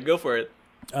start. Okay, go for it.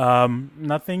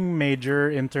 Nothing major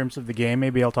in terms of the game.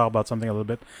 Maybe I'll talk about something a little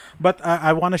bit. But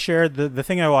I want to share the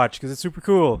thing I watched because it's super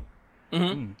cool.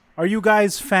 Are you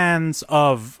guys fans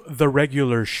of The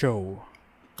Regular Show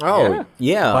Oh,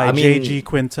 yeah. by I mean, J.G.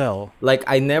 Quintel? like,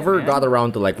 I never got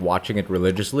around to, like, watching it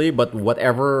religiously, but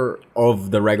whatever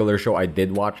of the regular show I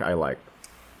did watch, I liked.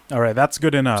 All right, that's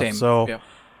good enough. Same. So Yeah.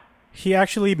 he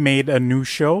actually made a new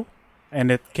show, and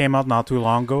it came out not too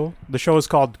long ago. The show is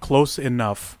called Close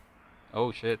Enough.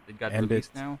 Oh shit, it got And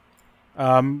released it- now.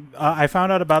 I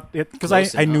found out about it because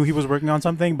Close I knew enough. he was working on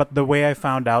something, but the way I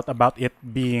found out about it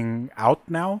being out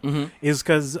now is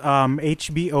because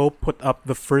HBO put up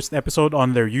the first episode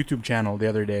on their YouTube channel the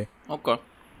other day. Okay.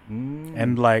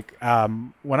 And like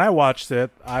when I watched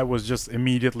it, I was just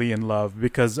immediately in love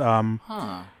because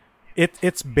Huh.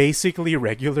 it's basically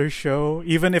regular show,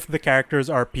 even if the characters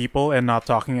are people and not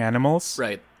talking animals.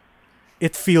 Right.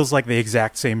 It feels like the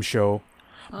exact same show,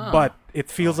 but it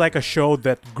feels like a show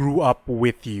that grew up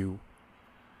with you.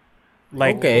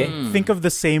 Like, Okay. think of the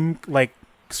same, like,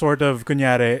 sort of,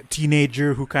 kunyari,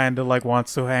 teenager who kind of, like,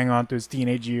 wants to hang on to his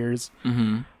teenage years.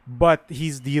 But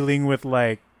he's dealing with,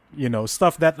 like,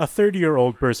 stuff that a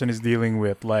 30-year-old person is dealing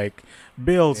with, like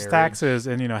bills, Marriage. taxes,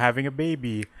 and, having a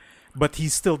baby. But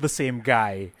he's still the same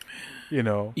guy, You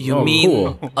Oh, mean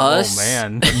cool. us? Oh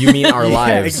man. You mean our Yeah,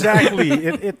 lives? exactly.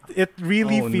 It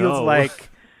really Oh, feels no. like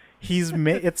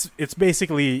it's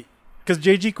basically because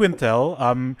J.G.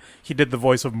 Quintel, he did the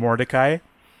voice of Mordecai,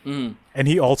 and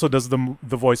he also does the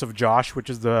voice of Josh, which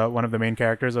is the one of the main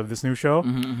characters of this new show,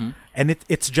 and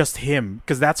it's just him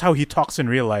because that's how he talks in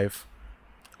real life.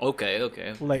 Okay.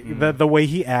 Like the way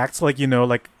he acts, like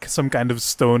like some kind of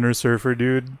stoner surfer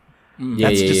dude. Yeah,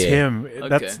 That's yeah, just yeah. him.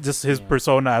 That's Okay. just his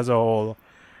persona as a whole.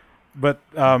 But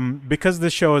because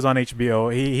this show is on HBO,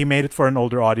 he made it for an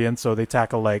older audience, so they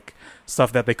tackle like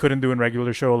stuff that they couldn't do in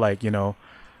regular show, like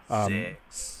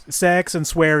sex and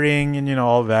swearing and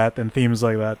all that and themes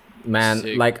like that. Man,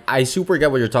 Sick. like, I super get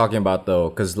what you're talking about, though,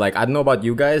 because, like, I don't know about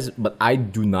you guys, but I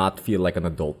do not feel like an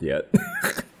adult yet.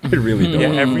 I really don't.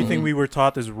 Yeah, everything we were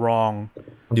taught is wrong.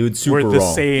 Dude, super We're the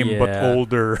wrong. same but Yeah.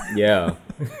 older. Yeah.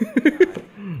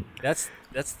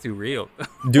 That's too real.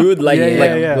 Dude, like,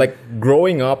 Yeah. like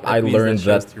growing up, I means that learned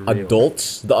show's that too real.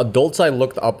 the adults I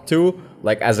looked up to,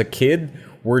 like, as a kid,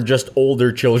 were just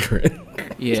older children.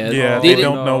 Yeah. Yeah, They they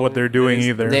didn't, don't know what they're doing There's-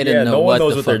 either. they didn't Yeah, know no one what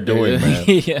knows the what they're fuck doing, man.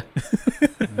 yeah.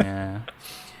 yeah.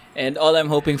 And all I'm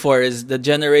hoping for is the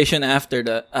generation after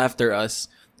us.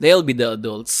 They'll be the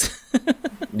adults.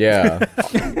 Yeah.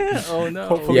 Oh no.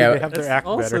 Hopefully Yeah, they have their act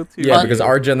better. Yeah, because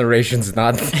our generation's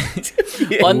not.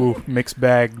 on Ooh, mixed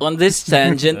bag. on this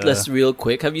tangent, let's real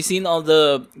quick. Have you seen all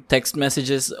the text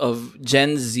messages of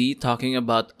Gen Z talking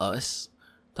about us?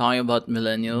 Talking about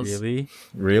millennials? Really?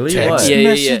 Really? Text. What?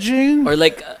 Yeah. Messaging? Or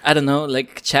like, I don't know,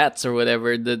 like chats or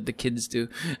whatever the kids do.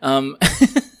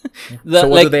 So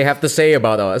what do they have to say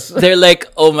about us? They're like,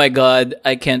 oh my god,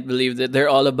 I can't believe that they're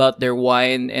all about their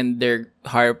wine and their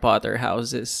Harry Potter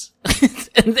houses.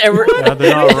 And Yeah,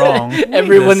 they're not wrong.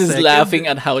 everyone Wait a is second. laughing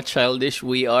at how childish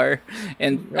we are.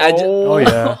 And Oh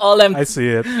yeah, I see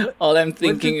it. all I'm What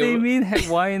thinking did they mean?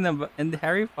 Why in the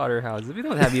Harry Potter house? We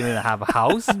don't even have a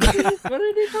house. What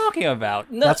are they talking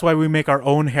about? No. That's why we make our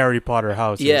own Harry Potter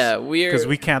houses. Yeah, we're because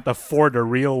we can't afford a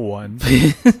real one.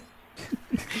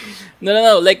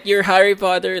 no. Like your Harry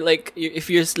Potter, like if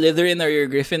you're Slytherin or you're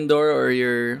Gryffindor or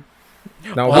you're,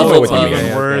 No, we Oh, know what you even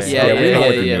mean. worse. Yeah, we know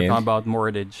what you yeah. mean. Talking about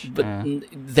mortgage. but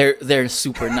they're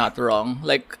super not wrong.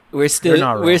 Like we're still They're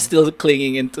not we're wrong. still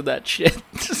clinging into that shit.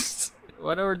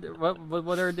 What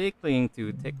are they clinging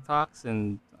to? TikToks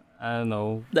and I don't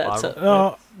know. That's bottle-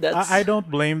 No, That's I don't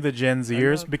blame the Gen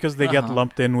Zers because they get Uh-huh.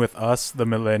 lumped in with us, the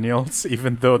millennials,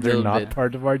 even though they're Little not bit.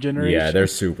 part of our generation. Yeah, they're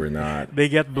super not. They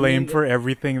get blamed for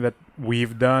everything that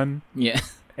we've done, yeah.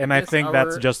 and I Yes, think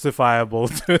that's our- justifiable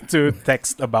to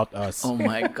text about us. Oh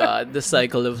my god, the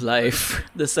cycle of life.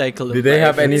 The cycle of Do they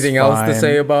life. have anything else to fine.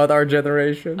 say about our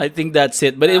generation? I think that's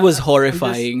it. But it was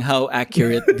horrifying how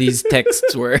accurate these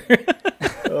texts were.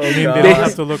 Oh, I mean, God. they don't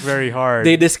have to look very hard.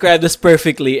 They described us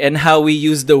perfectly and how we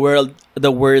use the word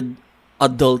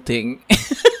adulting.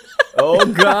 Oh Oh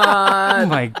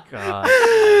God! my god.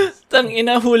 Tang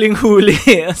ina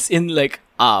huling-huli. As in like,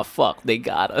 fuck, they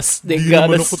got us. They Di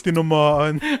got naman us. ako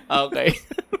tinamaan. Okay.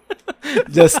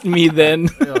 Just me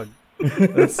then. Yo,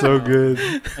 That's so good.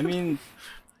 I mean,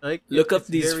 like Look up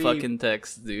it's these very- fucking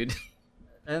texts, dude.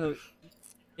 I don't know.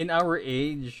 In our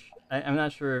age, I'm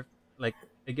not sure. Like,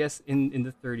 I guess in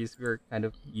the 30s we were kind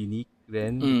of unique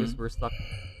then because we're stuck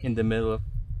in the middle of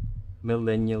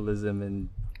millennialism and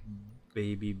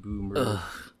baby boomer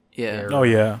Yeah. era. Oh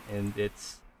yeah. And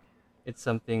it's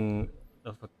something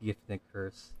of a gift and a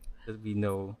curse that we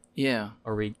know Yeah.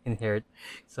 or we inherit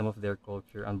some of their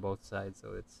culture on both sides. So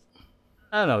it's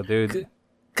I don't know, dude.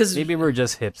 Because Maybe we're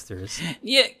just hipsters.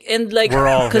 yeah, and like We're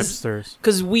all cause, hipsters.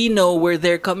 Because we know where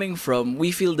they're coming from.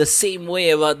 We feel the same way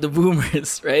about the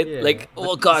boomers, right? Yeah, Like, but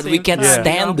oh at the god, we same can't time,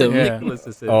 stand how them. Yeah. Like, ridiculous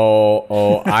is it?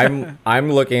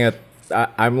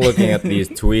 I'm looking at these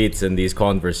tweets and these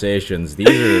conversations. These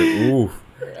are oof,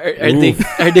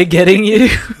 are they getting you?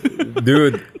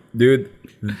 dude.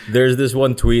 There's this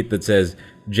one tweet that says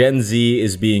Gen Z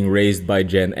is being raised by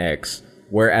Gen X,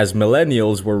 whereas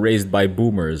millennials were raised by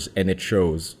boomers, and it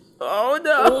shows. Oh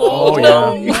no! Oh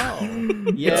yeah.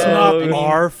 Yeah, It's not I mean,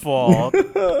 our fault.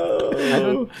 I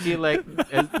don't feel like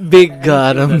Big that's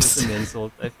Gottoms. an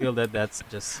insult. I feel that that's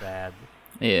just sad.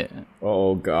 Yeah.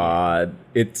 Oh god,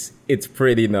 it's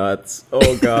pretty nuts.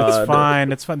 Oh god, It's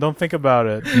fine. It's fine. Don't think about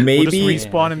it. We'll Maybe- just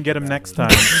respawn and get him next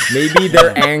time. Maybe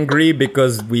they're angry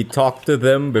because we talked to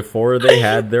them before they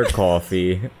had their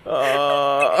coffee.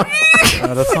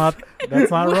 That's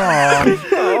not wrong.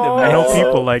 I know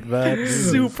people like that.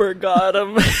 Super got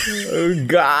him.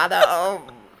 Got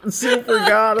him. Super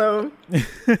got him.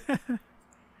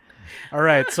 All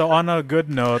right. So on a good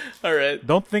note, All right.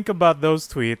 don't think about those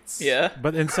tweets. Yeah.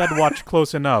 But instead, watch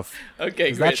Close Enough. Okay,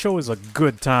 'Cause great. that show is a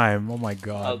good time. Oh my I'll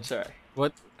god. try.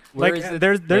 What? Where Like is it,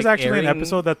 there's like, actually an airing?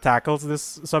 episode that tackles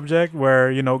this subject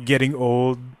where getting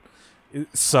old it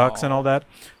sucks and all that.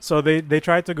 So they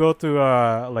try to go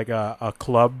to like a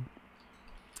club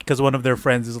because one of their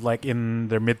friends is like in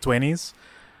their mid-20s.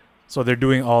 So they're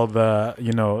doing all the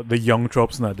the young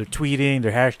tropes now. They're tweeting,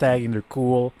 they're hashtagging, they're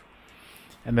cool.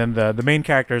 And then the main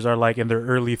characters are like in their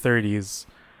early 30s.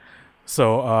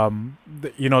 So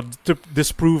to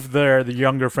disprove the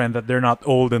younger friend that they're not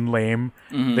old and lame,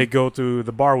 they go to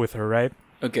the bar with her, right?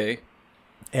 Okay.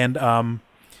 And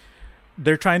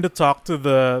they're trying to talk to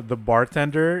the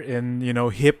bartender in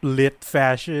hip lit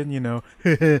fashion.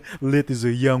 Lit is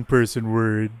a young person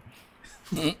word.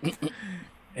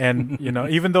 And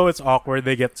even though it's awkward,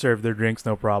 they get served their drinks,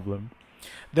 no problem.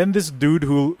 Then this dude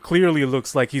who clearly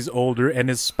looks like he's older and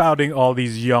is spouting all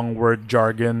these young word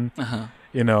jargon,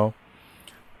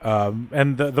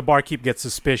 and the barkeep gets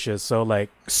suspicious. So like,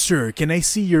 sir, can I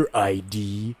see your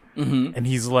ID? And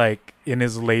he's like in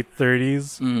his late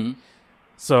 30s.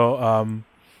 So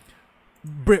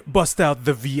bust out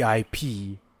the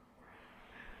VIP.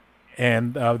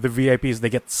 And the VIPs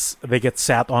they get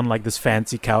sat on like this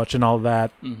fancy couch and all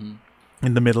that in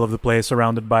the middle of the place,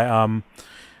 surrounded by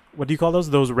what do you call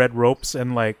those red ropes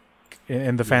and like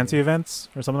in the fancy events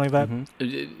or something like that?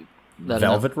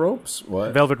 Velvet ropes?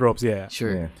 What? Velvet ropes, yeah.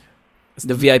 Sure. Yeah.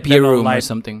 The VIP Then a room or light-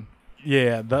 something.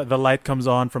 Yeah, the light comes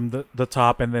on from the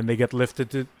top and then they get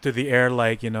lifted to the air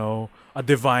like, a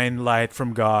divine light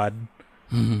from God.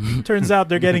 Turns out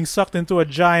they're getting sucked into a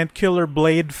giant killer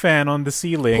blade fan on the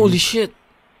ceiling. Holy shit.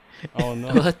 Oh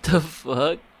no. What the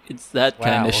fuck? It's that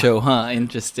kind Wow. of show, huh?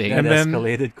 Interesting. That And then-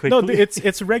 escalated quickly. No,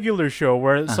 it's a regular show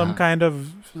where some kind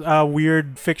of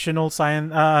weird fictional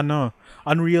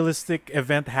unrealistic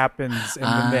event happens, and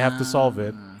then they have to solve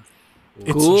it.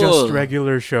 It's Cool. just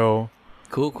regular show,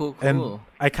 Cool. and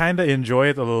I kind of enjoy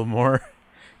it a little more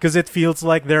because it feels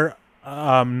like they're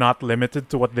not limited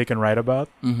to what they can write about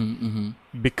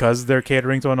because they're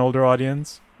catering to an older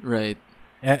audience. Right.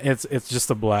 And it's just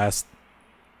a blast.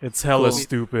 It's hella Cool.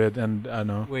 stupid, and I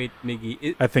know. Wait,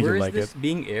 Miggy. I think where you'd is like this it.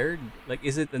 being aired? Like,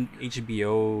 is it an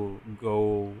HBO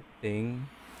Go thing?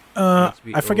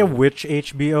 I forget HBO. which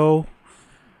HBO,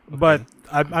 but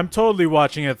I'm totally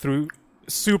watching it through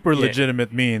super Yeah.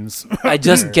 legitimate means. I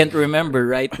just can't remember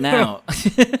right now.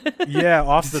 Yeah,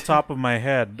 off the top of my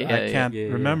head, Yeah, I can't yeah.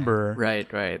 remember.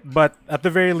 right. But at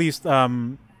the very least,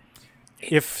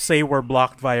 if say we're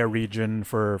blocked via region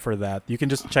for that, you can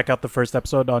just check out the first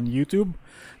episode on YouTube.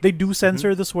 They do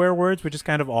censor the swear words, which is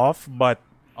kind of off, but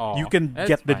Aw, you can that's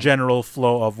get the fine. general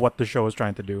flow of what the show is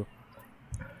trying to do.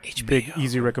 Big,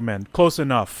 easy recommend. Close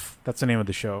Enough. That's the name of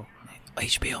the show.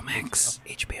 HBO Max.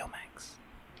 HBO Max.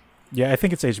 Yeah, I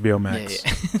think it's HBO Yeah, Max.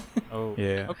 yeah. Oh,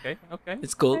 Yeah. Okay.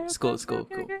 It's cool. It's cool.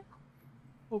 Cool.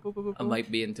 I might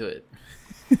be into it.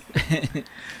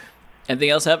 Anything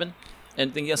else happen?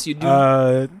 Anything else you do?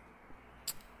 I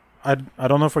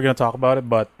don't know if we're gonna talk about it,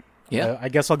 but Yeah. I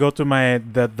guess I'll go to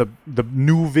the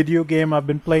new video game I've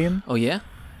been playing, Oh yeah.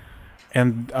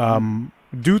 and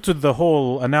due to the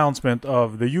whole announcement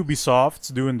of the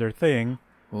Ubisofts doing their thing,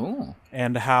 Oh.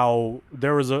 and how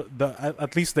there was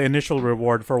at least the initial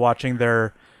reward for watching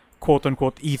their quote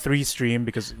unquote E3 stream,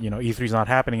 because E3 is not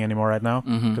happening anymore right now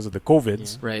because of the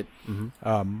COVIDs. Right.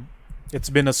 It's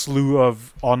been a slew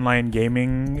of online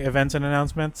gaming events and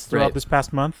announcements throughout Right. this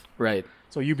past month. Right.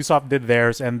 So Ubisoft did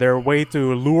theirs, and their way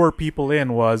to lure people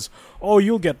in was, oh,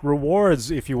 you'll get rewards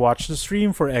if you watch the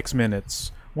stream for X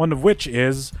minutes. One of which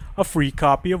is a free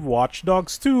copy of Watch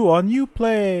Dogs 2 on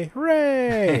Uplay.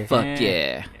 Hooray! Fuck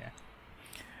yeah.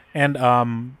 And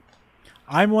I'm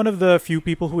one of the few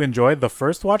people who enjoyed the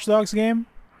first Watch Dogs game.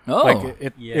 Oh. Like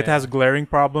it Yeah. has glaring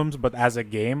problems, but as a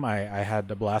game, I had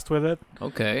a blast with it.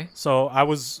 Okay. So I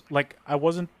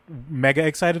wasn't mega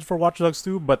excited for Watch Dogs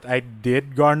 2, but I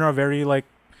did garner a very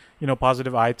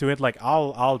positive eye to it. Like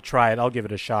I'll try it. I'll give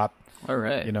it a shot. All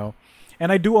right.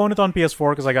 And I do own it on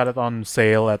PS4 because I got it on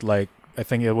sale at I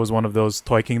think it was one of those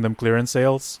Toy Kingdom clearance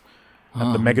sales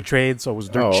at the Mega Trade, so it was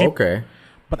dirt cheap. okay.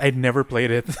 But I'd never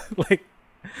played it.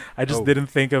 I just didn't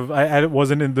think of. I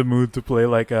wasn't in the mood to play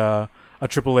a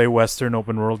AAA Western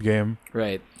open world game.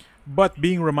 Right. But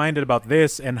being reminded about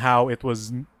this and how it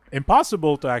was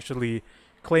impossible to actually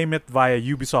claim it via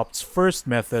Ubisoft's first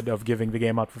method of giving the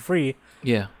game out for free,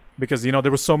 Yeah. because there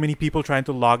were so many people trying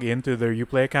to log into their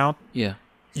Uplay account, Yeah.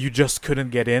 you just couldn't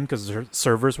get in because their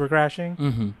servers were crashing.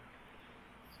 Mm-hmm.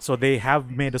 So they have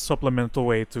made a supplemental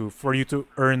way for you to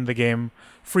earn the game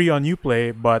free on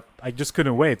Uplay, but I just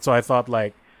couldn't wait. So I thought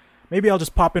maybe I'll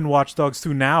just pop in Watch Dogs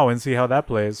 2 now and see how that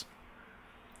plays.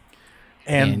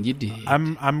 And you did.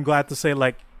 I'm glad to say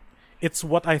it's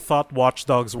what I thought Watch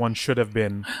Dogs 1 should have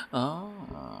been, Oh.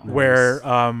 where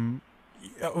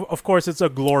of course it's a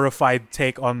glorified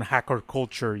take on hacker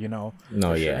culture, No,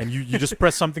 yeah. and you just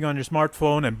press something on your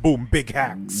smartphone and boom, big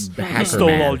hacks. The hacker Stole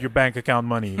man. all your bank account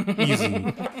money.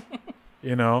 Easy.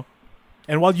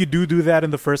 And while you do that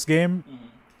in the first game,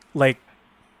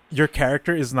 your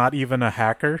character is not even a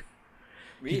hacker.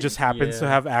 He just happens to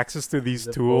Yeah. have access to these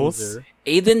The tools. folder.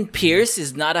 Aiden Pierce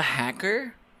is not a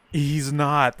hacker? He's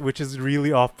not, which is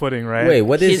really off-putting, right? Wait,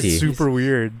 what is He's he? Super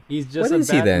weird. He's just What a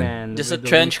is he then? Batman. Just with a the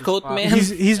trench laser coat spot. man?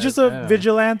 He's just a Yeah.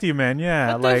 vigilante, man.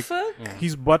 Yeah, What the fuck?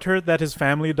 he's butthurt that his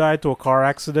family died to a car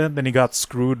accident, then he got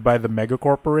screwed by the mega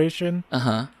corporation,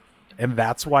 Uh-huh. and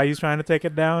that's why he's trying to take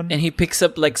it down. And he picks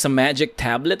up some magic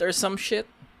tablet or some shit?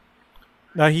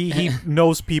 Now he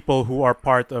knows people who are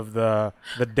part of the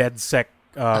DedSec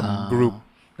group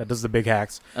that does the big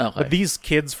hacks. Okay. But these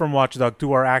kids from Watch Dogs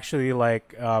 2 are actually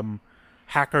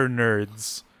hacker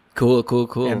nerds,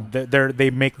 Cool. and they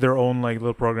make their own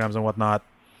little programs and whatnot.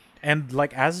 And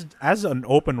as an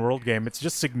open world game, it's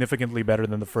just significantly better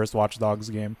than the first Watch Dogs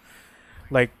game.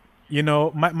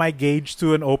 My gauge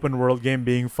to an open world game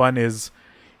being fun is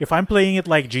if I'm playing it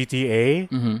like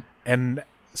GTA and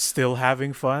still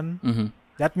having fun,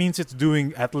 that means it's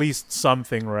doing at least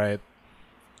something right,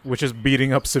 which is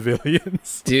beating up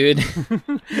civilians. Dude,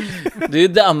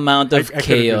 the amount of I couldn't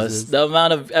chaos, resist. the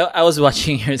amount of I was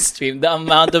watching your stream, the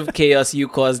amount of chaos you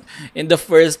caused in the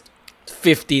first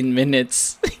 15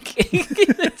 minutes.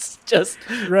 It's just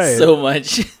Right. so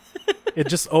much. it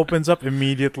just opens up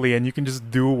immediately, and you can just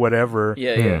do whatever.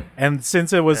 Yeah, yeah. And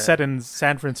since it was set in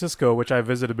San Francisco, which I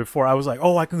visited before, I was like,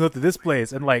 oh, I can go to this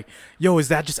place. And like, yo, is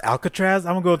that just Alcatraz?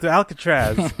 I'm going to go to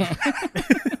Alcatraz.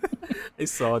 I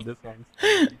saw this one.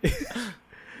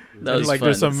 That And was like, fun.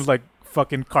 there's some like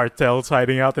fucking cartels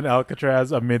hiding out in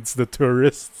Alcatraz amidst the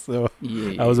tourists. So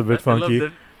Yeah, that was a bit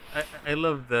funky. I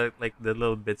love the like the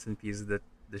little bits and pieces that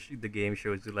the game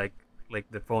shows you, like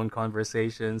the phone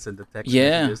conversations and the text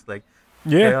Yeah. messages, like,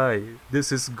 Yeah. "Hi,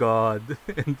 this is God,"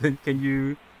 and then can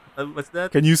you, what's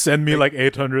that? Can you send me like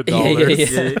 $800?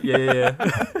 Yeah.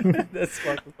 That's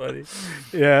fucking funny.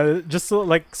 Yeah, just so,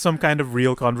 like some kind of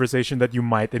real conversation that you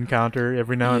might encounter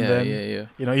every now and then. yeah.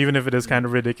 You know, even if it is kind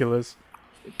of ridiculous.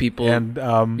 People. And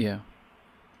yeah.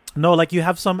 no, like you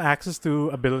have some access to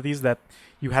abilities that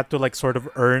you had to like sort of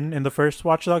earn in the first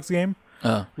Watch Dogs game,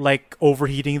 like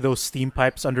overheating those steam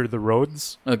pipes under the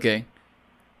roads. Okay.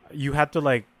 You had to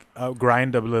like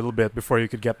grind a little bit before you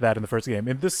could get that in the first game.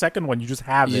 In this second one, you just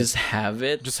have You it. just have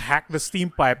it. Just hack the steam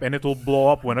pipe and it will blow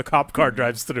up when a cop car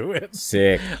drives through it.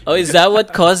 Sick. Oh, is that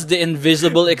what caused the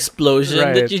invisible explosion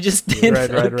Right. that you just did? Right.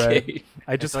 Okay.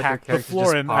 I just thought your hacked the character's floor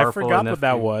just and I powerful forgot enough what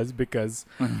that to- was because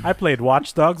I played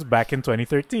Watch Dogs back in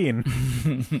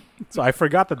 2013. So I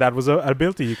forgot that was an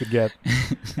ability you could get.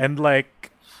 And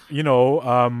like, you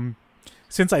know,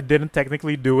 since I didn't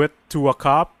technically do it to a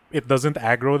cop, it doesn't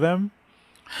aggro them.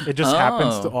 It just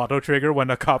happens to Oh. auto trigger when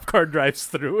a cop car drives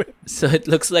through it. So it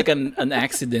looks like an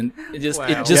accident. It just Wow. it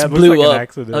Yeah, just it looks blew like an up.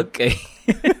 accident. Okay.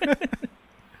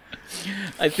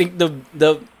 I think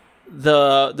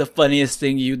the funniest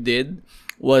thing you did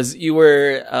was you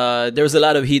were there was a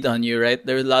lot of heat on you, right?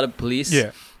 There was a lot of police.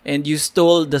 Yeah. And you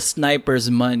stole the sniper's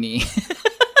money.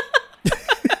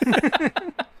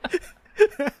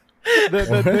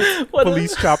 The What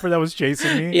police chopper that was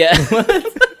chasing me. Yeah.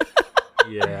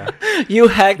 Yeah. You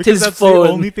hacked Because his that's phone.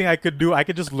 the only thing I could do. I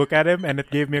could just look at him and it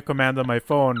gave me a command on my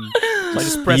phone. So I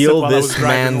just pressed it Steal while I was this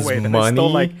driving man's away. And I stole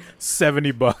money? like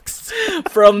 $70.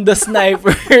 From the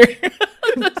sniper.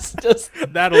 That's just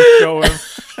That'll show him.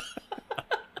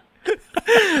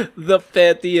 the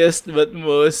pettiest but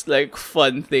most like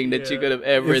fun thing that you could have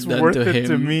ever It's done worth to it him.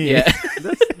 to me. Yeah.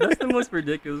 That's the most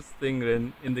ridiculous thing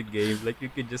in the game. Like, you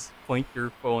could just point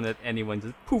your phone at anyone,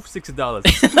 just poof, $60,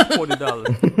 $40,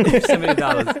 poof,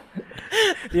 $70.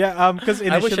 Yeah, because I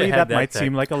wish I initially had that that might tech.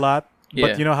 seem like a lot, Yeah.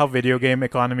 but you know how video game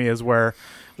economy is, where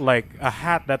like a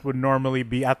hat that would normally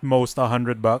be at most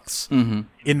 $100 Mm-hmm.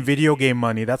 in video game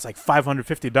money, that's like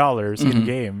 $550 in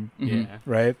game, Mm-hmm. Yeah.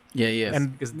 right? Yeah, yeah.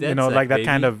 And 'Cause you know, that's like that, that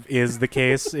kind baby. of is the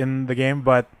case in the game,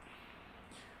 but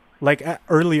like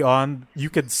early on, you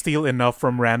could steal enough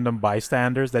from random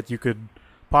bystanders that you could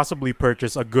possibly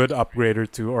purchase a good upgrade or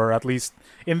two, or at least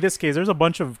in this case, there's a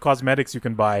bunch of cosmetics you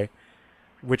can buy,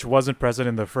 which wasn't present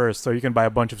in the first. So you can buy a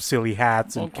bunch of silly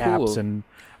hats and Oh, caps cool. and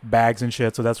bags and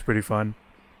shit. So that's pretty fun.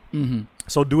 Mm-hmm.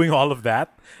 So doing all of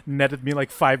that netted me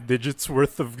like 5 digits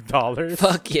worth of dollars.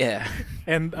 Fuck yeah.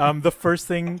 And the first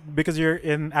thing, because you're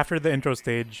in after the intro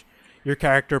stage, your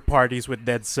character parties with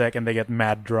DedSec and they get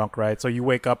mad drunk, right? So you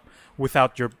wake up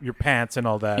without your pants and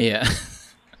all that. Yeah.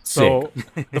 So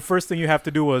the first thing you have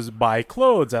to do was buy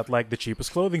clothes at like the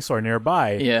cheapest clothing store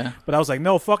nearby. Yeah. But I was like,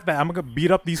 no, fuck that. I'm gonna beat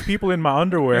up these people in my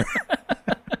underwear.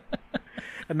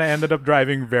 And I ended up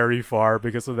driving very far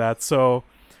because of that. So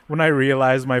when I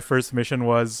realized my first mission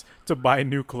was to buy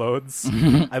new clothes,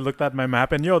 I looked at my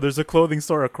map and there's a clothing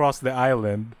store across the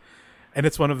island. And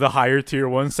it's one of the higher tier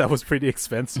ones that was pretty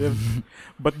expensive.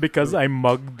 But because I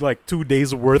mugged like 2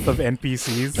 days worth of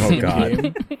NPCs Oh, in God.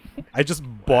 game, I just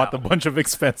bought a bunch of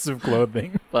expensive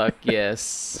clothing. Fuck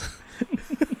yes.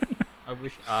 I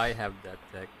wish I have that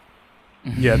tech.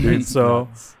 Yeah, dude. So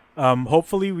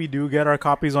hopefully we do get our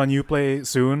copies on Uplay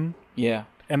soon. Yeah.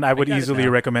 And I would got it easily now.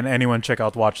 recommend anyone check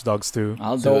out Watch Dogs 2.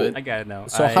 I'll So- do it. I got it now.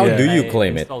 So how do you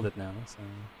claim it? I installed it now. So.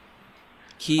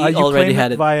 He You already claim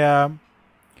had it. via.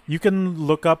 You can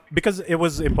look up because it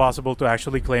was impossible to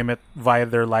actually claim it via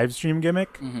their live stream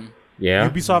gimmick. Mm-hmm. Yeah.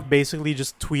 Ubisoft basically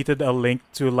just tweeted a link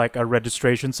to like a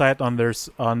registration site on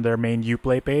their main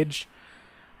Uplay page,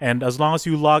 and as long as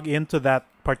you log into that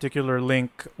particular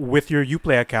link with your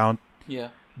Uplay account, Yeah.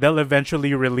 they'll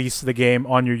eventually release the game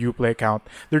on your Uplay account.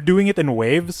 They're doing it in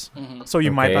waves, Mm-hmm. so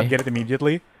you might not Okay. get it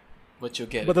immediately. But you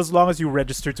get But as long as you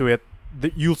register to it,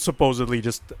 you'll supposedly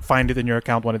just find it in your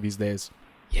account one of these days.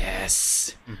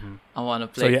 Yes. Mhm. I want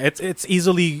to So play. yeah, it's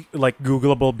easily like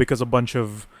Googleable because a bunch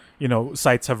of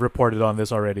sites have reported on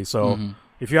this already. So Mhm.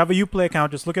 If you have a Uplay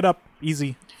account, just look it up.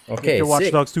 Easy. Okay, Get your Watch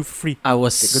sick. Dogs 2 for free. I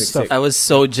was sick. I was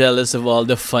so jealous of all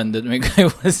the fun that my guy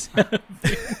was. I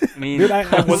mean, Dude, I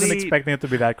wasn't hopefully- expecting it to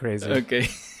be that crazy. Okay.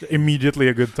 Immediately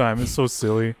a good time. It's so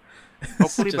silly.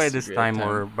 Hopefully by Just this great time time.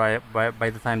 or by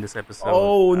the time this episode.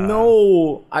 Oh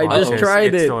no! I Uh-oh. just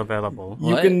tried it's it. still available.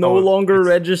 You What? can no Oh, longer it's-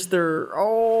 register.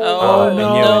 Oh, Oh,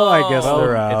 no. I guess Well,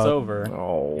 they're it's out. over.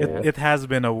 Oh. It has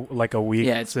been a week.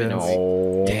 Yeah, it's been a since. week.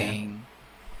 Oh. Dang.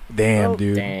 Damn, Oh,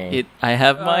 dude. Dang. I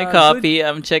have my Good. copy.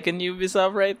 I'm checking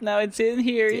Ubisoft right now. It's in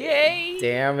here. Yay!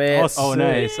 Damn it. Oh, Sick.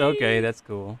 nice. Okay, that's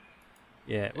cool.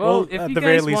 Yeah. Well, Well, if at you the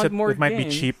very guys least, want more it might be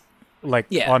games- cheap, like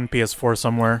Yeah. on PS4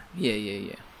 somewhere. Yeah, yeah,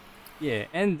 yeah. Yeah,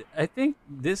 and I think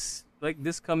this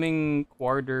coming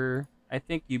quarter, I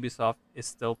think Ubisoft is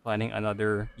still planning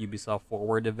another Ubisoft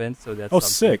Forward event, so that's Oh,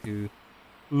 something sick. to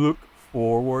look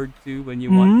forward to when you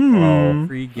want Mm.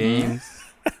 free games.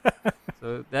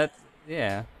 So that's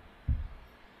yeah,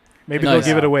 Maybe Nice.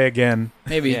 they'll give it away again.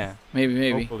 Maybe. yeah.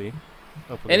 Maybe. Hopefully.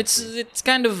 And it's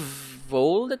kind of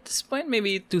old at this point.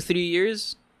 Maybe 2-3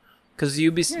 years. Because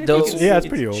Ubisoft. Yeah, it's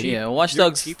pretty old. Yeah, Watch They're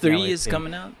Dogs cheap now, 3 I is think.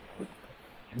 coming out.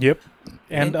 Yep.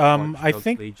 And Watch I Dogs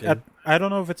think Legion. I don't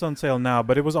know if it's on sale now,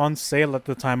 but it was on sale at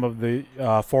the time of the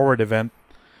Forward event.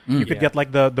 You could Yeah. get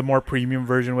like the more premium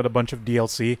version with a bunch of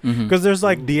DLC Mhm. because there's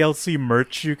like DLC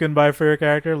merch you can buy for your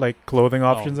character, like clothing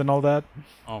options and all that.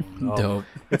 Oh no. Dope.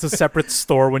 It's a separate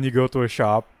store when you go to a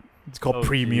shop. It's called Oh,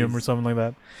 Premium jeez. or something like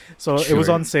that. So it was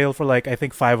Sure. on sale for like I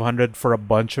think 500 for a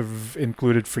bunch of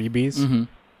included freebies Mm-hmm.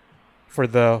 for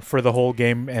the whole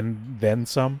game and then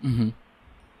some. Mm-hmm.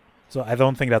 So I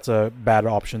don't think that's a bad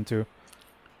option too.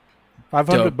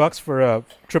 $500 bucks for a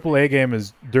AAA game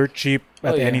is dirt cheap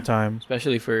at Oh, yeah. any time.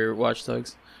 Especially for Watch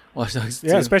Dogs. Watch Dogs 2.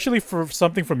 Yeah, especially for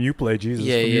something from Uplay, Jesus.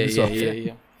 Yeah, from yeah, yeah, Ubisoft. yeah,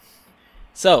 yeah.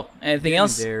 So, anything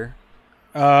else? There.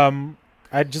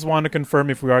 I just want to confirm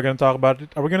if we are going to talk about it.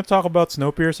 Are we going to talk about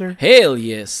Snowpiercer? Hell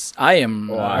yes. I am.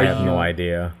 Oh, I have no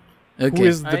idea. Okay. Who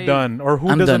is the I- done or who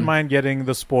I'm doesn't done. mind getting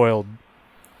the spoiled?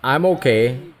 I'm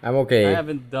okay. I'm I okay.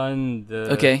 haven't done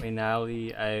the Okay.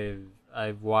 finale.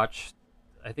 I've watched.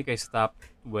 I think I stopped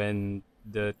when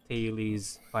the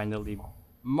tailies finally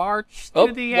marched Oh,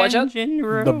 to the watch out. engine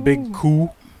room. The big coup.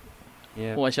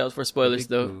 Yeah. Watch out for the spoilers, big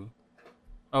though. coup.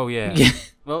 Oh yeah. Yeah.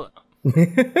 Well,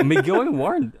 Miguel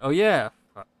warned. Oh yeah.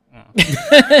 Fuck.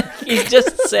 He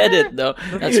just said it, though.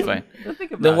 That's fine. Don't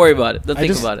think about Don't worry about it. Don't think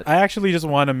just, about it. I actually just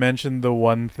want to mention the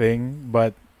one thing,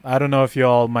 but I don't know if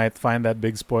y'all might find that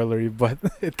big spoilery, but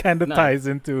it kind of No. ties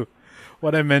into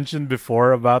what I mentioned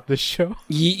before about the show.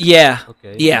 Yeah.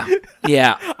 Okay. Yeah.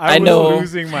 Yeah. I was know.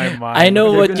 losing my mind. I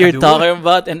know They're what gonna you're do talking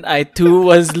about, and I too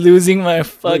was losing my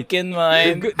fucking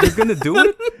mind. They're gonna do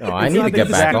it. No, I It's need to not get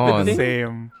back exactly on. the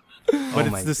same, but Oh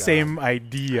it's my the God. same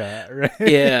idea, right?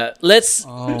 Yeah, let's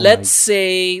Oh let's my-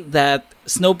 say that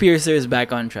Snowpiercer is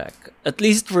back on track. At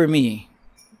least for me.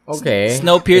 Okay.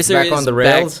 Snowpiercer It's back is on the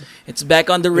rails. back. It's back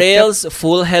on the rails,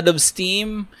 full head of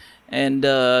steam, and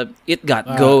it got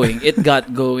going. It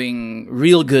got going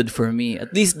real good for me.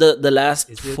 At least the last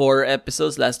Is it-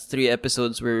 3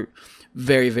 episodes were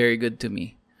very, very good to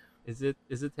me. Is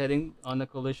it heading on a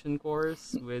collision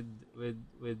course with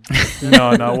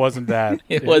No, it wasn't that.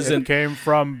 It wasn't. It came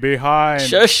from behind.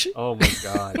 Shush, Oh my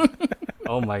god.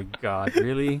 Oh my god,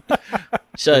 really?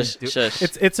 shush, Do- shush.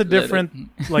 It's a Let it- different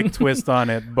like twist on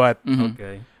it, but Mhm.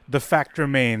 Okay. the fact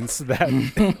remains that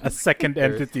a second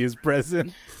entity is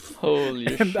present, Holy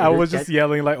and shit. I was just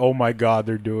yelling like, "Oh my god,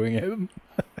 they're doing it!"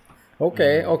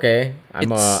 Okay. Okay.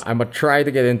 It's- I'm a try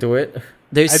to get into it.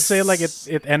 There's I'd say like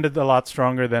it ended a lot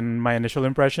stronger than my initial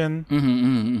impression.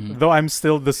 Mhm. Though I'm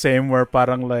still the same, where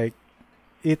parang like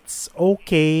it's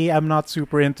okay. I'm not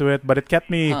super into it, but it kept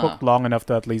me Huh. hooked long enough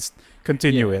to at least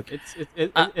continue it.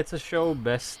 It's a show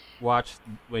best watched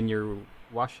when you're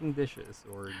washing dishes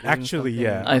or doing Actually, something.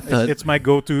 yeah, I thought- it's my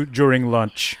go-to during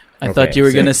lunch. I thought Okay, you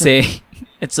were so- gonna say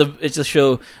it's a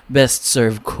show best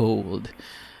served cold.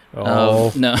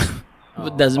 Oh, No,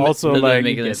 But doesn't also doesn't like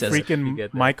make any get sense. You freaking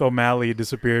get that. Mike O'Malley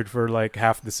disappeared for like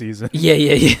half the season. Yeah,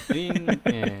 yeah, yeah. I mean,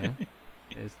 yeah,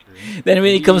 it's true. Then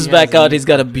when he comes back out, he's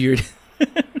got a beard,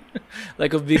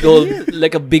 like a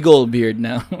big old beard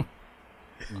now.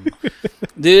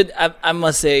 Dude, I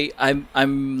must say I'm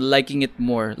liking it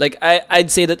more. Like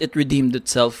I'd say that it redeemed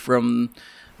itself from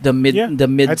the Yeah,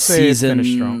 mid I'd say it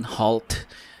finished strong. season halt.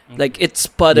 Like it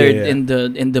sputtered Yeah.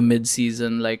 in the mid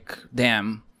season. Like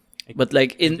damn. But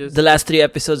like in just- the last 3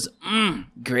 episodes,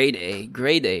 grade A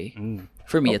Mm.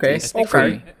 for me Okay. at least. Okay. For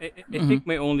me. I think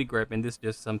my only gripe, and this is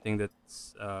just something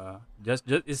that's just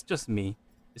it's just me.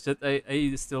 It's that I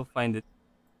still find it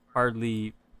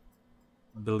hardly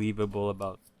believable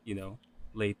about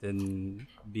Layton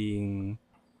being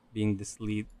this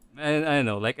lead. I don't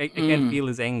know. Like I can't feel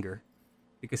his anger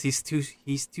because he's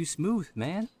too smooth,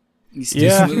 man. He's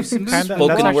Yeah, smooth, kind of. That's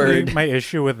spoken actually word. my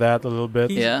issue with that a little bit.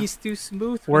 Yeah. He's too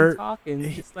smooth Where when talking.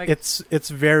 It's like it's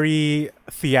very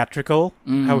theatrical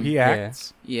how he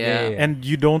acts, Yeah. and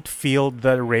you don't feel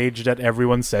the rage that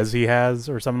everyone says he has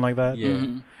or something like that. yeah.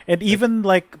 Mm-hmm. And even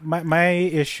like my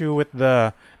issue with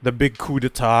the big coup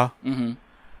d'état Mm-hmm.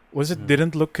 was it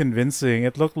didn't look convincing.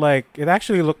 It looked like it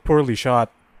actually looked poorly shot.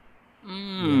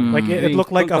 Like I it mean,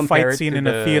 looked like don't a compare fight it scene to in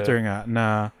a the- theater.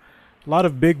 Nah, a lot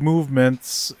of big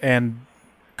movements and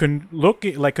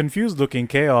confused looking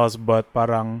chaos, but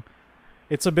parang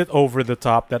it's a bit over the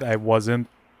top that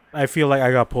I feel like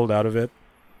I got pulled out of it.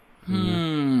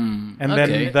 And Okay.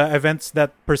 then the events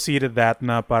that preceded that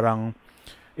na parang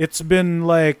it's been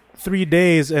like 3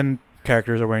 days and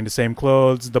characters are wearing the same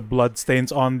clothes. The blood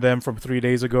stains on them from 3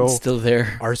 days ago Still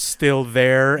there. are still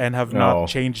there and have No. not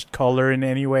changed color in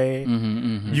any way.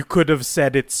 Mm-hmm. You could have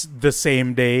said it's the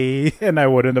same day and I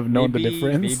wouldn't have known the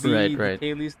difference. Maybe Right. the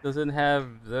Kaylee's doesn't have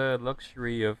the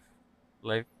luxury of,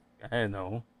 like, I don't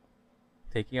know,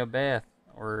 taking a bath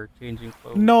or changing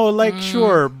clothes. No, like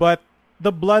sure, but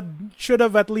the blood should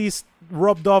have at least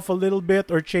rubbed off a little bit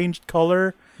or changed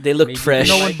color. They looked Maybe fresh.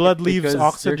 You know, like when blood it leaves because they're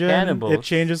oxygen, cannibals. it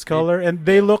changes color, and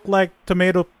they look like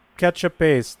tomato ketchup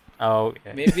paste. Oh,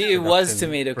 yeah. Maybe it was Production-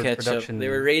 tomato for ketchup. production They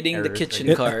were raiding the errors, kitchen I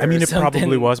guess. car. I mean, or it probably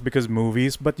something. was because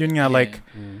movies, but yun nga, Yeah. like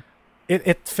Mm.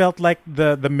 it felt like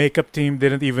the makeup team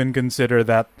didn't even consider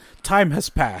that time has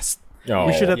passed. Oh.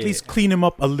 We should at Yeah. least clean him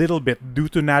up a little bit due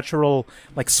to natural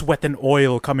like sweat and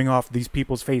oil coming off these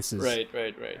people's faces. Right.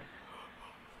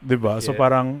 Diba? So Yeah.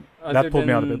 parang Other that pulled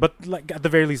me out of it. than- But like at the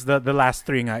very least, the last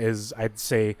three nga is I'd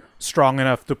say strong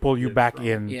enough to pull you Yeah, back strong.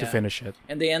 in Yeah. to finish it.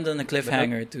 And they end on a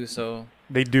cliffhanger too. So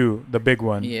They do the big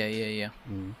one. yeah.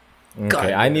 Mm.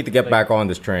 Okay, I need to get back on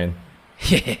this train.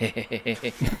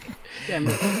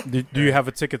 Do you have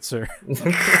a ticket, sir?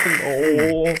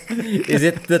 Oh, is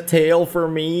it the tail for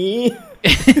me?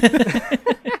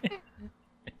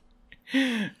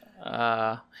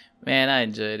 Man, I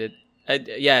enjoyed it.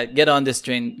 Yeah, get on this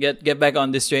train. Get back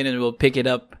on this train, and we'll pick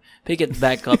it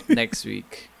back up next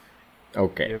week.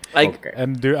 Okay. Like- okay.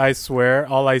 And I swear,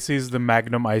 all I see is the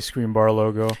Magnum ice cream bar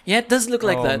logo. Yeah, it does look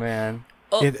like Oh, that. man.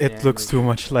 Oh, It Yeah, looks maybe. too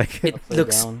much like it. it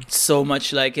looks down. so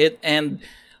much like it. And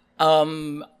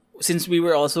since we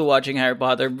were also watching Harry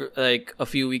Potter like a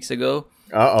few weeks ago,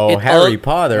 Uh-oh, It Harry all-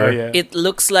 Potter. Oh yeah, it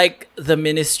looks like the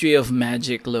Ministry of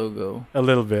Magic logo. a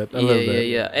little bit, a little bit.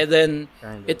 Yeah. And then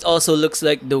Kind of. it also looks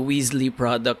like the Weasley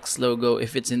Products logo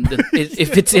if it's in the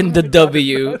if it's in the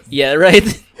W. Yeah, right.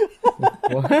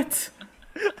 What?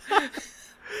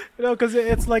 You know, because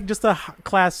it's like just a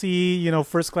classy,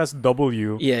 first class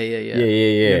W. Yeah. Yeah, yeah,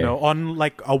 yeah. You know, on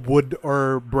like a wood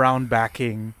or brown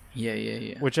backing, Yeah.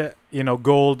 which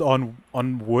gold on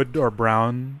wood or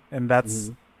brown, and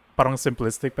that's parang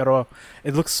simplistic. Pero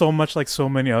it looks so much like so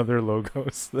many other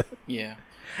logos. Yeah.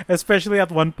 Especially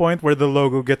at one point where the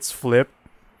logo gets flipped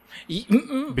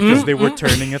Because because they were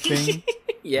turning a thing,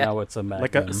 Yeah. Now it's a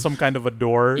like Magnum. some kind of a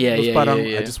door. Yeah, It was yeah, parang,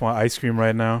 yeah. I just want ice cream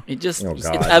right now. It just Oh, it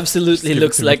God. absolutely Just give it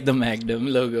looks to me. like the Magnum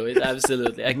logo. It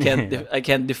absolutely. I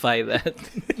can't defy that.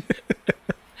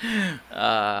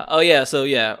 So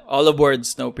all aboard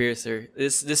Snowpiercer.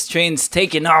 This train's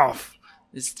taking off.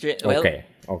 Okay.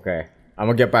 I'm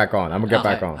gonna get back on.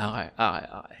 Okay.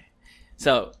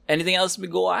 So, anything else,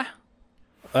 Migoa?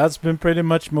 That's been pretty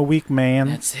much my week, man.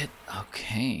 That's it.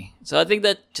 Okay. So I think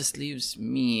that just leaves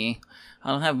me. I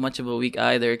don't have much of a week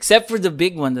either, except for the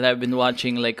big one that I've been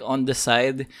watching, like on the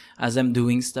side as I'm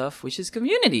doing stuff, which is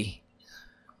Community.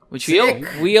 Which we I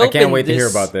opened can't wait to hear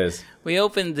this- about this. We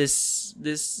opened this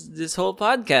whole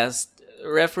podcast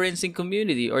referencing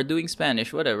Community or doing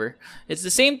Spanish, whatever. It's the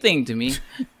same thing to me,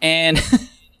 and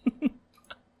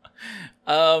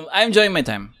I'm enjoying my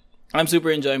time. I'm super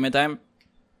enjoying my time.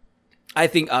 I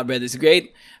think Abed is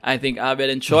great. I think Abed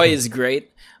and Choi is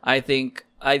great. I think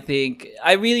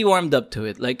I really warmed up to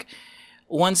it. Like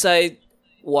once I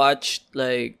watched,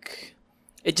 like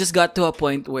it just got to a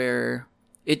point where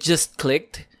it just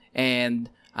clicked, and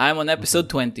I'm on episode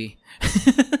 20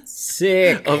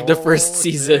 Sick. of the first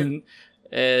season,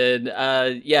 and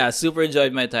super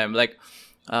enjoyed my time. Like,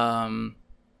 ano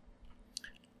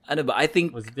ba? I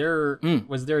think Was there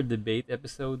a debate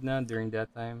episode now during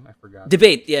that time? I forgot.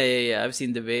 debate. Yeah. I've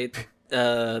seen debate.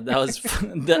 That was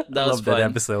fun. that was Love that fun.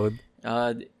 episode.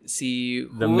 See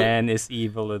The who- man is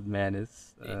evil and man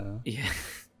is.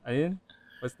 Yeah.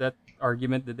 What's that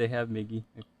argument that they have, Miggy?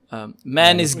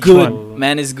 Man is Which good. one?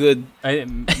 Man is good.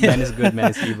 Man is good.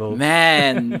 Man is evil.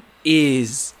 Man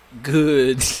is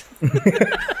good.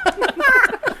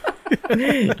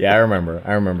 Yeah, I remember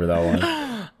that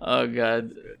one. Oh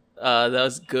god, that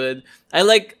was good.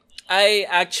 I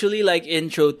actually like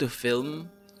Intro to Film,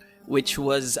 which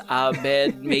was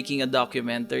Abed making a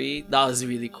documentary. That was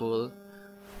really cool.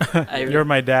 You're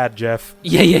my dad, Jeff.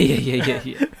 Yeah.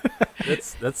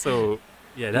 That's so.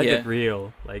 Yeah, that Yeah. got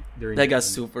real. Like during That the got end.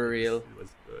 super real. It was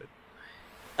good.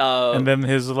 And then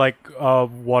his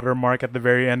watermark at the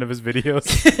very end of his videos,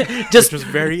 Just which was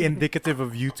very indicative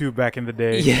of YouTube back in the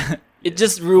day. yeah, it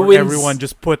just Where ruins everyone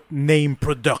just put name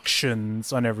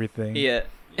productions on everything. yeah.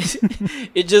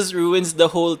 It just ruins the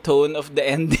whole tone of the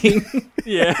ending.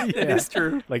 Yeah, that's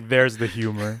true. Like there's the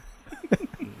humor.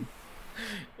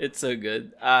 It's so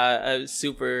good. I'm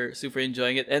super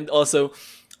enjoying it, and also,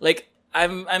 like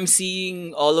I'm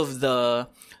seeing all of the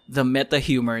meta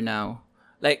humor now,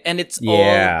 like, and it's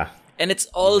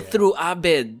all through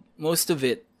Abed. Most of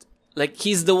it, like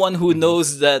he's the one who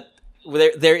knows that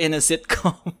they're in a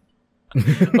sitcom,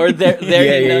 or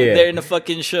they're in a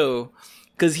fucking show,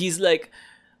 because he's like,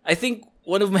 I think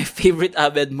one of my favorite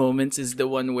Abed moments is the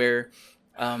one where,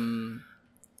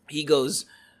 he goes,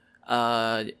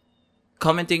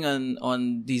 commenting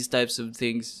on these types of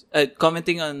things,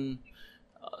 commenting on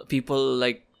people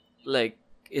like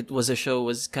it was a show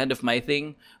was kind of my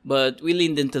thing, but we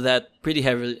leaned into that pretty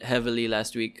heavily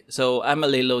last week. So I'm a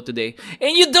lay low today,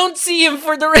 and you don't see him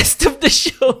for the rest of the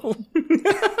show.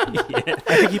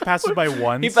 I think he passes by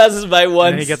once. He passes by once,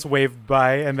 and then he gets waved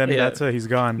by, and then Yeah. that's it. He's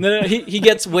gone. No, he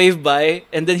gets waved by,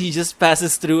 and then he just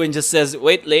passes through and just says,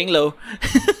 "Wait, laying low.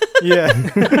 Yeah.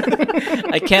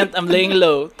 I can't. I'm laying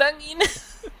low." Tangina.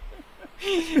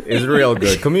 It's real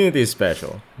good. Community is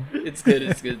special. It's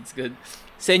good.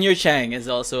 Senor Chang is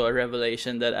also a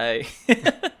revelation that I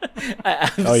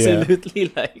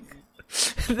absolutely like.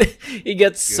 He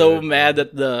gets so mad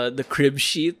at the crib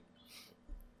sheet,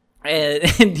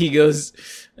 and he goes,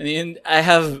 I mean, I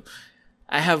have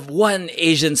one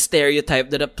Asian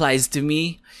stereotype that applies to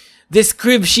me. This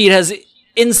crib sheet has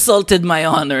insulted my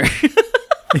honor.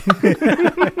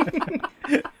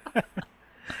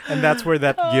 And that's where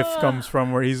that gif comes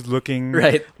from, where he's looking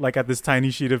Right. like at this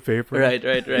tiny sheet of paper. Right.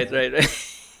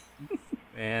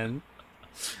 And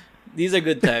These are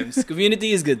good times.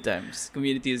 Community is good times.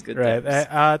 Right.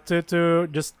 Times. To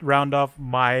just round off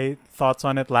my thoughts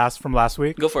on it from last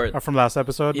week, Go for it. or from last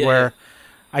episode, Yeah, where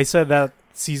I said that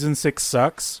season 6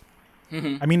 sucks.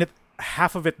 Mm-hmm. I mean,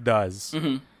 half of it does,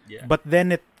 yeah. but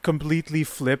then it completely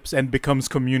flips and becomes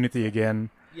Community again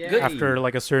after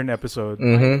like a certain episode.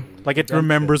 Mm-hmm. Like it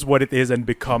remembers what it is and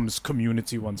becomes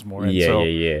Community once more. And so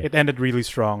it ended really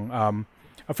strong.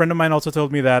 A friend of mine also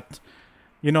told me that,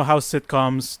 you know how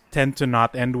sitcoms tend to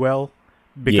not end well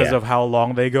because of how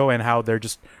long they go and how they're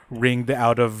just wringed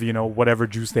out of, whatever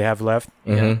juice they have left.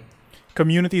 Mm-hmm.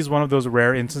 Community is one of those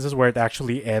rare instances where it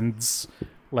actually ends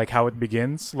like how it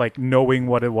begins, like knowing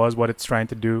what it was, what it's trying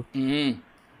to do. Mm-hmm.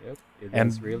 Yep, it And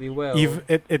does really well.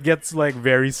 It gets like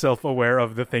very self-aware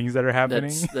of the things that are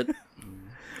happening,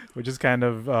 which is kind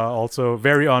of also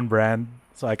very on brand.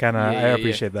 So I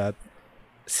appreciate that.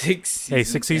 6 seasons. Hey,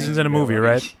 6 seasons in a movie,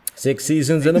 right? 6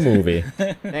 seasons in a movie.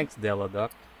 Thanks, Deladuck.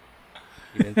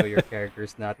 Even though your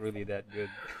character's not really that good.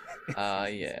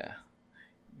 Yeah.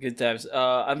 Good times.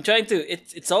 I'm trying to.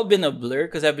 It's all been a blur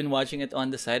because I've been watching it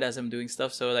on the side as I'm doing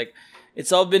stuff. So like,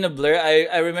 it's all been a blur.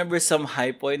 I remember some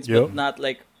high points, but not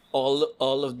like all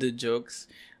of the jokes.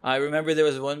 I remember there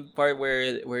was one part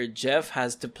where Jeff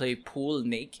has to play pool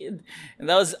naked, and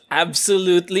that was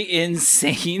absolutely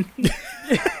insane.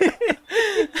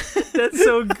 That's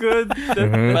so good. But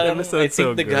I think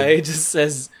so the good. guy just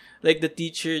says, like, the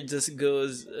teacher just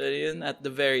goes at the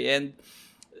very end.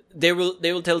 They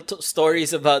will tell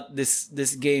stories about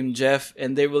this game, Jeff,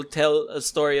 and they will tell a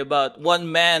story about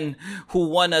one man who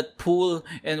won at pool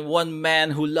and one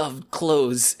man who loved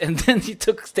clothes, and then he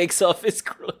takes off his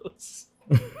clothes.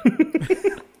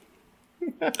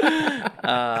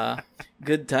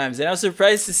 Good times. And I was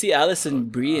surprised to see Alison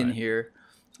Brie in here.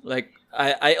 Like,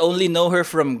 I only know her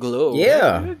from Glow.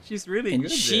 Yeah. She's really And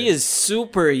good. she is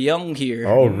super young here.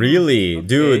 Oh, really?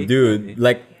 Okay. Dude.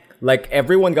 Like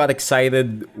everyone got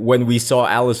excited when we saw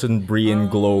Alison Brie in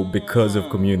Glow because of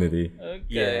Community. Okay.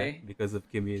 Yeah, because of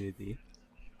Community.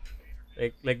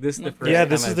 Like this is the first Yeah, time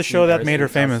this is I've the seen show that her made her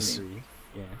since famous. Alison Brie.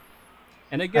 Yeah.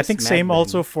 And I I guess think Mad same Men.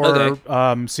 also for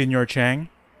Okay. Senior Chang,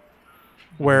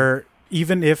 where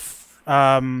even if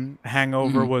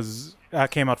Hangover was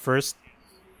came out first,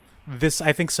 this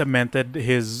I think cemented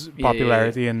his Yeah.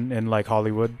 popularity in like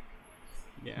Hollywood,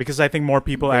 Yeah. because I think more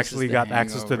people Versus actually The got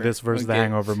access to Hangover. this versus the Okay.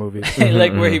 Hangover movies.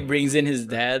 Like where he brings in his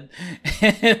dad,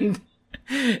 and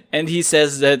and he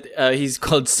says that he's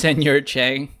called Senor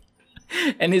Chang,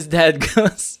 and his dad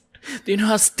goes, "Do you know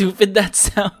how stupid that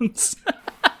sounds?"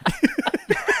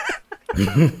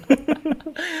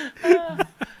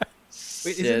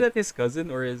 Wait, Shit. isn't that his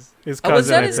cousin or his His Oh, was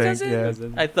cousin, that I his think. cousin? Yeah.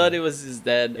 cousin? I thought it was his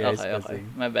dad. Yeah, his Okay,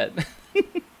 cousin. my bad.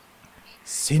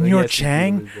 Senor Yes,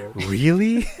 Chang? he was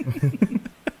Really?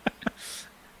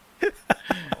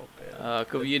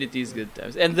 Community is good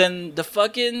times. And then the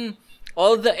fucking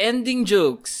all the ending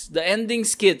jokes, the ending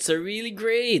skits are really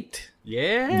great.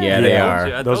 Yeah, Yeah, they I told are.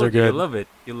 you, I Those told are you, good. You love it.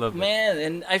 You love it. Man,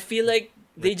 and I feel like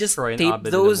they Like just Troy and tape Abed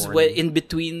in the those morning. in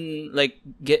between, like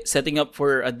setting up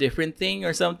for a different thing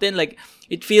or something. Like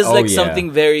it feels Oh, like yeah.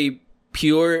 something very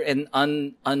pure and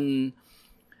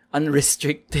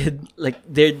unrestricted. Like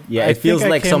they're Yeah, I it feels think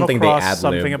I like came something they across ad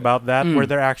something lib. about that where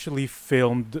they're actually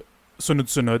filmed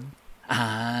sunod-sunod.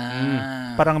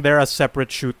 Parang they're a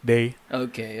separate shoot day.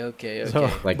 Okay. So,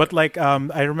 Like- but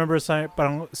I remember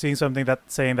parang seeing something that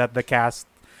saying that the cast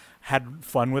had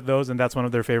fun with those, and that's one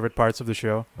of their favorite parts of the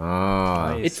show.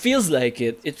 Ah. It feels like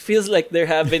it. It feels like they're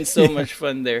having so much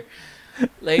fun there.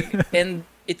 Like, and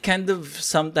it kind of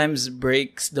sometimes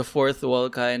breaks the fourth wall,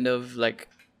 kind of like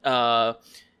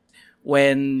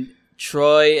when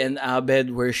Troy and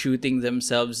Abed were shooting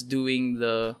themselves doing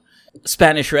the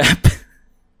Spanish rap.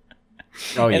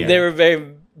 Oh, And yeah. they were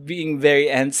being very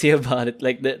antsy about it.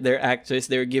 Like their actors,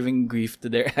 they were giving grief to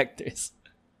their actors.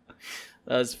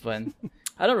 That was fun.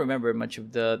 I don't remember much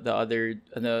of the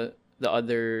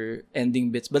other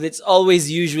ending bits, but it's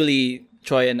always usually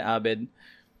Troy and Abed,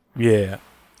 Yeah.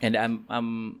 and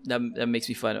that makes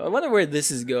me fun. I wonder where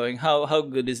this is going. How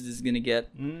good is this gonna get?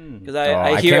 Because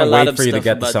I I hear can't a lot wait of for you to stuff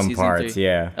get to about some season parts. 3.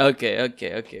 Yeah.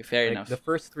 Okay. Fair Like enough. the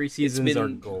first 3 seasons are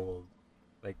been- gold.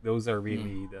 Like those are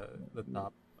really the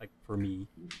top. Like for me.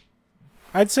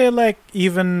 I'd say like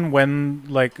even when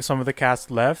like some of the cast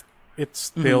left, it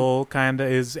still kind of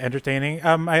is entertaining.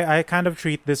 I kind of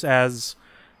treat this as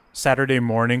Saturday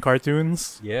morning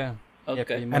cartoons. Yeah. Yeah, Okay.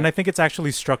 pretty And I much. think it's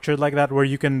actually structured like that, where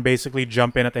you can basically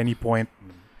jump in at any point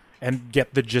and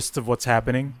get the gist of what's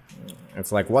happening.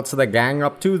 It's like, what's the gang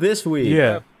up to this week?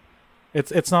 Yeah,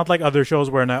 it's not like other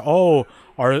shows where now,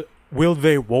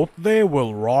 won't they?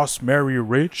 Will Ross marry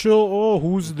Rachel? Oh,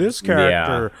 who's this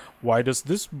character? Why does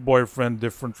this boyfriend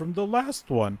different from the last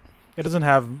one? It doesn't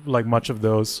have like much of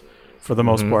those for the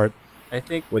most part. I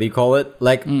think What do you call it?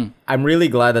 Like, I'm really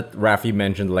glad that Rafi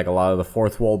mentioned like a lot of the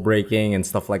fourth wall breaking and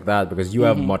stuff like that, because you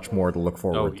have much more to look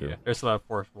forward to. there's a lot of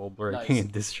fourth wall breaking in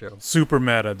this show. Super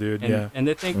meta, dude. And, Yeah. and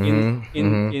I think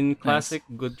in classic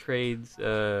Good Trades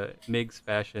Migs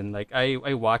fashion, like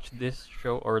I watched this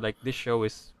show, or like this show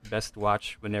is best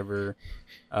watched whenever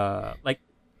like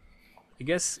I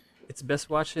guess it's best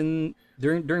watching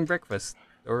during breakfast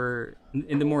or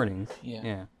in the mornings.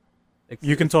 Yeah. Like,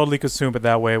 You can totally consume it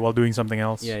that way while doing something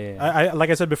else. Yeah. I like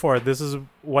I said before, this is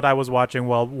what I was watching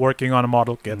while working on a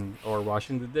model kit. or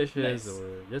washing the dishes,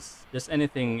 Nice. or just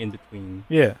anything in between.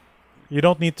 Yeah. You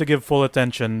don't need to give full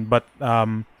attention, but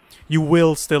you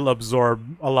will still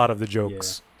absorb a lot of the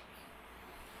jokes.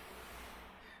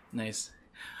 Nice.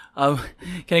 Can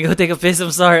I go take a piss?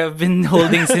 I'm sorry. I've been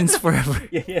holding since forever.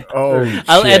 Oh,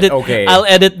 I'll shit. edit. Okay. I'll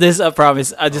edit this. I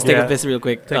promise. I'll just take Yeah. a piss real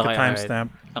quick. Take Okay, a timestamp.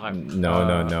 alright.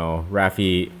 No.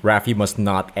 Rafi must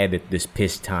not edit this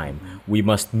piss time. We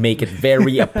must make it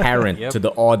very apparent Yep. to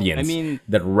the audience I mean-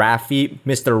 that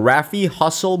Mr. Rafi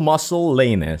Hustle Muscle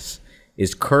Lanus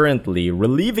is currently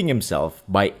relieving himself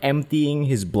by emptying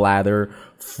his bladder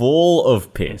full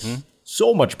of piss.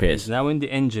 So much piss. He's now in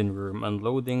the engine room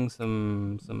unloading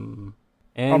some.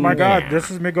 Oh my god,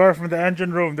 this is Miguel from the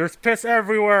engine room. There's piss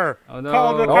everywhere. Oh, no.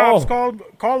 Call the cops,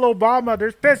 call Obama.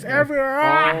 There's piss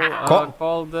everywhere.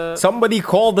 Call the Somebody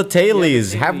call the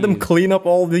tailies. Have them tailies. clean up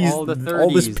all these all the 30s, all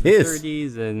this piss. the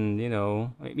 30s,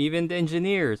 and even the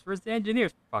engineers. Where's the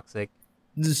engineers? For fuck's sake.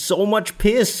 There's so much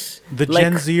piss. The Like,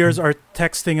 Gen Zers are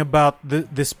texting about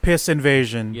this piss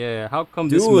invasion. Yeah, how come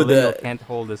this Dude, millennial can't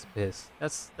hold his piss?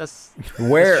 That's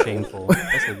Where shameful.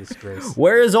 That's a disgrace.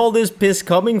 where is all this piss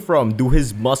coming from? Do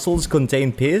his muscles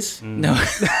contain piss? No.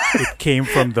 It came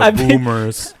from the I mean-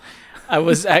 boomers. I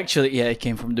was actually, it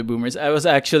came from the boomers. I was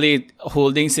actually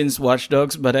holding since Watch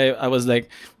Dogs, but I was like,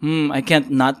 I can't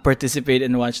not participate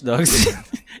in Watch Dogs.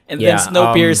 And Yeah, then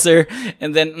Snowpiercer,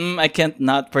 and then I can't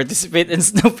not participate in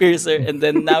Snowpiercer, and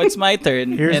then now it's my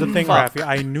turn. Here's and the thing, fuck. Rafi.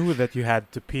 I knew that you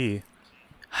had to pee.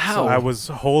 How? So I was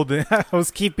holding, I was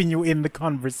keeping you in the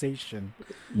conversation.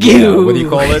 Yeah, what do you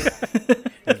call it?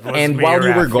 It was And me, while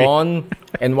you were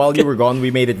Rafi. gone,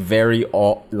 we made it very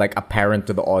like apparent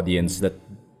to the audience that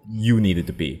you needed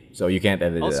to pee, so you can't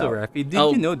edit Also, it out. Rafi, did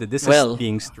Oh, you know that this well. is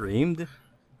being streamed?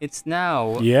 it's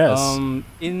now Yes.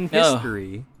 in Oh.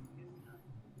 history.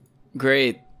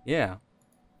 Great. Yeah.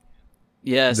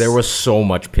 Yes. There was so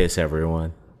much piss,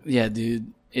 everyone. Yeah,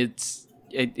 dude. It's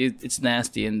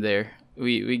nasty in there.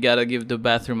 We gotta give the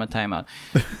bathroom a timeout.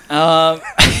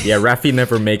 Yeah, Rafi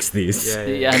never makes these.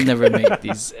 Yeah, I never make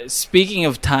these. Speaking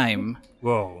of time,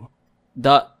 Whoa.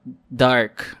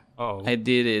 Dark. Oh. I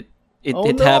did it. Oh,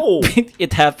 It no.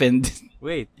 it happened.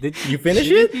 Wait. Did You finish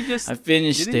didn't it? You just, I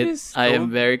finished didn't you it. just I am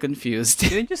told- very confused.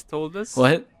 Didn't you just told us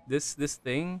What? this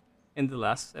thing in the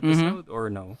last episode or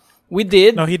no? We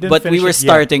did, No, he didn't but we finish were it yet.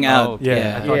 starting Oh, out. okay. I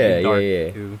Yeah. thought Yeah, you dark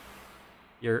yeah. too.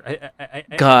 You're I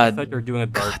God. thought you were doing a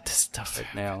dark God, this stuff.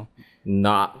 right now.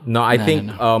 No, I think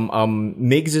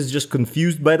Migs is just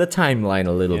confused by the timeline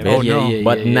a little Yeah. bit. Oh, no.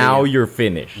 But now you're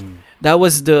finished. That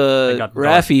was I the got dark.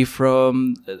 Raffi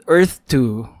from Earth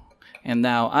 2. And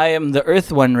now I am the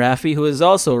Earth 1 Raffi, who is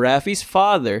also Raffi's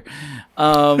father.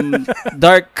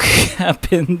 Dark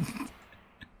happened.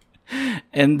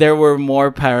 And there were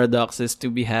more paradoxes to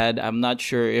be had. I'm not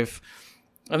sure. It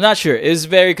was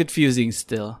very confusing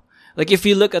still. Like if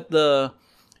you look at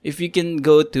if you can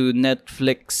go to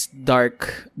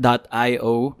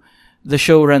netflixdark.io, the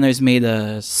showrunners made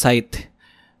a site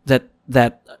that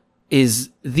is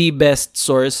the best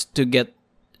source to get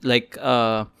like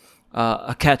a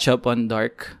catch up on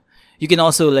Dark. You can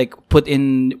also like put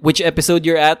in which episode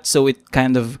you're at, so it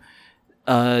kind of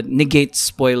negates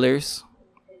spoilers.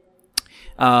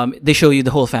 They show you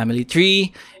the whole family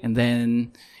tree, and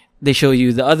then they show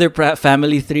you the other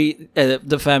family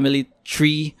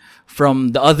tree from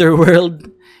the other world,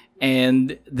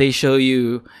 and they show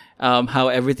you how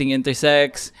everything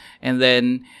intersects, and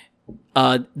then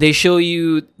they show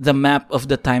you the map of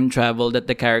the time travel that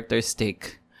the characters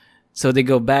take. So they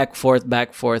go back, forth,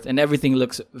 and everything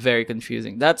looks very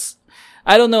confusing.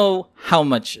 I don't know how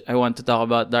much I want to talk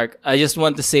about Dark. I just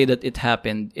want to say that it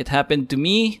happened. It happened to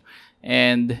me,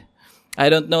 and I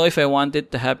don't know if I want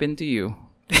it to happen to you.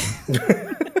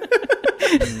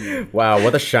 Wow,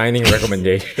 what a shining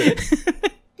recommendation.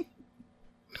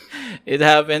 It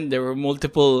happened. There were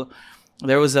multiple.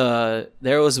 There was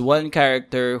one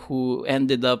character who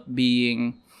ended up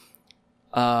being,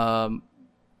 her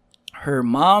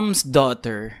mom's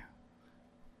daughter.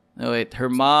 No wait, her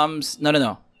mom's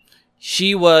no.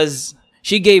 She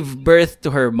gave birth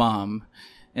to her mom,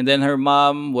 and then her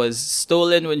mom was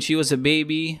stolen when she was a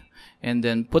baby, and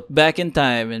then put back in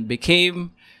time and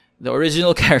became the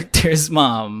original character's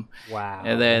mom. Wow.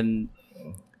 And then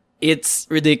it's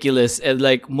ridiculous, and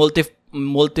like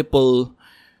multiple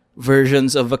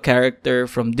versions of a character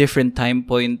from different time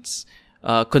points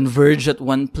converge at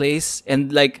one place,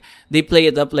 and like they play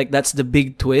it up like that's the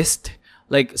big twist.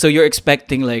 Like, so you're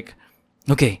expecting like,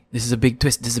 okay, this is a big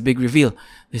twist, this is a big reveal,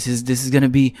 this is gonna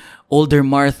be older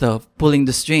Martha pulling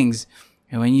the strings,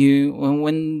 and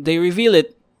when they reveal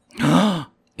it,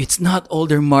 it's not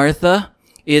older Martha,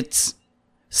 it's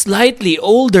slightly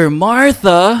older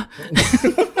Martha.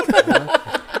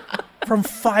 From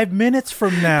 5 minutes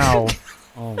from now.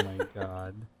 Oh my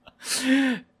god.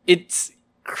 It's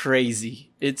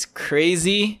crazy. It's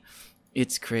crazy.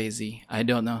 I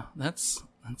don't know. That's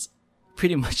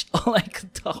pretty much all I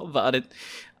could talk about it.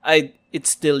 It's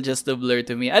still just a blur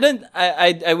to me.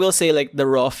 I will say like the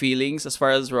raw feelings, as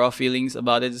far as raw feelings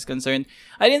about it is concerned,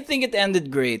 I didn't think it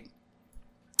ended great.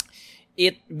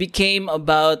 It became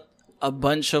about a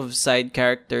bunch of side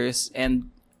characters and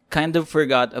kind of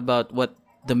forgot about what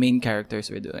the main characters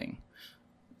were doing.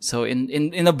 So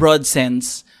in a broad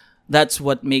sense, that's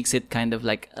what makes it kind of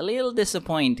like a little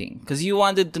disappointing, because you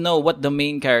wanted to know what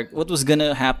was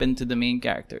gonna happen to the main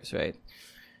characters, right?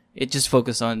 It just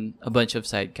focused on a bunch of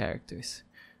side characters.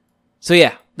 So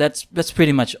yeah, that's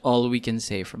pretty much all we can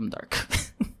say from Dark.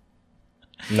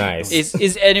 Nice.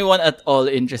 Is anyone at all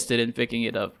interested in picking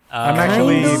it up? I'm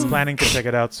actually planning to check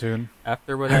it out soon.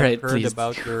 After what Alright, I've heard please.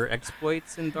 about your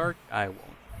exploits in Dark, I won't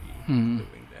be doing that.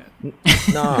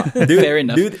 Nah, dude, Fair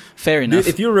enough. Fair enough.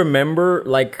 Dude, if you remember,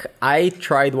 like, I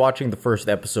tried watching the first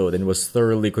episode and was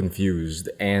thoroughly confused.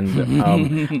 And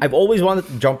I've always wanted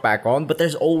to jump back on, but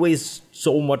there's always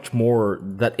so much more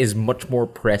that is much more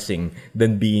pressing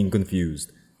than being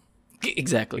confused.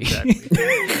 Exactly.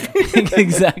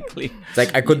 Exactly. It's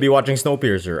like I could be watching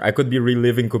Snowpiercer, I could be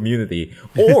reliving Community,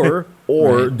 or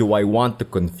do I want to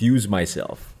confuse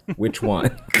myself? Which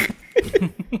one?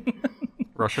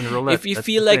 Russian roulette. If you that's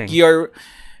feel the like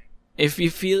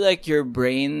thing. your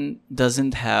brain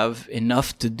doesn't have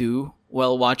enough to do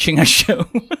while watching a show,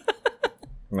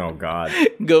 Oh God.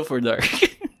 go for Dark.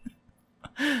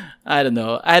 I don't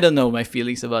know my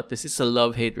feelings about this. It's a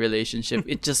love-hate relationship.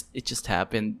 It just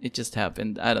happened.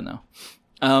 I don't know.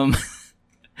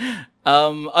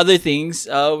 Other things.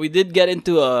 We did get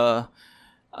into a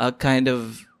kind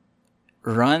of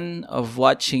run of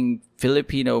watching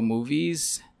Filipino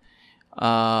movies.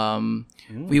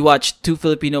 We watched 2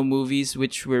 Filipino movies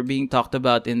which were being talked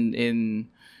about in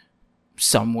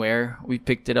somewhere. We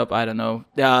picked it up, I don't know.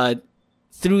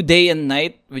 Through Day and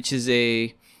Night, which is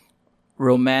a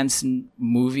romance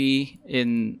movie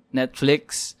in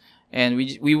Netflix, and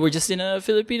we were just in a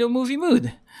Filipino movie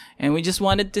mood, and we just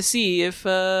wanted to see if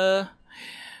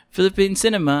Philippine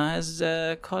cinema has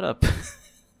caught up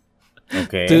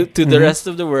Okay. to the rest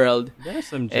of the world. There are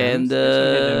some And, gems. There's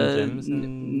some hidden gems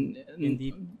and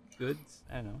indie goods.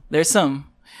 I don't know. There's some.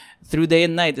 Through Day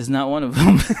and Night is not one of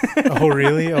them. Oh,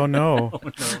 really? Oh, no.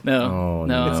 No, Oh,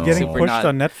 no, no. It's getting super pushed not.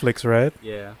 on Netflix, right?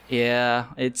 Yeah. Yeah,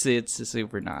 it's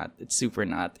super not. It's super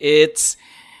not. It's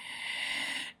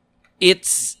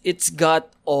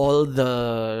got all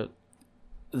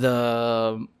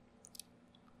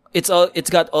it's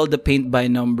got all the paint by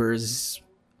numbers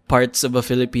parts of a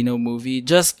Filipino movie,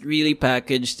 just really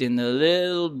packaged in a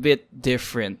little bit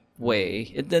different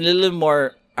way. It's a little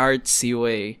more artsy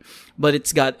way, but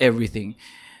it's got everything.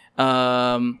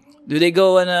 Do they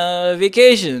go on a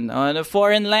vacation on a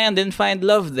foreign land and find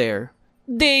love there?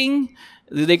 Ding.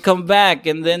 Do they come back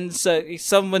and then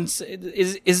someone's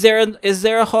is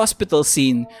there a hospital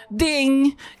scene?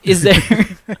 Ding. Is there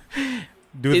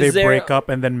Do Is they there- break up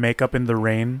and then make up in the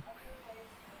rain?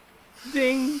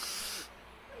 Ding.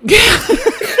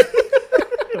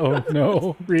 Oh,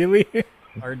 no. Really?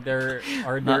 Are there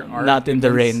not in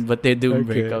the rain, but they do Okay.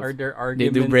 break up. Are there They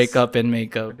arguments? do break up and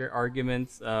make Are up. there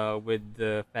arguments with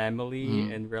the family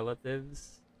Mm. and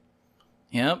relatives?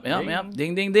 Yep. Ding.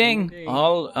 Ding. Ding, ding.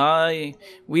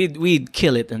 We'd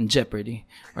kill it on Jeopardy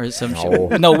or some No.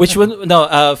 shit. No, which one? No,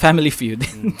 Family Feud.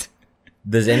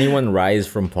 Does anyone rise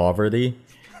from poverty?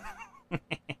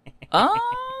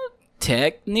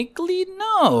 Technically,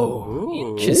 no.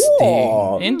 Ooh.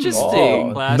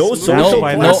 Interesting. Class No move. social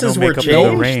Why not? classes No were makeup in the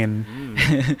changed. rain.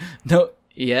 No,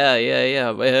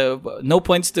 yeah. No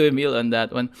points to Emil on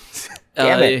that one.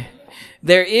 Damn it.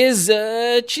 There is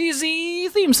a cheesy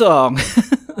theme song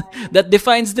that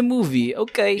defines the movie.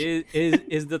 Okay,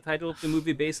 Is the title of the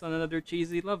movie based on another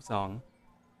cheesy love song?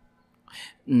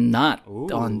 not Ooh.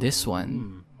 on this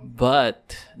one,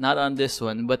 but not on this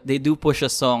one. But they do push a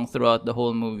song throughout the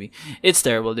whole movie. It's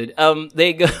terrible, dude.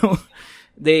 They go,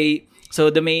 they. So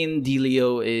the main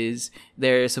dealio is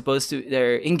they're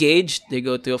engaged. They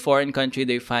go to a foreign country.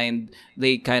 They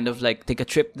kind of like take a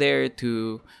trip there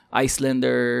to Iceland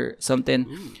or something,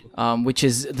 which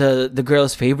is the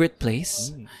girl's favorite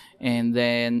place. And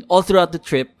then all throughout the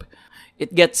trip,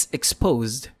 it gets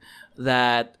exposed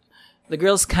that the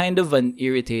girl's kind of an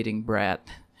irritating brat.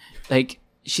 Like,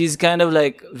 she's kind of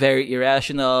like very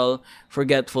irrational,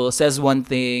 forgetful, says one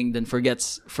thing, then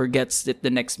forgets it the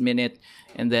next minute.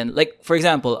 And then, like, for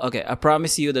example, okay, I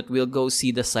promise you that we'll go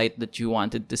see the site that you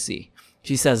wanted to see.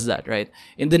 She says that, right?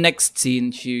 In the next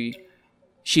scene, she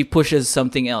pushes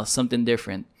something else, something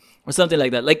different, or something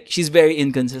like that. Like, she's very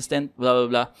inconsistent, blah, blah,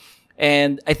 blah.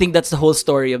 And I think that's the whole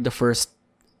story of the first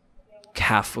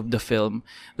half of the film,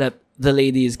 that the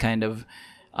lady is kind of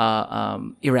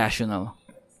irrational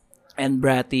and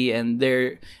bratty, and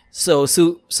they're so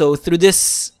through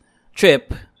this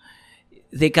trip,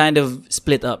 they kind of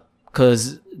split up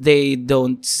because they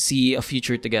don't see a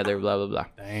future together, blah, blah, blah.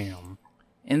 Damn.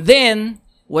 And then,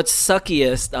 what's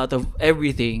suckiest out of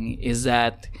everything is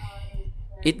that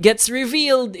it gets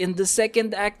revealed in the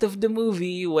second act of the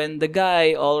movie when the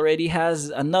guy already has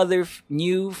another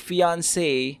new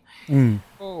fiancée,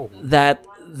 that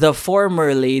the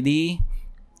former lady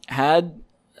had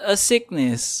a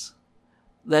sickness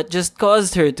that just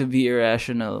caused her to be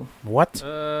irrational. What?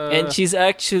 And she's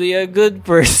actually a good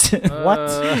person. What?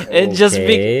 And just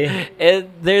Okay. and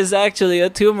there's actually a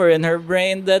tumor in her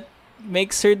brain that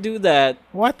makes her do that.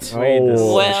 What?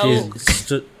 Oh, Well-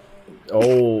 she's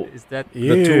Is that the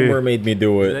Ew. tumor made me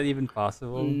do is that it. even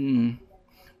possible?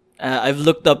 I've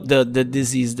looked up the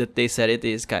disease that they said it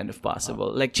is kind of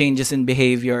possible, like changes in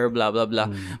behavior, blah blah blah.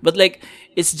 But like,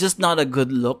 it's just not a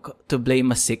good look to blame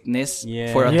a sickness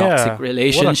Yeah. for a Yeah. toxic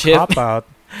relationship. What a cop-out.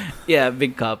 Yeah,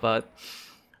 big cop out.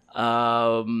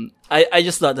 I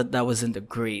just thought that wasn't a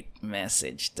great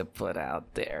message to put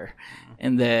out there.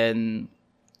 And then,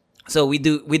 so we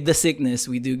do, with the sickness,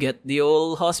 we do get the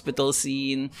old hospital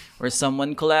scene where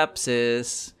someone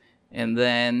collapses, and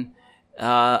then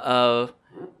I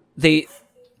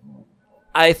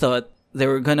thought they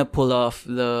were gonna pull off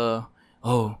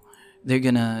they're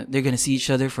gonna see each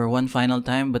other for one final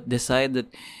time, but decide that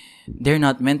they're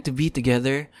not meant to be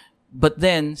together. But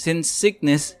then, since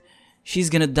sickness, she's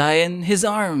gonna die in his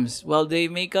arms while they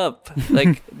make up.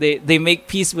 Like they make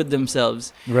peace with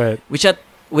themselves. Right.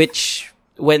 Which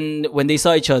when they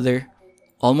saw each other,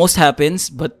 almost happens,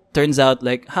 but turns out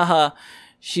like, haha,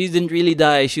 she didn't really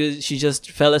die. She just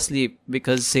fell asleep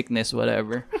because sickness,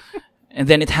 whatever. And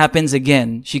then it happens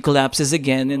again. She collapses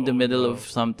again in the middle of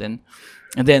something.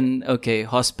 And then, okay,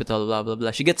 hospital, blah, blah,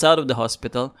 blah. She gets out of the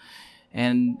hospital.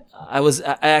 And I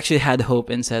actually had hope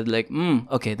and said like,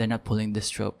 okay, they're not pulling this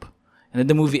trope. And then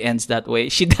the movie ends that way.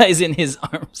 She dies in his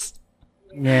arms.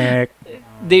 Yeah.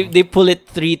 They pull it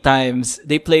 3 times.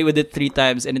 They play with it 3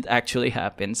 times and it actually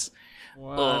happens.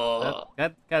 What? Oh.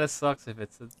 That kind of sucks if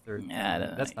it's a third.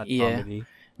 Yeah, That's not yeah. comedy.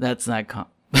 That's not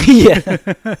yeah.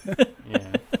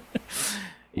 Yeah.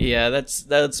 Yeah,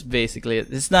 that's basically it.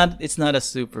 It's not a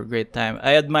super great time.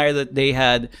 I admire that they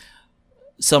had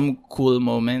some cool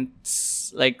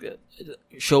moments, like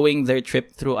showing their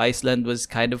trip through Iceland was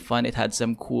kind of fun. It had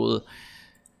some cool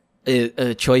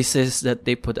choices that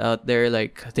they put out there.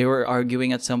 Like they were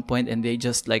arguing at some point, and they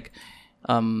just like,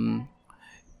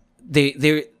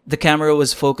 the camera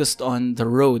was focused on the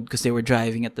road because they were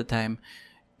driving at the time.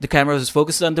 The camera was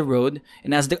focused on the road,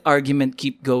 and as the argument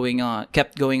kept going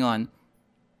on,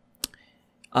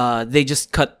 they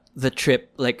just cut the trip,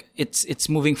 like it's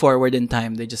moving forward in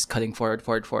time. They're just cutting forward.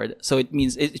 So it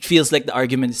means it feels like the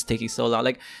argument is taking so long.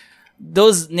 Like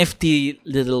those nifty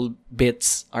little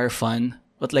bits are fun,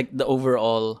 but like the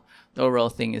overall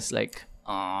thing is like,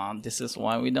 this is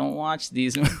why we don't watch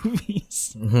these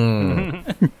movies.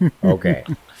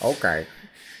 Okay.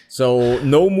 So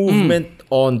no movement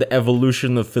on the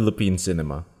evolution of Philippine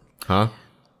cinema, huh?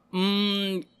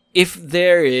 If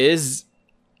there is,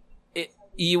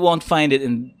 you won't find it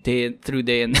in through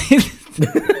day and night.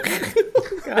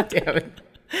 God damn it.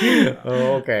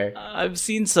 Oh, okay. I've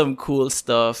seen some cool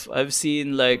stuff. I've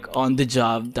seen like On the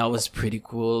Job. That was pretty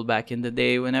cool back in the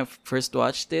day when I first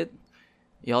watched it.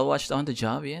 Y'all watched On the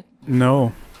Job yet?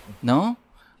 No. No?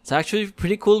 It's actually a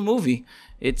pretty cool movie.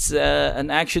 It's an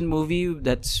action movie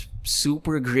that's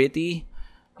super gritty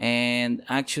and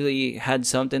actually had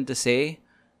something to say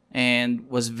and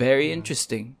was very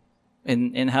interesting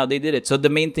in how they did it. So the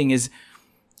main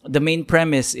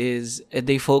premise is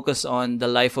they focus on the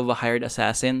life of a hired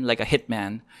assassin, like a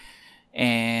hitman.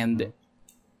 And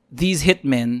these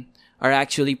hitmen are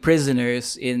actually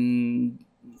prisoners in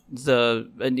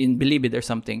Bilibid or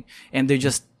something. And they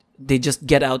just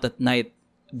get out at night,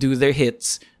 do their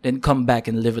hits, then come back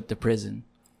and live at the prison.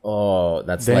 Oh,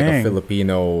 that's like a Dang.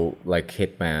 Filipino like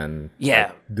hitman.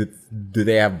 Yeah. Do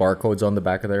they have barcodes on the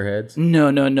back of their heads?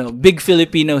 No. Big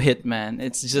Filipino hitman.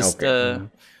 It's just Okay.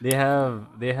 They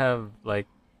have like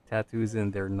tattoos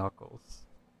in their knuckles.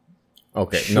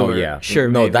 Okay. No, Sure, yeah. sure,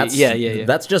 No, maybe. that's Yeah.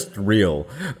 That's just real.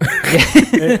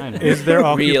 Is their Real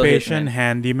occupation hitman.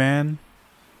 handyman?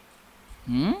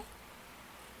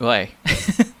 why?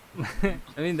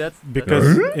 I mean that's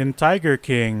Because in Tiger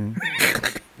King,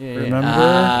 yeah.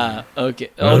 remember? Okay.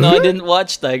 Oh no, I didn't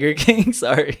watch Tiger King.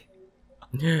 Sorry.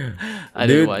 I didn't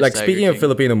Dude, watch like Tiger speaking of King.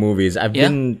 Filipino movies, I've Yeah?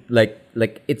 been like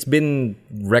it's been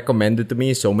recommended to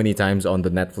me so many times on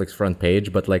the Netflix front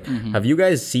page, but like have you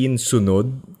guys seen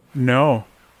Sunod? No.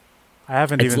 I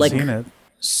haven't It's even like- seen it.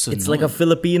 It's like a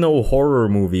Filipino horror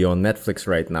movie on Netflix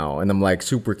right now, and I'm like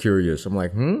super curious. I'm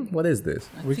like, what is this?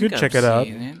 We think could check I've it out.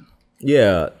 seen it.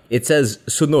 Yeah, it says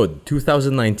Sunod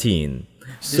 2019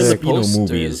 Filipino poster-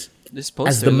 movies. This poster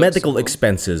As the looks medical so cool.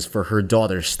 expenses for her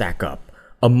daughter stack up,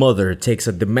 a mother takes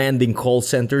a demanding call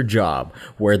center job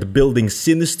where the building's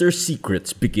sinister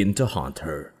secrets begin to haunt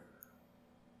her.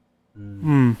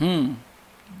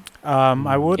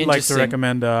 I would like to Interesting.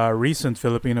 recommend a recent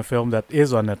Filipino film that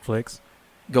is on Netflix.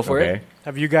 Go for it.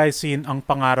 Have you guys seen Ang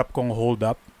Pangarap Kong Hold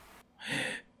Up?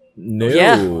 No.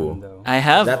 Yeah. No. I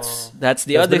have. That's- That's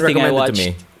the That's other been thing I recommended watched.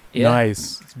 to me. Yeah.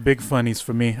 Nice. It's big funnies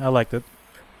for me. I liked it.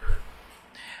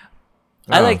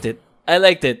 I Oh.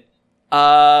 liked it.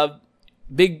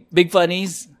 Big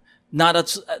funnies. Not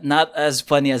as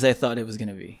funny as I thought it was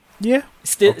gonna be. Yeah.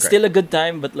 Still a good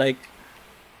time, but like,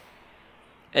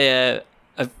 I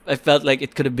felt like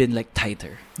it could have been like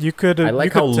tighter. You could. I like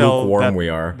you could how tell lukewarm that we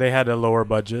are. They had a lower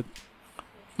budget.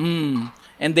 And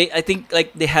I think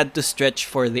like they had to stretch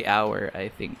for the hour. I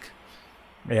think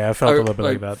Yeah, I felt Or- a little bit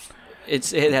or- like that.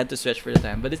 it had to stretch for the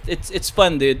time, but it's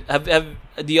fun, dude.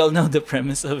 Do y'all know the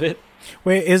premise of it?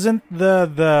 Wait, isn't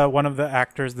the one of the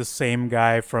actors the same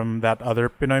guy from that other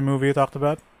Pinoy movie you talked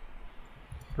about?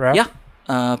 Right? Yeah,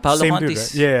 Paolo Same dude,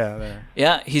 Contis. right? Yeah, there.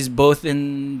 Yeah, he's both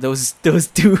in those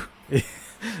two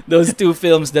those two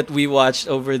films that we watched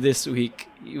over this week.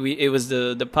 It was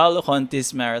the Paolo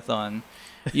Contis marathon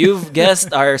You've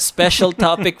guessed our special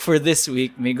topic for this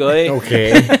week, Migoy.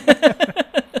 Okay.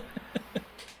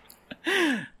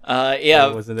 Yeah,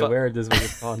 I wasn't aware this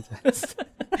was a contest.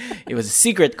 it was a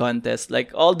secret contest,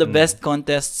 like all the best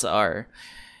contests are.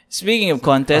 Speaking of Are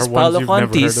contests, ones Paolo you've never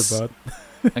heard Contis. about.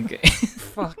 Okay,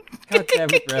 Fuck. God damn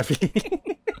it, Rafi.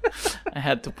 I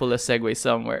had to pull a segue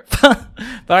somewhere.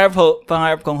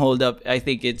 Pangarap kong hold up. I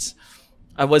think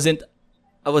I wasn't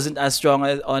as strong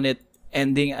on it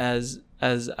ending as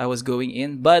I was going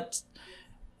in, but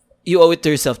you owe it to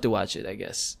yourself to watch it, I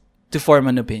guess, to form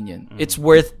an opinion. It's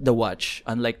worth the watch,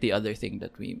 unlike the other thing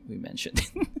that we mentioned.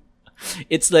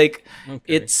 It's like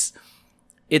it's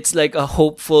like a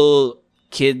hopeful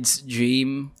kid's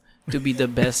dream to be the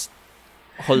best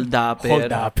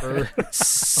holdapper.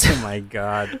 Oh my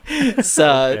god.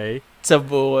 sa Okay. sa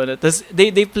buo na. Tas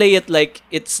they play it like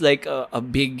it's like a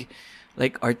big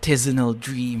like artisanal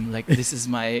dream. Like this is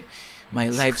my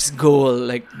life's goal.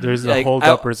 Like There's like, a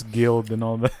Hold-Uppers Guild and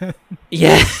all that.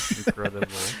 Yeah.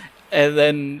 Incredible. And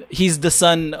then he's the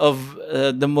son of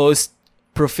the most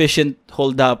proficient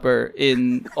holdapper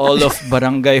in all of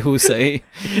Barangay Husay.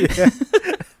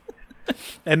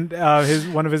 And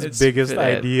one of his It's biggest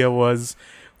bad. idea was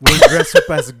we'll dress up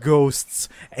as ghosts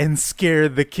and scare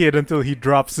the kid until he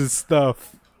drops his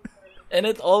stuff. And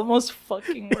it almost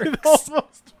fucking works.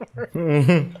 Almost worked.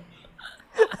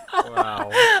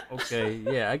 Wow. Okay.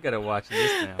 Yeah, I gotta watch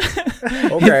this now.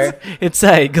 Okay. It's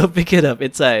side. Go pick it up.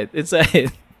 It's side. It's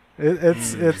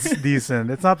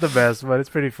decent. It's not the best, but it's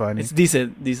pretty funny. It's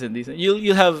decent.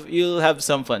 You'll have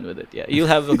some fun with it. Yeah, you'll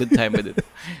have a good time with it.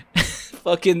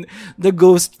 Fucking the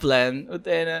ghost plan.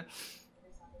 Utena.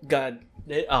 God.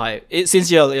 Okay.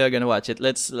 Since you're gonna watch it,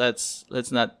 let's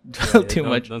not dwell too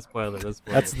much. Don't spoil it. Don't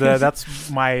spoil it. That's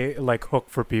my like hook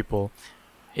for people.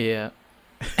 Yeah.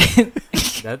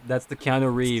 That's the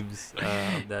Keanu Reeves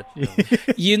of that film.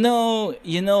 You know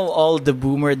all the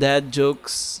boomer dad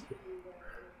jokes.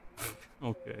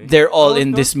 Okay. They're all Oh,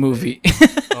 in no. this movie.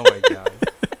 Oh my god.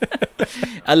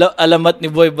 Alamat ni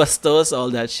Boy Bastos, all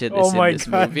that shit Oh is my in this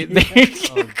God, movie.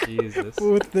 Oh Jesus.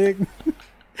 Poor thing.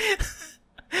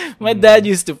 My dad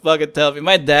used to fucking tell me.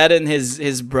 My dad and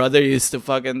his brother used to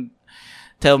fucking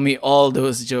tell me all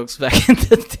those jokes back in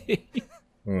the day.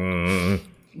 Mm.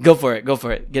 Go for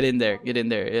it. Get in there.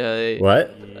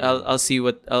 What? I'll see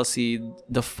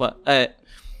the fun.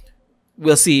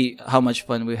 We'll see how much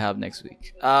fun we have next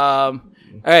week. All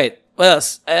right. What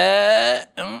else?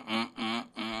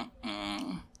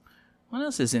 What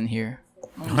else is in here?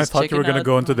 I thought you were gonna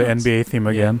go into the NBA theme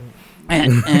again.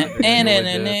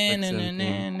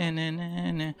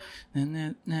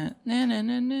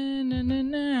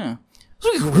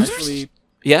 Actually,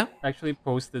 Yeah. actually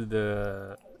posted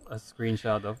a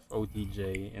screenshot of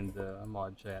OTJ in the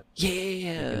mod chat. You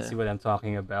can see Yeah. what I'm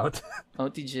talking about.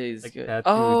 OTJ is Like good.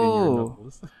 tattooed in your Oh.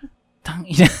 knuckles.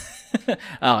 Tangina.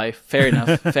 Okay,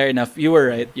 fair enough. You were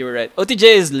right.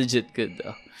 OTJ is legit good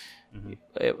though.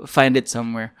 Find it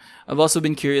somewhere. I've also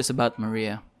been curious about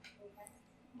Maria.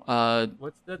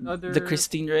 What's that other? The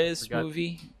Christine Reyes Forgot.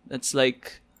 movie. That's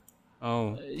like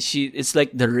Oh, it's like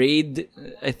The Raid,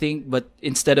 I think, but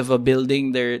instead of a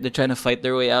building, they're trying to fight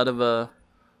their way out of a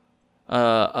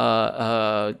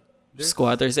There's-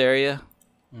 squatters area.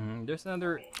 there's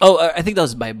another. Oh, I think that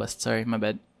was Buy Bust. Sorry, my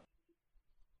bad.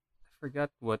 I forgot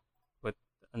what.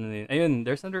 Ayun,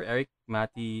 there's another Eric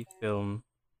Matty film.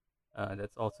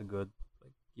 That's also good.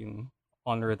 Like yung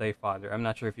Honor Thy Father. I'm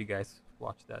not sure if you guys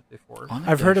watched that before.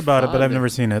 I've heard about it, but I've never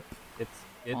seen it. It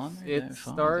Thy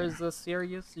stars a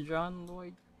serious John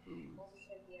Lloyd Cruz.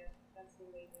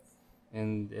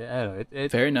 And I don't know, it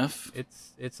Fair enough.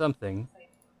 it's something.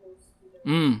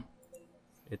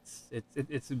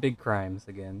 It's big crimes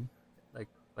again.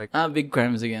 Like Big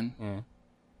crimes again. yeah.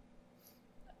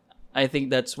 I think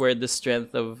that's where the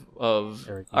strength of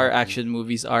Eric our Matty. action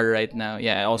movies are right now.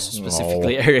 Yeah, also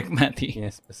specifically Eric Matty Yeah,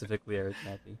 specifically Eric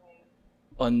Matty.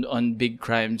 on big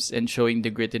crimes and showing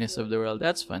the grittiness of the world.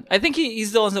 That's fun. I think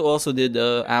he's the one who also did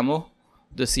Ammo,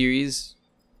 the series.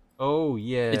 Oh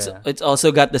yeah. It's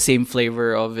also got the same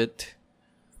flavor of it.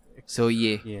 So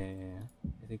yeah. Yeah.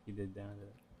 I think he did that.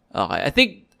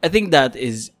 Okay, I think that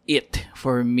is it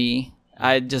for me.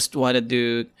 I just want to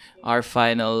do our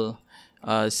final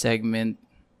segment,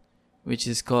 which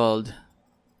is called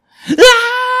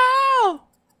 "Ow!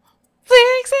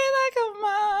 Flexing like a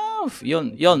mouth."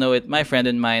 You'll know it, my friend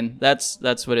and mine. That's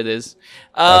what it is.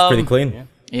 That's pretty clean. Yeah.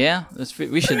 Yeah,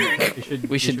 we should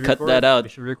We should cut that out. We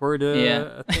should record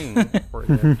Yeah. a thing for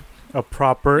that. A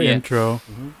proper Yeah. intro.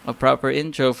 A proper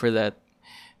intro for that.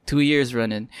 2 years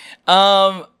running.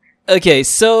 Okay,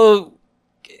 so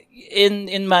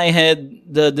in my head,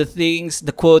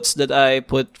 the quotes that I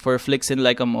put for Flicks in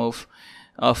Like a Move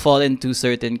fall into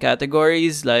certain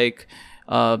categories. Like,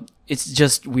 it's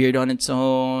just weird on its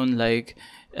own. Like,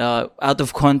 out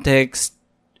of context,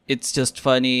 it's just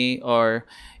funny. Or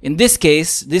in this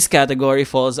case, this category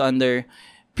falls under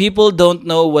people don't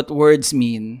know what words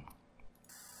mean.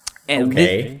 And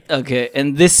Okay. okay,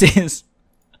 and this is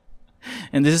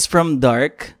from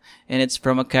Dark, and it's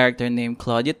from a character named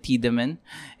Claudia Tiedemann,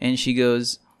 and she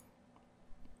goes,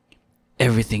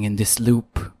 "Everything in this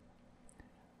loop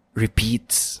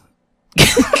repeats."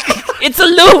 It's a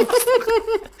loop.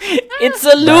 It's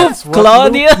a loop, That's what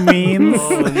Claudia. loop means.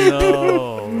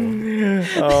 Oh no!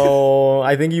 Oh,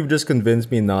 I think you've just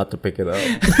convinced me not to pick it up.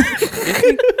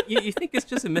 You think it's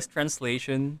just a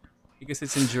mistranslation because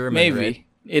it's in German, Maybe right?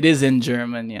 it is in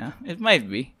German. Yeah, it might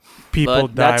be. People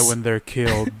But die that's- when they're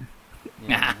killed.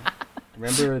 Yeah.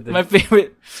 Remember the My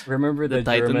favorite. remember the the,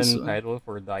 Titans German one. title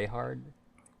for Die Hard?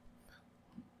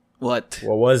 What?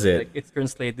 What was it? Like it's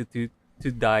translated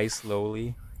to die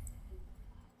slowly.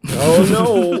 Oh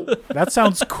no! That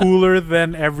sounds cooler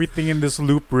than everything in this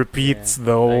loop repeats,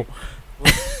 though.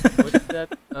 Like, what's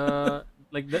that?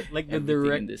 Like the Everything in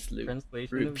direct this loop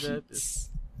translation of that is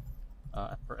repeats.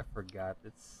 I forgot.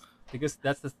 It's because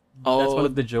that's one Oh.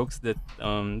 of the jokes that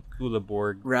Kula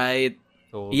Borg Right.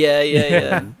 told.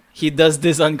 Yeah. He does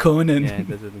this on Conan. Yeah, it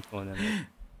doesn't Conan.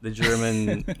 The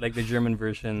German, like the German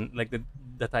version, like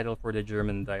the title for the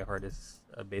German Die Hard is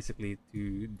basically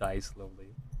to die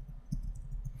slowly.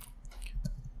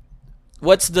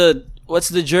 What's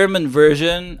the German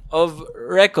version of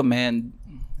recommend?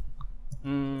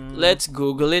 Let's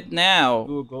Google it now.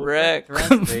 Google Rec-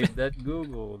 translate that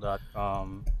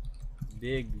google.com.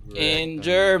 Big in recommend.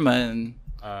 German.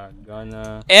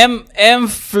 Gonna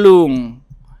Flung.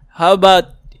 How about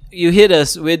you hit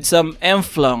us with some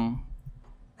Flung?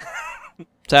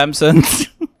 Samson.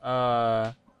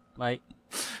 my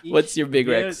What's your big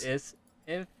build Rex? is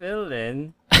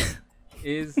Infilin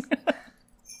is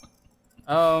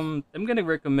I'm gonna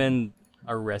recommend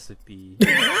a recipe.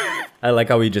 I like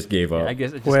how he just gave up. I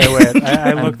guess it just, Wait,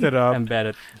 I looked it up. I'm bad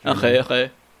at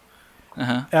Okay.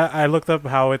 I looked up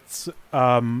how it's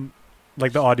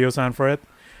like the audio sound for it.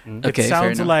 Okay, It fair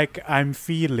sounds enough. like I'm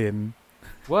feeling.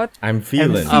 What? I'm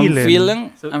feeling. I'm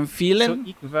I'm So feeling.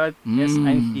 ich wat es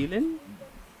ein Mm. feeling?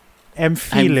 I'm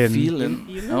feeling. I'm feeling.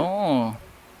 Feeling? Oh.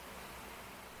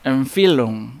 I'm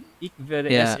feeling. Ich werde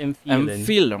Yeah. es I'm empfehlen.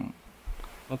 feeling.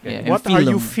 Okay. Yeah. What are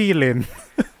you feeling.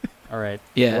 feeling? All right.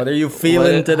 Yeah. What are you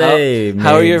feeling What- today?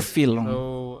 How are you mate? feeling?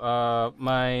 So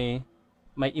my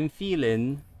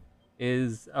empfehlen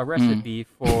is a recipe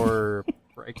for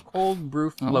a cold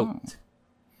brew float.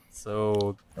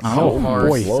 So Oh, far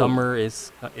boy. summer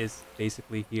is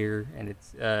basically here, and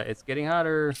it's getting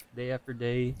hotter day after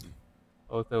day.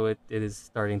 Although it is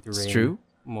starting to rain It's true.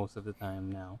 most of the time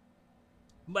now.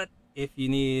 But if you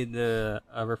need a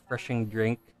refreshing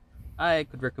drink, I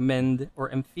could recommend or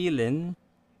empfehlen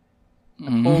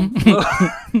Mhm. cold float.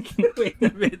 Wait a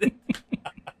minute.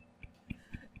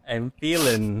 I'm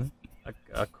feeling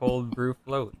a cold brew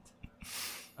float.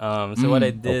 So what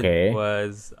I did Okay.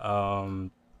 was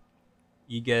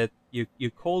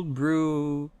you cold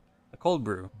brew a cold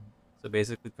brew. So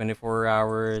basically 24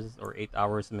 hours or 8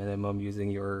 hours minimum using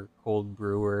your cold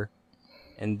brewer.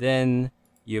 And then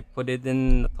you put it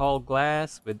in a tall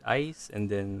glass with ice and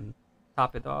then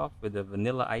top it off with a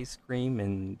vanilla ice cream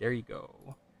and there you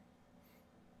go.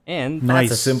 And Nice.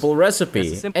 That's a simple recipe.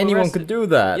 That's a simple Anyone recipe. could do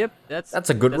that. Yep, That's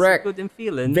a good that's rec. A good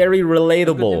feeling. Very Good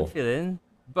relatable. feeling.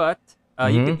 But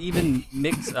you can even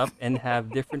mix up and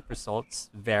have different results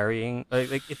varying.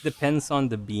 Like it depends on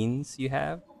the beans you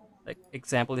have. Like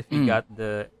example, if you got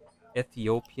the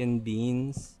Ethiopian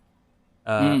beans,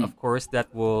 of course that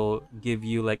will give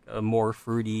you like a more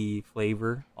fruity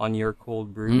flavor on your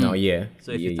cold brew. No, yeah.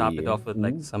 So if Yeah, you top yeah, it yeah. off with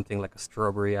like something like a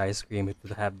strawberry ice cream, it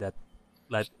will have that.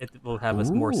 Like it will have a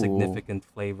more Ooh. significant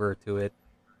flavor to it,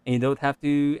 and you don't have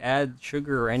to add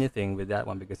sugar or anything with that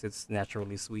one because it's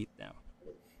naturally sweet now.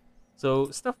 So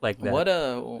stuff like that. What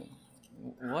a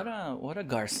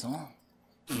garçon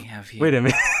we have here. Wait a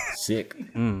minute. Sick.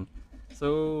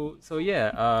 So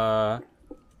yeah.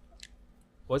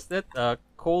 What's that?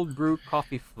 Cold brew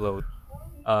coffee float.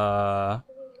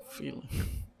 Feel.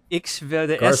 Ich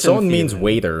werde essen Garçon means feeling.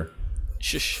 waiter.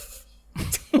 Shush.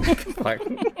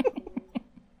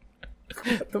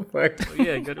 What the fuck?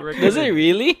 Yeah, good recommend. Does it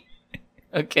really?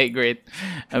 Okay, great.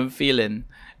 I'm feeling.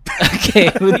 Okay,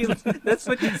 That's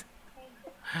what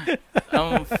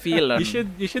I'm feeling.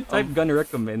 you should type gonna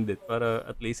recommend it, but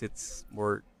at least it's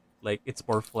more like it's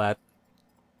more flat.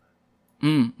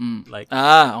 Like,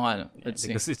 Let's see.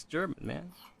 because it's German,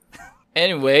 man.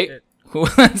 Anyway, who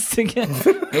wants to get?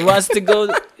 Who wants to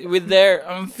go with their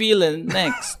I'm feeling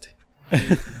next?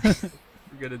 We're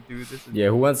gonna do this. Yeah,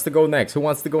 who wants to go next? Who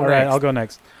wants to go All next? right, I'll go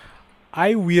next.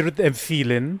 I weird am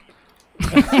feeling.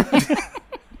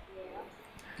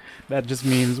 That just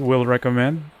means will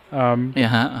recommend.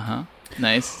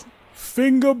 Nice.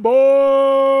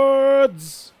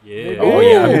 Fingerboards. Yeah. Oh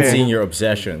yeah, I've been Hey. seeing your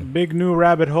obsession. Big new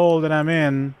rabbit hole that I'm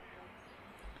in.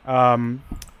 I'm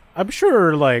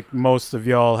sure like most of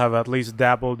y'all have at least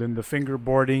dabbled in the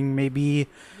fingerboarding maybe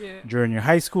Yeah. during your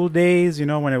high school days, you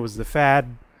know, when it was the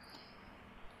fad.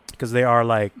 Because they are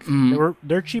like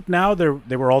they're cheap now.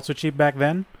 They were also cheap back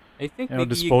then. I think You know, maybe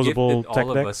disposable you gifted tech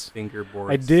all decks. of us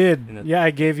fingerboards. I did. in a- Yeah,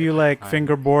 I gave you like time.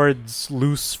 fingerboards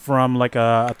loose from like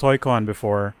a Toy-Con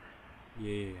before.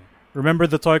 Yeah. Remember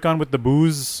the Toy-Con with the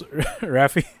booze,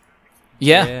 Rafi?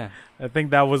 Yeah. I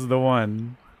think that was the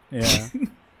one. Yeah.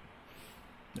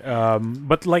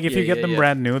 But like if you get them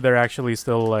brand new, they're actually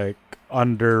still like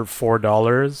under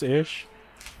 $4 ish,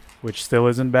 which still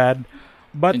isn't bad.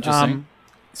 But Interesting.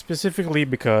 specifically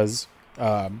because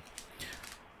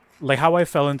like how I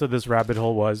fell into this rabbit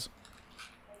hole was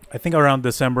I think around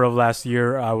December of last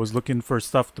year I was looking for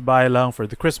stuff to buy lang for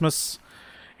the Christmas,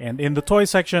 and in the toy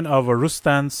section of a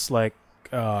Rustan's like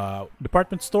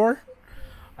department store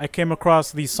I came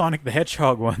across the Sonic the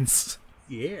Hedgehog ones.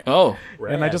 Yeah. Oh,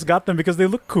 And I just got them because they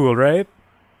look cool, right?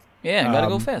 yeah. Gotta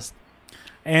go fast.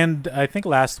 And I think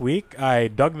last week I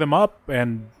dug them up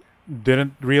and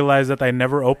didn't realize that I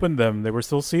never opened them. They were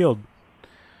still sealed.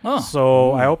 Oh,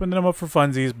 So I opened them up for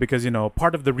funsies because, you know,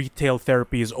 part of the retail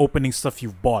therapy is opening stuff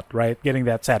you've bought, right? Getting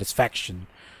that satisfaction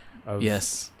of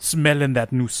yes. smelling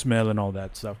that new smell and all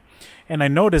that stuff. And I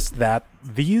noticed that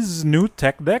these new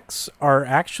tech decks are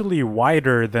actually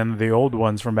wider than the old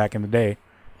ones from back in the day.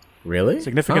 Really?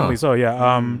 Significantly so,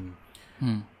 yeah.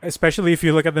 Especially if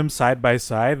you look at them side by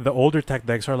side, the older tech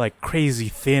decks are like crazy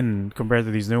thin compared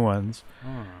to these new ones.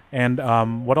 And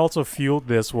what also fueled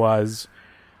this was,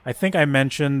 I think I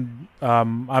mentioned,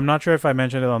 I'm not sure if I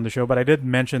mentioned it on the show, but I did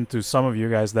mention to some of you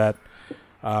guys that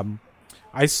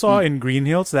I saw in Green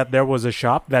Hills that there was a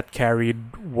shop that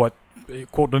carried what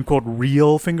quote unquote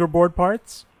real fingerboard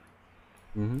parts.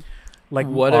 Like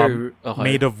What are okay.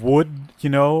 made of wood, you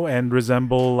know, and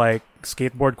resemble like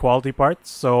skateboard quality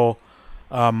parts. So,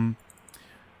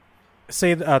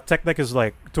 say a tech deck is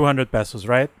like 200 pesos,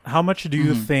 right? How much do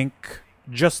you think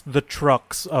just the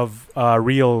trucks of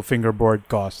real fingerboard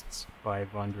costs?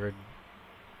 500.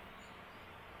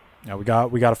 Yeah, we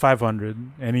got a 500.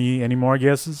 Any more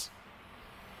guesses?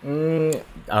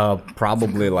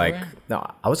 Probably like no.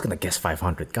 I was gonna guess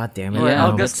 500. God damn it! Yeah,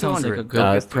 I'll that guess sounds like a 200. good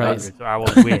Uh, price. So I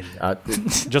will win.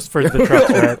 Just for the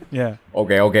trucks, right? Yeah,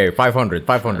 Okay. 500.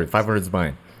 500 is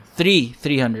mine.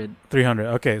 300. 300.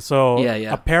 Okay, so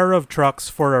Yeah. a pair of trucks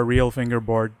for a real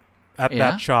fingerboard at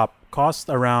Yeah? that shop cost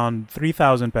around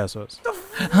 3,000 pesos.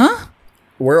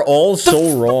 We're all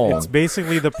so wrong. It's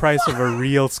basically the price of a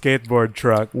real skateboard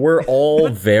truck. We're all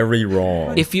very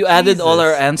wrong. If you added all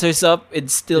our answers up,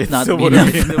 it'd still not still be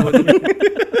wouldn't enough.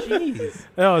 Jeez.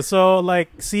 No, so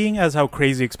like seeing as how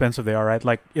crazy expensive they are, right?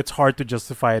 Like it's hard to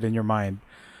justify it in your mind.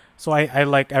 So I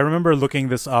remember looking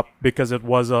this up because it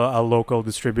was a local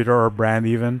distributor or brand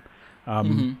even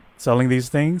selling these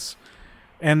things.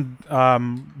 And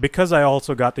because I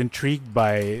also got intrigued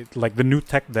by like the new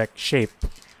tech deck shape.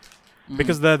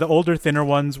 Because the older thinner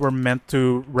ones were meant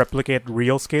to replicate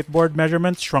real skateboard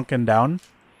measurements shrunken down.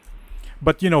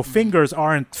 But you know, fingers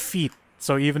aren't feet.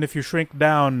 So even if you shrink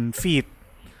down feet,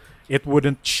 it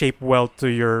wouldn't shape well to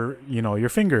your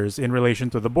fingers in relation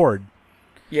to the board.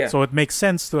 Yeah. So it makes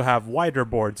sense to have wider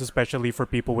boards, especially for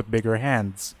people with bigger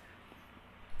hands.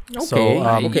 Okay, So,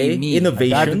 okay. me. I dived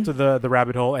Innovation. into the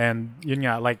rabbit hole, and yun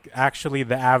nga, like actually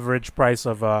the average price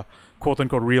of a quote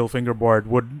unquote real fingerboard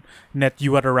would net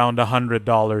you at around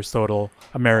 $100 total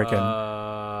American.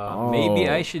 Maybe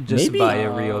I should just maybe? buy a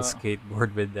real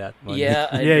skateboard with that money. Yeah.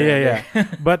 I'd yeah.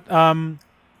 rather. But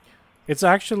it's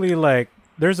actually like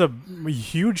there's a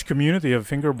huge community of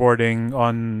fingerboarding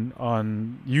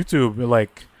on YouTube.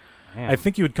 Like I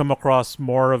think you would come across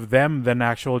more of them than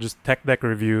actual just tech deck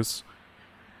reviews.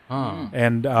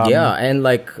 And Yeah, and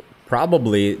like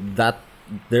probably that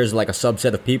there's like a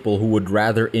subset of people who would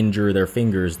rather injure their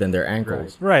fingers than their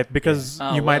ankles. right, because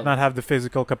Oh, you might well. not have the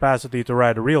physical capacity to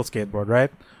ride a real skateboard,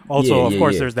 right? Also, Yeah, of yeah,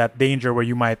 course, yeah. there's that danger where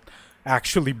you might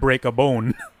actually break a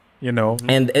bone. You know,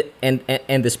 And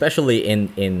especially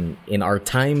in our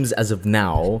times as of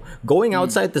now, going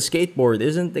outside the skateboard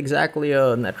isn't exactly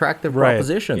an attractive right?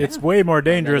 proposition. It's way more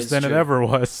dangerous is than it true. ever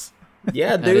was.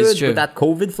 Yeah, That is dude. true. With that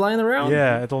COVID flying around.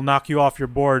 Yeah, it'll knock you off your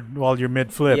board while you're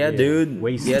mid flip. Yeah, dude.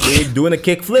 Waste. Yeah, dude. Doing a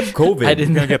kick flip, COVID. I You're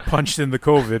didn't. gonna get punched in the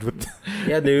COVID with.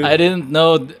 Yeah, dude. I didn't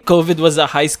know COVID was a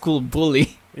high school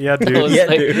bully. Yeah, That dude. was Yeah,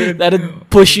 like, dude. that'd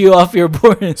push you off your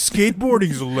board.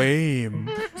 Skateboarding's lame,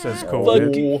 says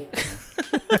COVID.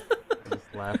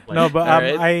 Just laugh like No, but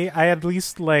Alright. I at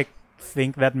least like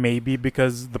think that maybe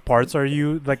because the parts are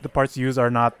used, like the parts used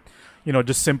are not,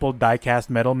 just simple die cast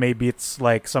metal. Maybe it's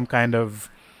like some kind of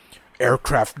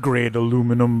aircraft grade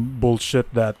aluminum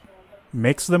bullshit that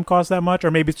makes them cost that much,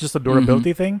 or maybe it's just a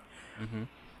durability thing. Mhm.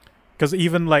 Because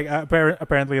even like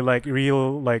apparently like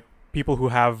real like people who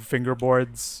have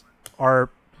fingerboards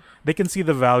they can see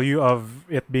the value of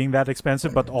it being that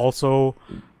expensive, but also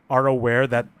are aware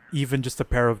that even just a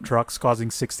pair of trucks costing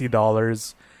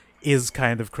 $60 is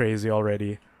kind of crazy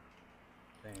already.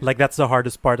 Like that's the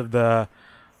hardest part of the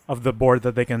board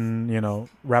that they can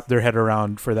wrap their head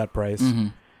around for that price.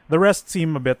 The rest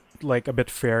seem a bit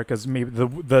fair because maybe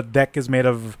the deck is made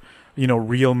of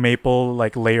real maple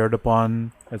like layered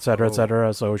upon etc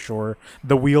etc. So sure,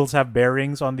 the wheels have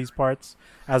bearings on these parts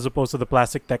as opposed to the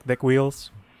plastic tech deck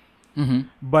wheels.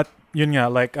 But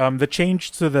the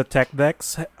change to the tech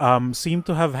decks seem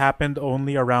to have happened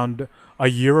only around a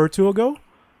year or two ago,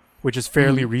 which is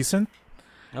fairly recent.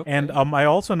 Okay. And I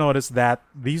also noticed that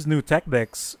these new tech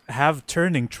decks have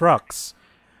turning trucks,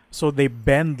 so they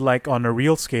bend like on a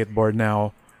real skateboard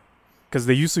now, because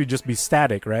they used to just be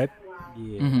static, right?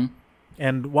 Yeah.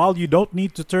 And while you don't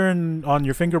need to turn on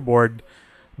your fingerboard,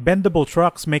 bendable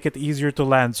trucks make it easier to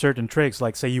land certain tricks.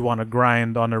 Like say you want to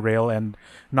grind on a rail and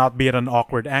not be at an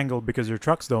awkward angle because your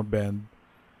trucks don't bend.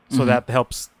 So that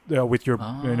helps with your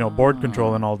board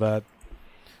control and all that.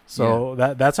 So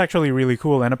that's actually really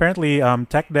cool. And apparently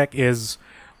Tech Deck is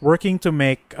working to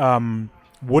make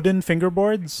wooden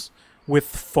fingerboards with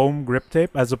foam grip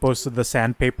tape as opposed to the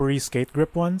sandpapery skate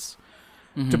grip ones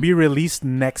to be released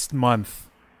next month.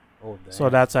 Oh, damn. So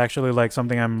that's actually like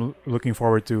something I'm looking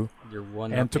forward to. You're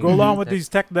one And to upping go along the with tech- these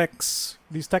tech decks,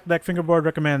 these tech deck fingerboard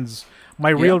recommends,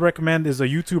 my real recommend is a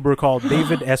YouTuber called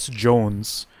David S.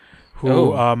 Jones,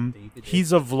 who David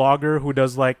he's a vlogger who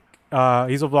does like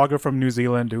he's a vlogger from New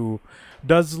Zealand who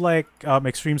does like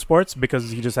extreme sports because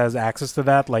he just has access to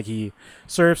that. Like he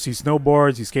surfs, he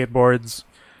snowboards, he skateboards,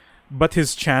 but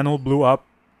his channel blew up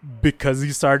because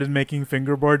he started making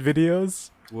fingerboard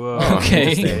videos. Whoa.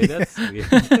 Okay. Okay, that's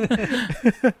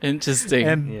weird. Interesting.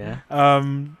 And Yeah.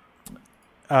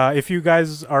 if you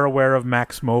guys are aware of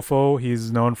Max Mofo,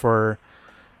 he's known for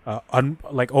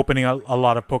opening a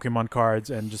lot of Pokemon cards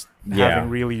and just having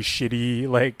really shitty,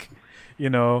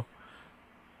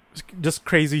 just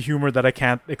crazy humor that I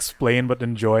can't explain but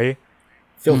enjoy.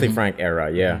 Filthy Frank era,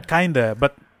 yeah. Kinda,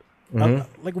 but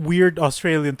like weird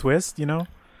Australian twist, No,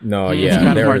 It's yeah.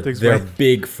 kinda They're, hard to they're explain.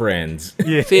 big friends.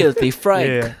 Yeah. Filthy Frank.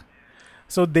 Yeah.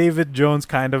 So David Jones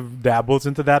kind of dabbles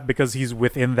into that because he's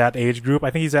within that age group.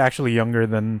 I think he's actually younger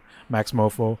than Max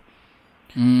Mofo.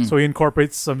 So he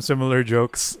incorporates some similar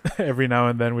jokes every now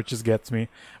and then, which just gets me.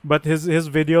 But his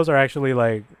videos are actually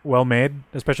like well made,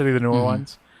 especially the newer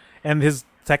ones. And his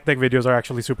tech deck videos are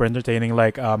actually super entertaining.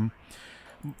 Like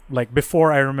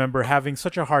before, I remember having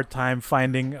such a hard time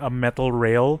finding a metal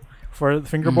rail for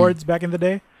fingerboards back in the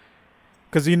day.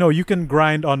 Because, you can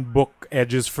grind on book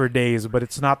edges for days, but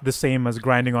it's not the same as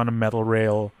grinding on a metal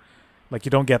rail. Like, you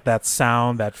don't get that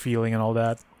sound, that feeling, and all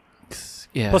that.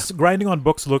 Yeah. Plus, grinding on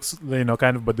books looks, kind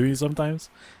of badui sometimes.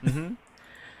 And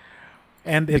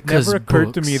it Because never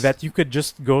occurred to me books. that you could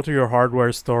just go to your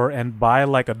hardware store and buy,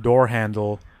 like, a door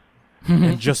handle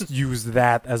and just use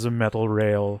that as a metal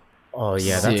rail. Oh,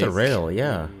 yeah, that's a Sick. rail,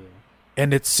 yeah.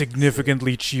 And it's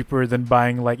significantly cheaper than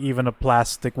buying, like, even a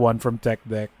plastic one from Tech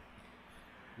Deck.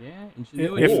 Yeah.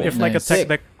 If like a Nice. tech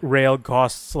deck rail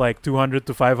costs like 200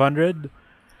 to 500,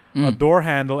 a door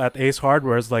handle at Ace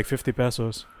Hardware is like 50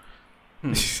 pesos.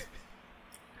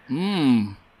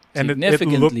 And it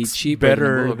Significantly looks cheaper than a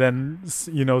better book.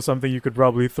 than something you could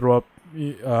probably throw up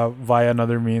via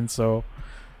another means. So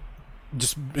it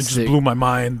just Sick. blew my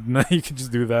mind. You can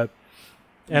just do that.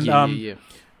 And yeah.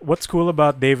 what's cool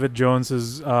about David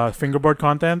Jones's fingerboard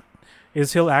content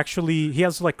is he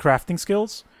has like crafting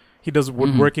skills. He does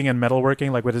woodworking and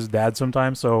metalworking like with his dad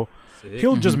sometimes. So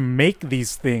he'll just make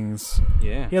these things.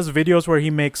 Yeah. He has videos where he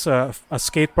makes a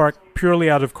skate park purely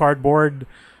out of cardboard.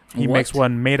 He What? makes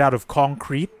one made out of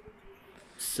concrete.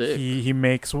 Sick. He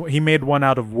made one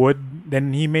out of wood.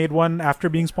 Then he made one after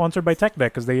being sponsored by Tech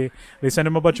Deck because they sent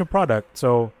him a bunch of product.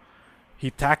 So he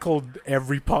tackled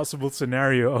every possible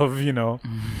scenario of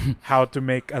how to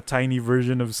make a tiny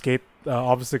version of skate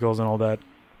obstacles and all that.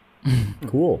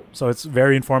 Cool. So it's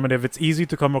very informative. It's easy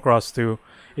to come across too.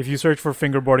 If you search for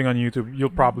fingerboarding on YouTube, you'll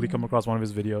probably come across one of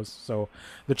his videos. So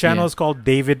the channel Yeah. is called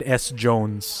David S.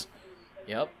 Jones.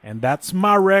 Yep. And that's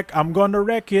my wreck. I'm gonna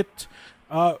wreck it.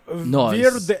 Nice.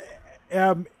 Wir de,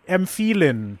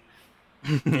 empfehlen.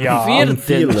 Yeah.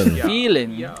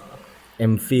 Feeling.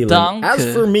 I'm feeling. Danke. As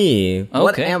for me,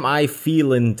 what Okay. am I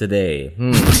feeling today?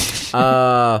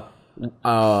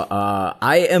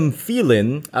 I am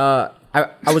feeling. I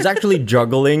was actually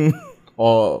juggling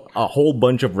a whole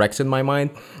bunch of wrecks in my mind,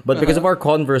 but because of our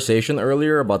conversation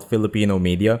earlier about Filipino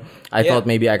media, I thought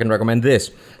maybe I can recommend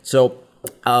this. So,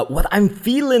 what I'm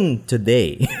feeling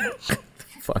today.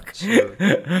 Fuck.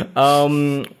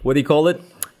 What do you call it?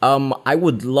 I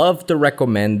would love to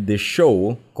recommend this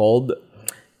show called.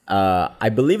 I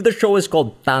believe the show is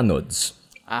called Tanods.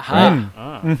 Aha.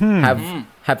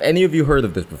 Have any of you heard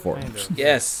of this before?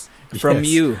 Yes. From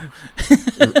Yes. you.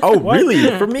 Oh, really?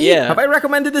 For me? Yeah. Have I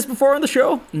recommended this before on the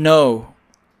show? No.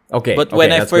 Okay. But okay,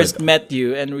 when I that's first good. met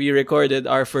you and we recorded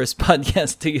our first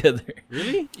podcast together.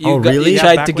 Really? You really? You Yeah,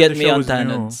 tried back to when get the me show on was new.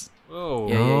 Tanods. Whoa.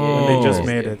 Yeah, yeah, yeah, When yeah. they just Oh.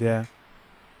 made it, yeah.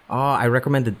 Oh, I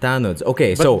recommended Tanods.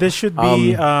 Okay, But so this should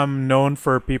be known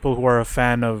for people who are a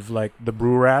fan of like the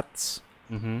Brew Rats.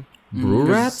 Brew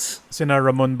Rats? Sina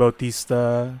Ramon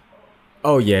Bautista.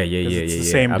 Oh yeah, it's the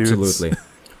same dudes. absolutely.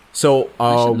 So should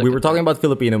look we were at talking about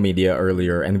Filipino media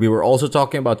earlier, and we were also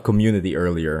talking about community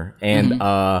earlier, and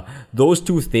those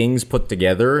two things put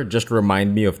together just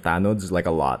remind me of Tanods like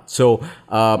a lot. So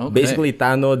basically,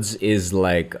 Tanods is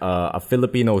like a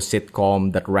Filipino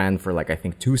sitcom that ran for like I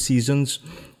think 2 seasons.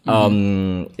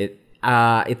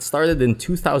 It started in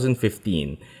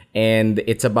 2015, and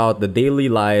it's about the daily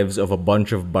lives of a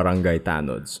bunch of barangay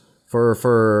Tanods.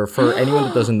 For anyone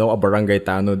that doesn't know, a barangay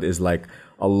Tanod is like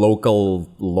a local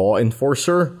law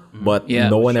enforcer, but Yeah.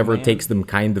 no one ever takes them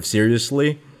kind of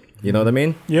seriously. You know what I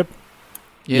mean? Yep.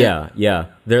 Yeah.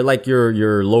 They're like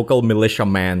your local militia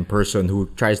man person who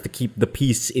tries to keep the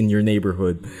peace in your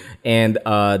neighborhood. And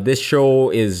this show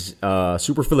is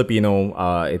super Filipino.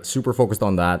 It's super focused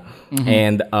on that.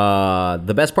 And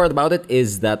the best part about it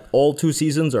is that all 2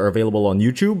 seasons are available on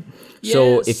YouTube.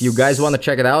 So Yes. if you guys want to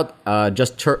check it out,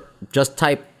 just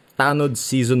type Tanod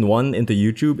Season 1 into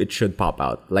YouTube. It should pop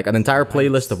out. Like an entire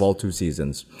playlist of all 2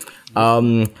 seasons.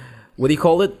 What do you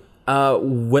call it?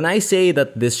 When I say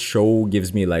that this show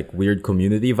gives me like weird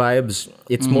community vibes,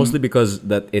 it's mostly because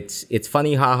that it's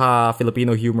funny, haha,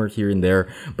 Filipino humor here and there.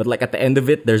 But like at the end of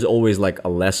it, there's always like a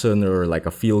lesson or like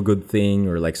a feel good thing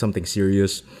or like something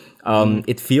serious.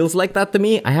 It feels like that to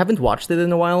me. I haven't watched it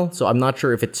in a while, so I'm not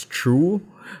sure if it's true.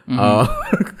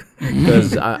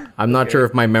 Because I'm not sure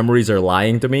if my memories are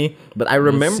lying to me. But I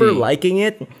remember see. liking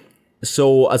it.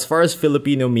 So as far as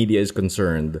Filipino media is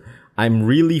concerned, I'm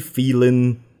really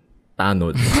feeling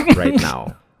Tanods right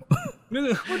now.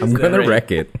 I'm gonna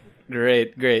wreck it.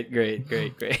 Great.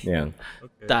 Yeah.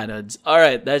 Tanods. All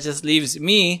right, that just leaves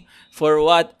me for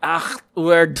what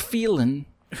we're feeling.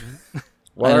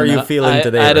 What I are don't you know. feeling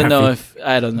today? I don't know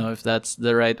Rafi? if that's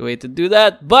the right way to do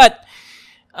that, but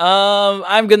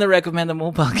I'm gonna recommend a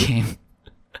mobile game.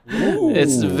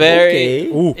 It's very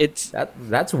okay. Ooh, it's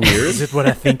that's weird. Is it what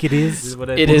I think it is?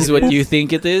 it is what you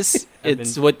think it is.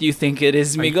 It's what you think it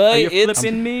is, Are Migoy. you It's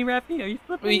flipping me, Rafi? Are you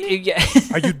flipping me? yeah.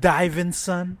 Are you diving,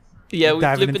 son? Yeah, we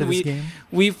diving flip into in, this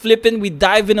game? we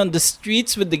dive in on the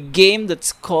streets with the game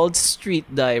that's called Street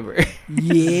Diver.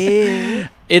 Yeah.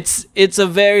 It's a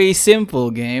very simple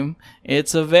game.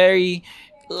 It's a very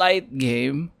light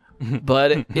game,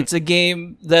 but it's a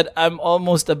game that I'm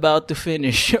almost about to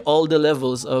finish all the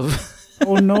levels of.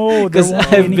 Oh no, there 'Cause won't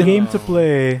be I've any been- game to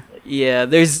play. Yeah,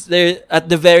 there at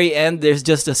the very end there's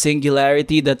just a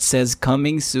singularity that says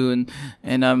coming soon,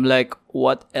 and I'm like,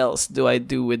 what else do I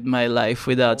do with my life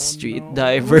without Street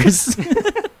Divers?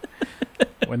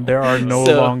 When there are no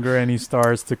So- longer any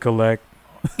stars to collect.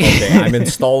 Okay, I'm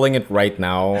installing it right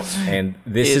now, and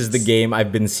this is the It's- game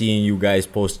I've been seeing you guys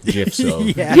post gifs of.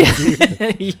 Yeah.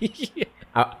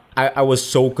 I was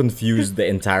so confused the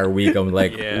entire week. I'm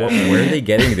like, where are they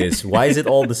getting this? Why is it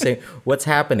all the same? What's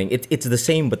happening? It's the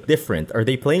same but different. Are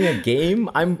they playing a game?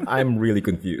 I'm really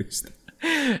confused.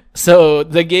 So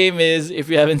the game is, if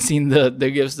you haven't seen the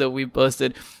gifs that we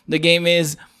posted, the game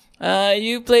is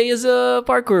you play as a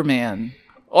parkour man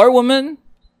or woman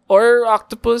or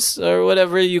octopus or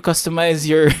whatever you customize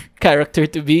your character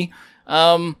to be.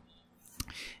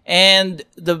 And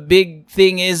the big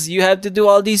thing is you have to do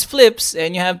all these flips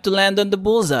and you have to land on the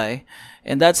bullseye.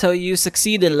 And that's how you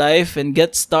succeed in life and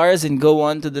get stars and go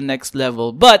on to the next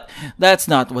level. But that's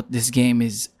not what this game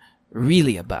is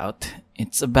really about.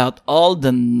 It's about all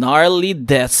the gnarly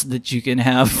deaths that you can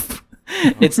have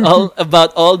It's all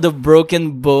about all the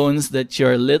broken bones that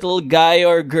your little guy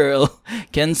or girl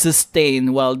can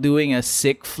sustain while doing a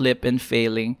sick flip and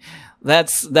failing.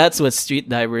 That's what Street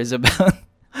Diver is about.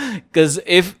 Because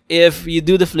if you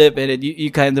do the flip and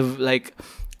you kind of like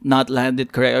not land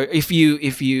it correct, or if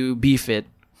you beef it,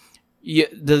 your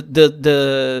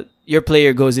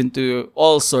player goes into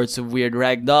all sorts of weird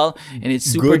ragdoll, and it's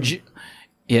super.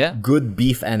 Yeah. Good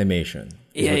beef animation.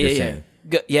 Yeah.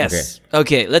 Yes.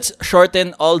 Okay. Let's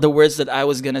shorten all the words that I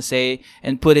was gonna say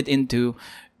and put it into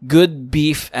good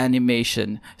beef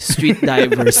animation. Street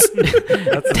Divers.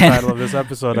 That's the title of this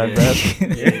episode, I bet.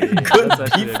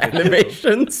 Good beef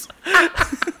animations.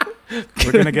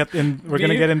 We're gonna get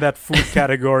in that food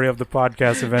category of the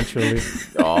podcast eventually.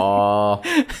 Oh,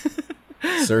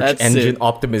 search That's engine it.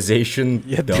 optimization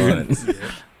done.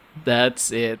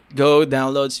 That's it. Go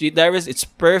download Street Divers. It's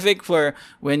perfect for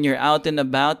when you're out and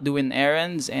about doing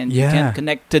errands and you Yeah. can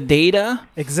connect to data.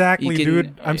 Exactly, You can- dude.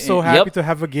 I'm so yep. happy to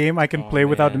have a game I can play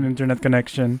without man. an internet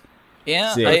connection.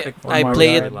 Yeah, Sick. Perfect for I my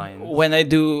play guy. it lines. when I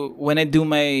do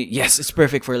my yes. It's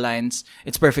perfect for lines.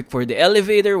 It's perfect for the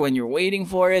elevator when you're waiting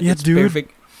for it. Yeah, It's dude. perfect.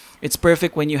 It's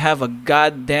perfect when you have a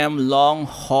goddamn long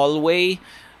hallway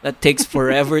that takes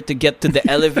forever to get to the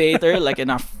elevator, like in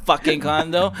a fucking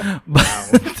condo. But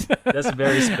That's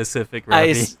very specific, I,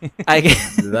 Robbie. s- I,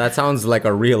 That sounds like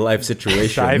a real life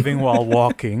situation. Diving while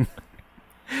walking.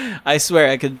 I swear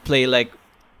I could play like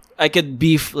I could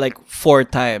beef like 4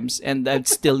 times and I'd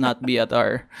still not be at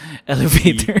our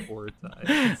elevator. 4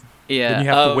 times. Yeah. Then you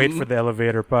have to wait for the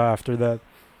elevator after that.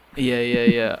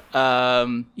 Yeah.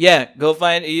 Go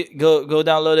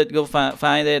download it. Go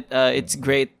find it. It's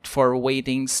great for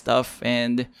waiting stuff,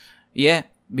 and yeah,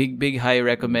 big high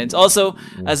recommends. Also,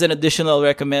 as an additional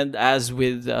recommend, as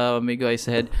with Migoy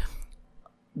said,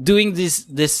 doing this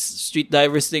Street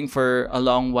Divers thing for a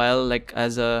long while, like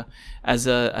as a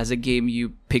game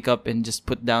you pick up and just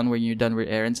put down when you're done with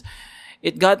errands.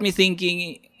 It got me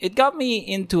thinking. It got me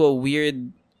into a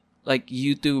weird like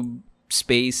YouTube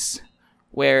space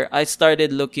where I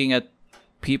started looking at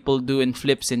people doing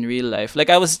flips in real life. Like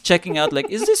I was checking out, like,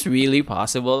 is this really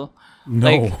possible?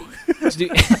 No. Like,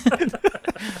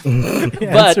 The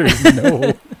but- answer is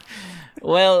no.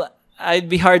 well, I'd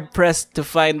be hard pressed to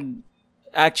find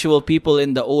actual people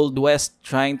in the old west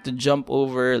trying to jump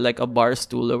over like a bar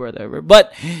stool or whatever.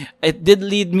 But it did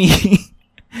lead me.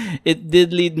 It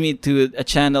did lead me to a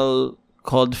channel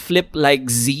called Flip Like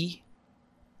Z,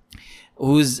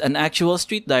 who's an actual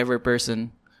street diver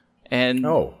person, and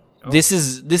Oh. this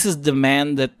is the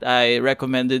man that I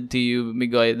recommended to you,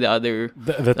 Migoy, the other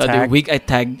The other tag week. I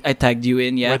tagged you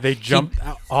in, yeah. where they jumped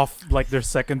off like their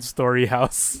second story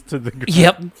house to the ground.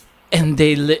 Yep, and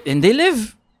they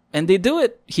live and they do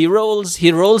it. He rolls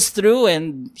through,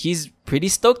 and he's pretty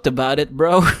stoked about it,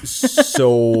 bro.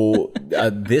 So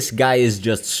this guy is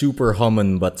just super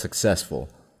humming but successful.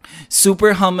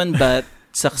 Super humming but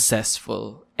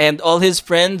successful, and all his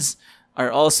friends are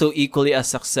also equally as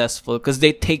successful because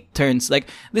they take turns. Like,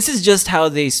 this is just how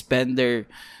they spend their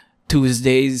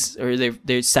Tuesdays or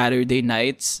their Saturday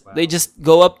nights. Wow. They just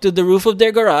go up to the roof of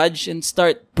their garage and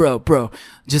start, bro,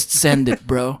 just send it,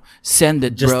 bro. Send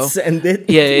it, bro. Just send it.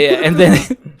 Yeah. And then,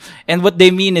 and what they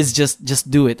mean is just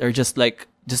do it, or just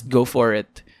go for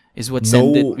it, is what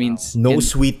send it means. No And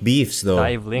sweet beefs though.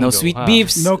 Dive lingo, no sweet huh?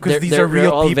 beefs. No, because these are they're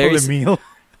real all people, very Emil.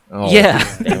 Oh, Yeah.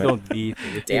 They don't beef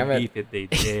it. If Damn they it. beef it, they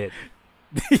did.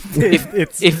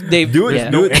 it's If they Dude, yeah.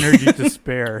 no dude. energy to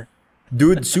spare.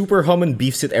 Dude, super humming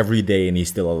beefs it every day and he's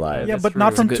still alive. Yeah, that's but true.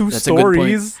 not from That's a two good- that's a good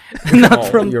point. stories. not Oh,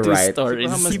 from you're two right. stories.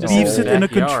 Superman He Just beefs in it in a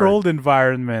backyard. controlled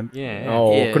environment. Yeah.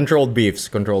 Oh, Yeah. controlled beefs.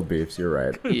 You're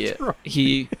right. Yeah,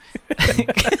 he.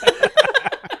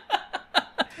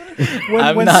 When,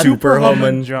 I'm when not- Super Super Hummon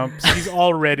Hummon. jumps, he's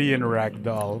already in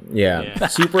ragdoll. Yeah. Yeah.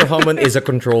 Super humming is a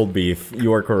controlled beef.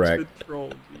 You are correct.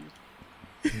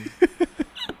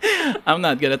 I'm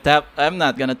not gonna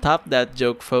top that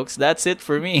joke, folks. That's it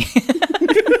for me.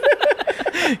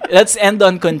 Let's end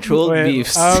on controlled Wait,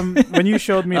 beefs. when you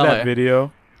showed me Okay. that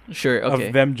video Sure. Okay.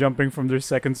 of them jumping from their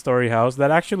second story house,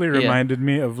 that actually reminded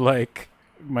me of like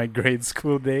my grade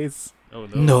school days. Oh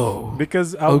no. No.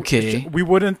 Because Okay. we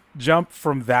wouldn't jump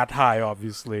from that high,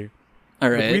 obviously. All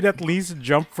But right. we'd at least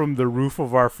jump from the roof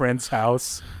of our friend's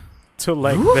house to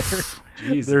like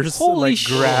there's Holy like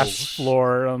grass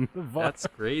floor on the bottom. That's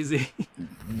crazy.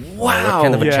 Wow. What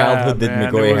kind of a Yeah, childhood did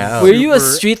man, Migoy it was- have? Were you a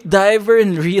super- street diver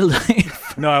in real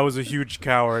life? No, I was a huge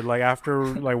coward. Like after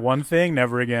like one thing,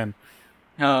 never again.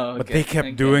 Oh, But they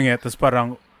kept doing it. Tapos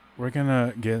parang, we're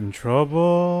gonna get in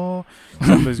trouble.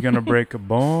 Somebody's gonna break a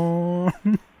bone.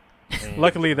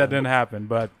 Luckily, that didn't happen.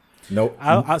 But Nope.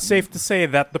 Safe to say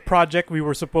that the project we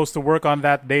were supposed to work on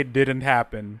that day didn't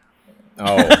happen.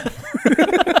 Oh,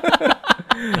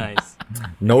 Nice.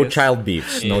 no child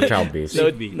beefs. No child beefs.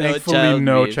 No, be. no Thankfully, child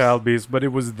no beefs. child beefs, but it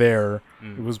was there.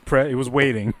 It was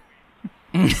waiting.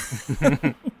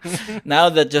 Now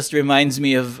that just reminds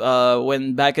me of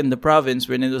when back in the province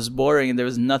when it was boring and there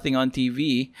was nothing on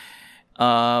TV.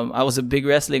 I was a big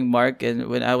wrestling mark, and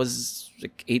when I was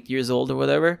like 8 years old or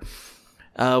whatever,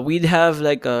 we'd have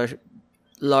like a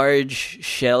large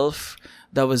shelf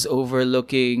that was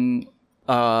overlooking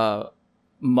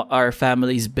our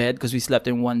family's bed because we slept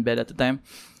in one bed at the time.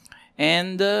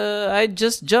 And I'd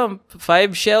just jump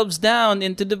 5 shelves down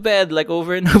into the bed, like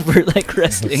over and over, like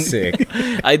wrestling. Sick.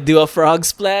 I'd do a frog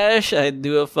splash. I'd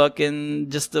do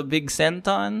just a big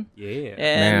senton. Yeah.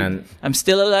 And Man. I'm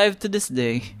still alive to this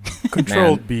day.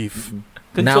 Controlled Man. beef.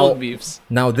 Controlled Now- beefs.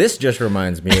 Now this just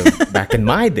reminds me of back in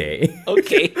my day.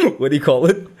 Okay. What do you call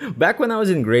it? Back when I was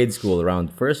in grade school,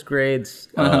 around first grade,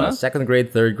 second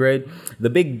grade, third grade, the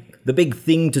big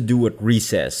thing to do at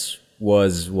recess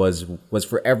was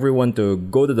for everyone to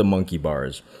go to the monkey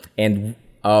bars, and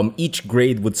each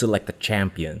grade would select a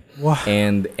champion, Wow.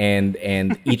 and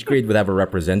each grade would have a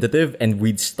representative, and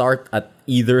we'd start at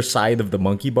either side of the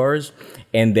monkey bars,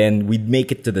 and then we'd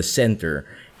make it to the center,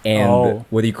 and Oh.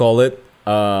 what do you call it?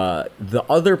 The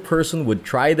other person would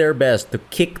try their best to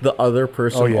kick the other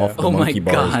person Oh, yeah. off the Oh my monkey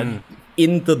bars God.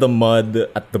 into the mud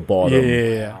at the Yeah, bottom.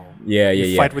 yeah, Yeah, You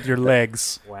yeah. fight with your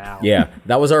legs. Wow. Yeah,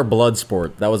 that was our blood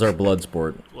sport.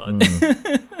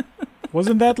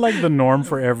 Wasn't that like the norm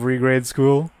for every grade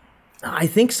school? I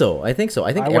think so. I think I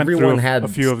went everyone through had a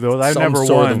few of those. I some never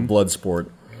sort won. of blood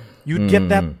sport. You'd get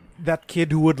that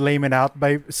kid who would lame it out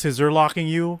by scissor locking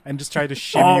you and just try to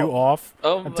shimmy you off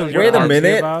Oh until my your Wait a arms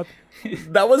minute. gave out.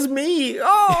 That was me.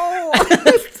 Oh.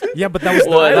 Yeah, but that was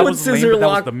Well, that I was would lame, scissor but that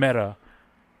was lock- the meta.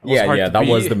 yeah, hard yeah, to that beat.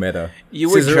 was the meta. You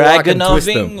were Scissor lock and twist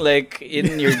Dragonoving them. like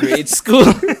in your grade school.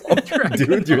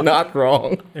 Dude, you're not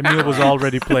wrong. Emil was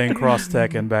already playing Cross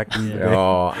Tekken back in the day.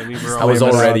 Oh, And we were I was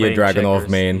all already a playing Dragunov checkers.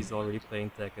 main. He's already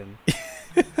playing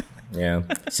Tekken. yeah.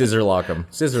 Scissor lock him.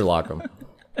 Scissor lock him.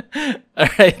 All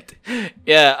right.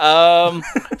 Yeah.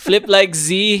 Flip Like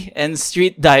Z and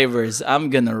Street Divers. I'm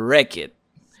gonna wreck it.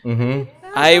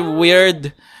 I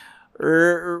weird.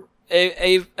 I'm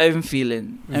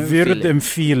feeling. Weird and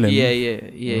feeling.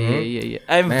 Yeah.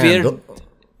 I'm Man, weird.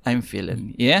 I'm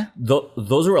feeling. Yeah.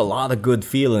 Those are a lot of good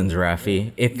feelings,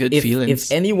 Rafi. Good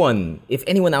feelings. If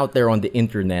anyone out there on the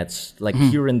internets, like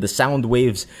hearing the sound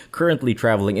waves currently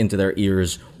traveling into their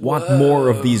ears, want more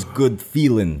of these good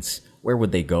feelings, where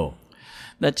would they go?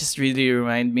 That just really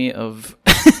remind me of.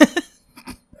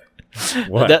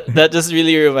 What? That just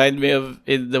really remind me of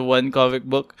in the one comic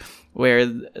book where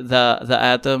the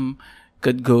Atom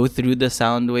could go through the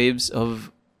sound waves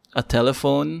of a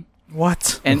telephone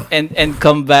What? and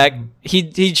come back.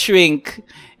 He'd shrink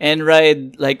and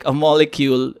ride like a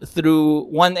molecule through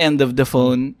one end of the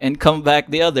phone and come back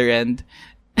the other end.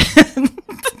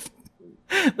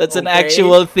 That's an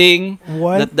actual thing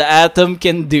What? that the Atom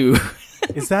can do.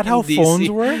 Is that how DC. phones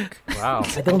work? Wow.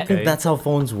 I don't think that's how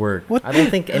phones work. What? I don't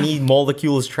think any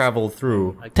molecules travel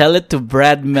through. Tell it to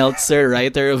Brad Meltzer,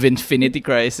 writer of Infinity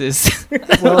Crisis.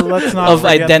 Well, let's not Of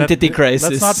forget Identity that, Crisis.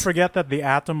 Let's not forget that the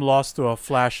Atom lost to a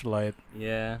flashlight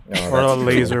Yeah. or a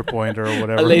laser pointer or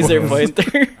whatever. A laser it was.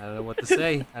 pointer. I don't know what to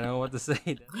say. I don't know what to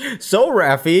say. So,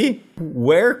 Rafi,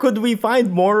 where could we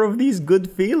find more of these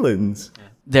good feelings?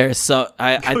 There's so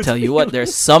I tell you what,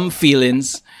 there's some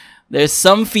feelings. There's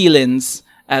some feelings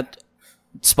at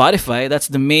Spotify. That's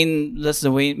the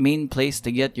main place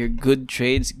to get your Good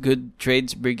Trades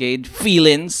Brigade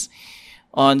feelings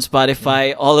on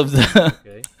Spotify. All of the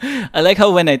Okay. I like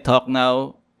how when I talk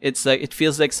now, it's like it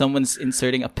feels like someone's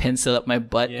inserting a pencil up my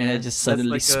butt and I Yeah, just that's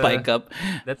suddenly like spike up.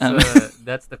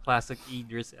 That's the classic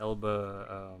Idris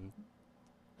Elba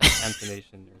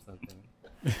annotation or something.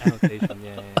 Annotation,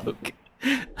 yeah. Okay.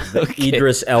 Okay.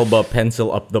 Idris Elba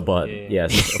pencil up the butt. Yeah.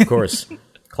 Yes, of course.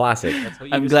 Classic. That's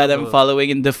what I'm Idris glad I'm Elba- following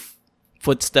in the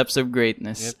footsteps of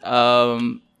greatness.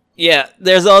 Yeah,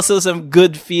 there's also some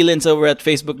good feelings over at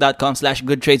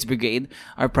facebook.com/goodtradesbrigade,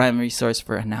 our primary source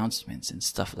for announcements and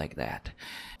stuff like that.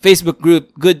 Facebook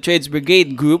group, Good Trades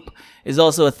Brigade group, is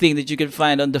also a thing that you can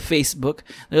find on the Facebook.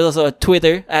 There's also a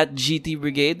Twitter at GT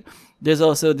Brigade. There's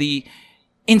also the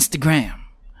Instagram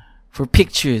for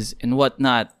pictures and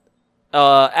whatnot,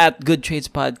 at Good Trades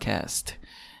Podcast.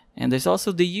 And there's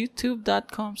also the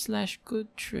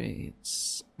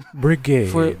youtube.com/goodtrades Brigade.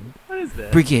 for What is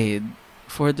that? Brigade.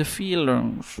 For the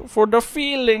feelings. For the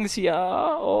feelings, yeah.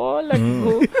 Oh, like,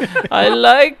 oh, I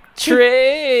like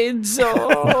trades.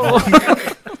 Oh.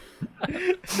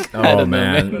 Oh don't know,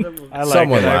 man. I like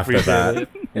Someone it. I laughed at appreciate that.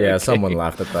 Yeah, someone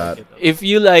laughed at that. If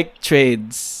you like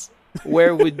trades,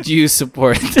 where would you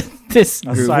support this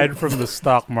group? Aside from the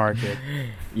stock market,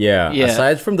 Yeah. Yeah.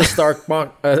 Aside from the stock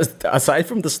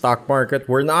market,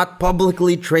 we're not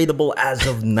publicly tradable as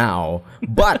of now.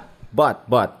 But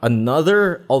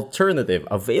another alternative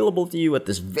available to you at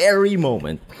this very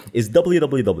moment is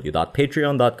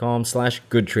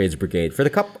www.patreon.com/goodtradesbrigade for the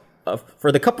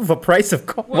cup of a price of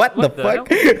what the fuck?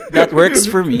 That works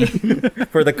for me.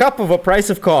 For the cup of a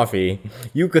price of coffee,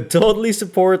 you could totally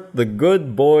support the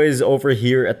good boys over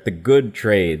here at the Good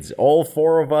Trades. All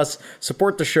four of us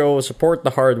support the show, support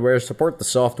the hardware, support the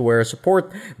software,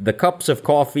 support the cups of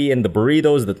coffee and the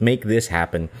burritos that make this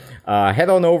happen. Head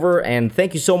on over and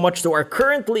thank you so much to our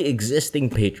currently existing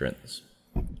patrons.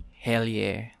 Hell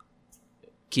yeah.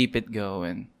 Keep it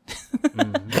going.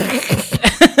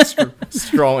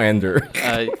 Strong ender.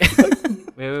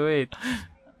 Wait.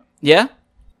 Yeah?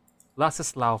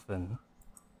 Lasses Laufen.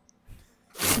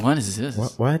 What is this?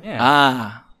 What? Yeah.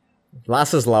 Ah.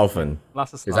 Lasses Laufen.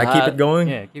 Lasses Is Laufen. that keep it going?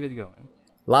 Yeah, keep it going.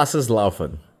 Lasses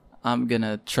Laufen. I'm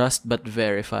gonna trust but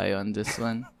verify on this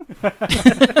one.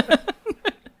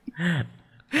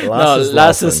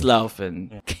 Lasses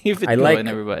Laufen. Keep it I going, like-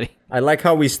 everybody. I like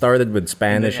how we started with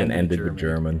Spanish and ended ended with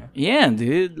German. German. Yeah,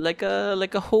 dude. Like a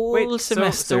whole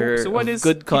semester so what of is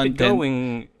good keep it content.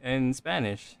 going in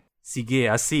Spanish? Sigue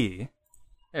así.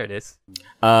 There it is.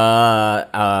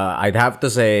 I'd have to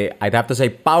say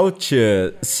pouch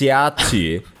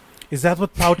siachi. is that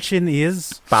what pouchin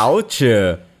is? Pouch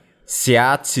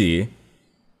siachi.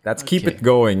 That's keep Okay. it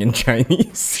going in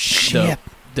Chinese. Shit.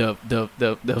 Dub.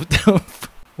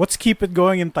 What's keep it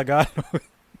going in Tagalog?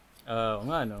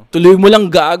 Nga, no? Tuloy mo lang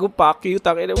gago, Paki.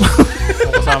 Takin mo.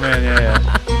 Kasama yan, yeah.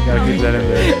 Gotta keep that in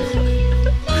there.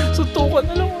 Sutukan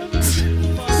na lang.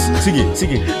 Sige.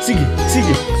 Sige,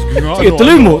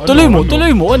 tuloy mo.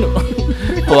 Ano?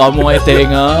 Huwag mo nga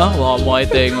tenga.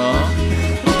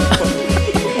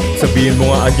 Sabihin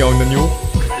mo nga agyaw na nyo.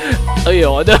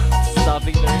 Ayoko na.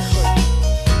 Stopping there.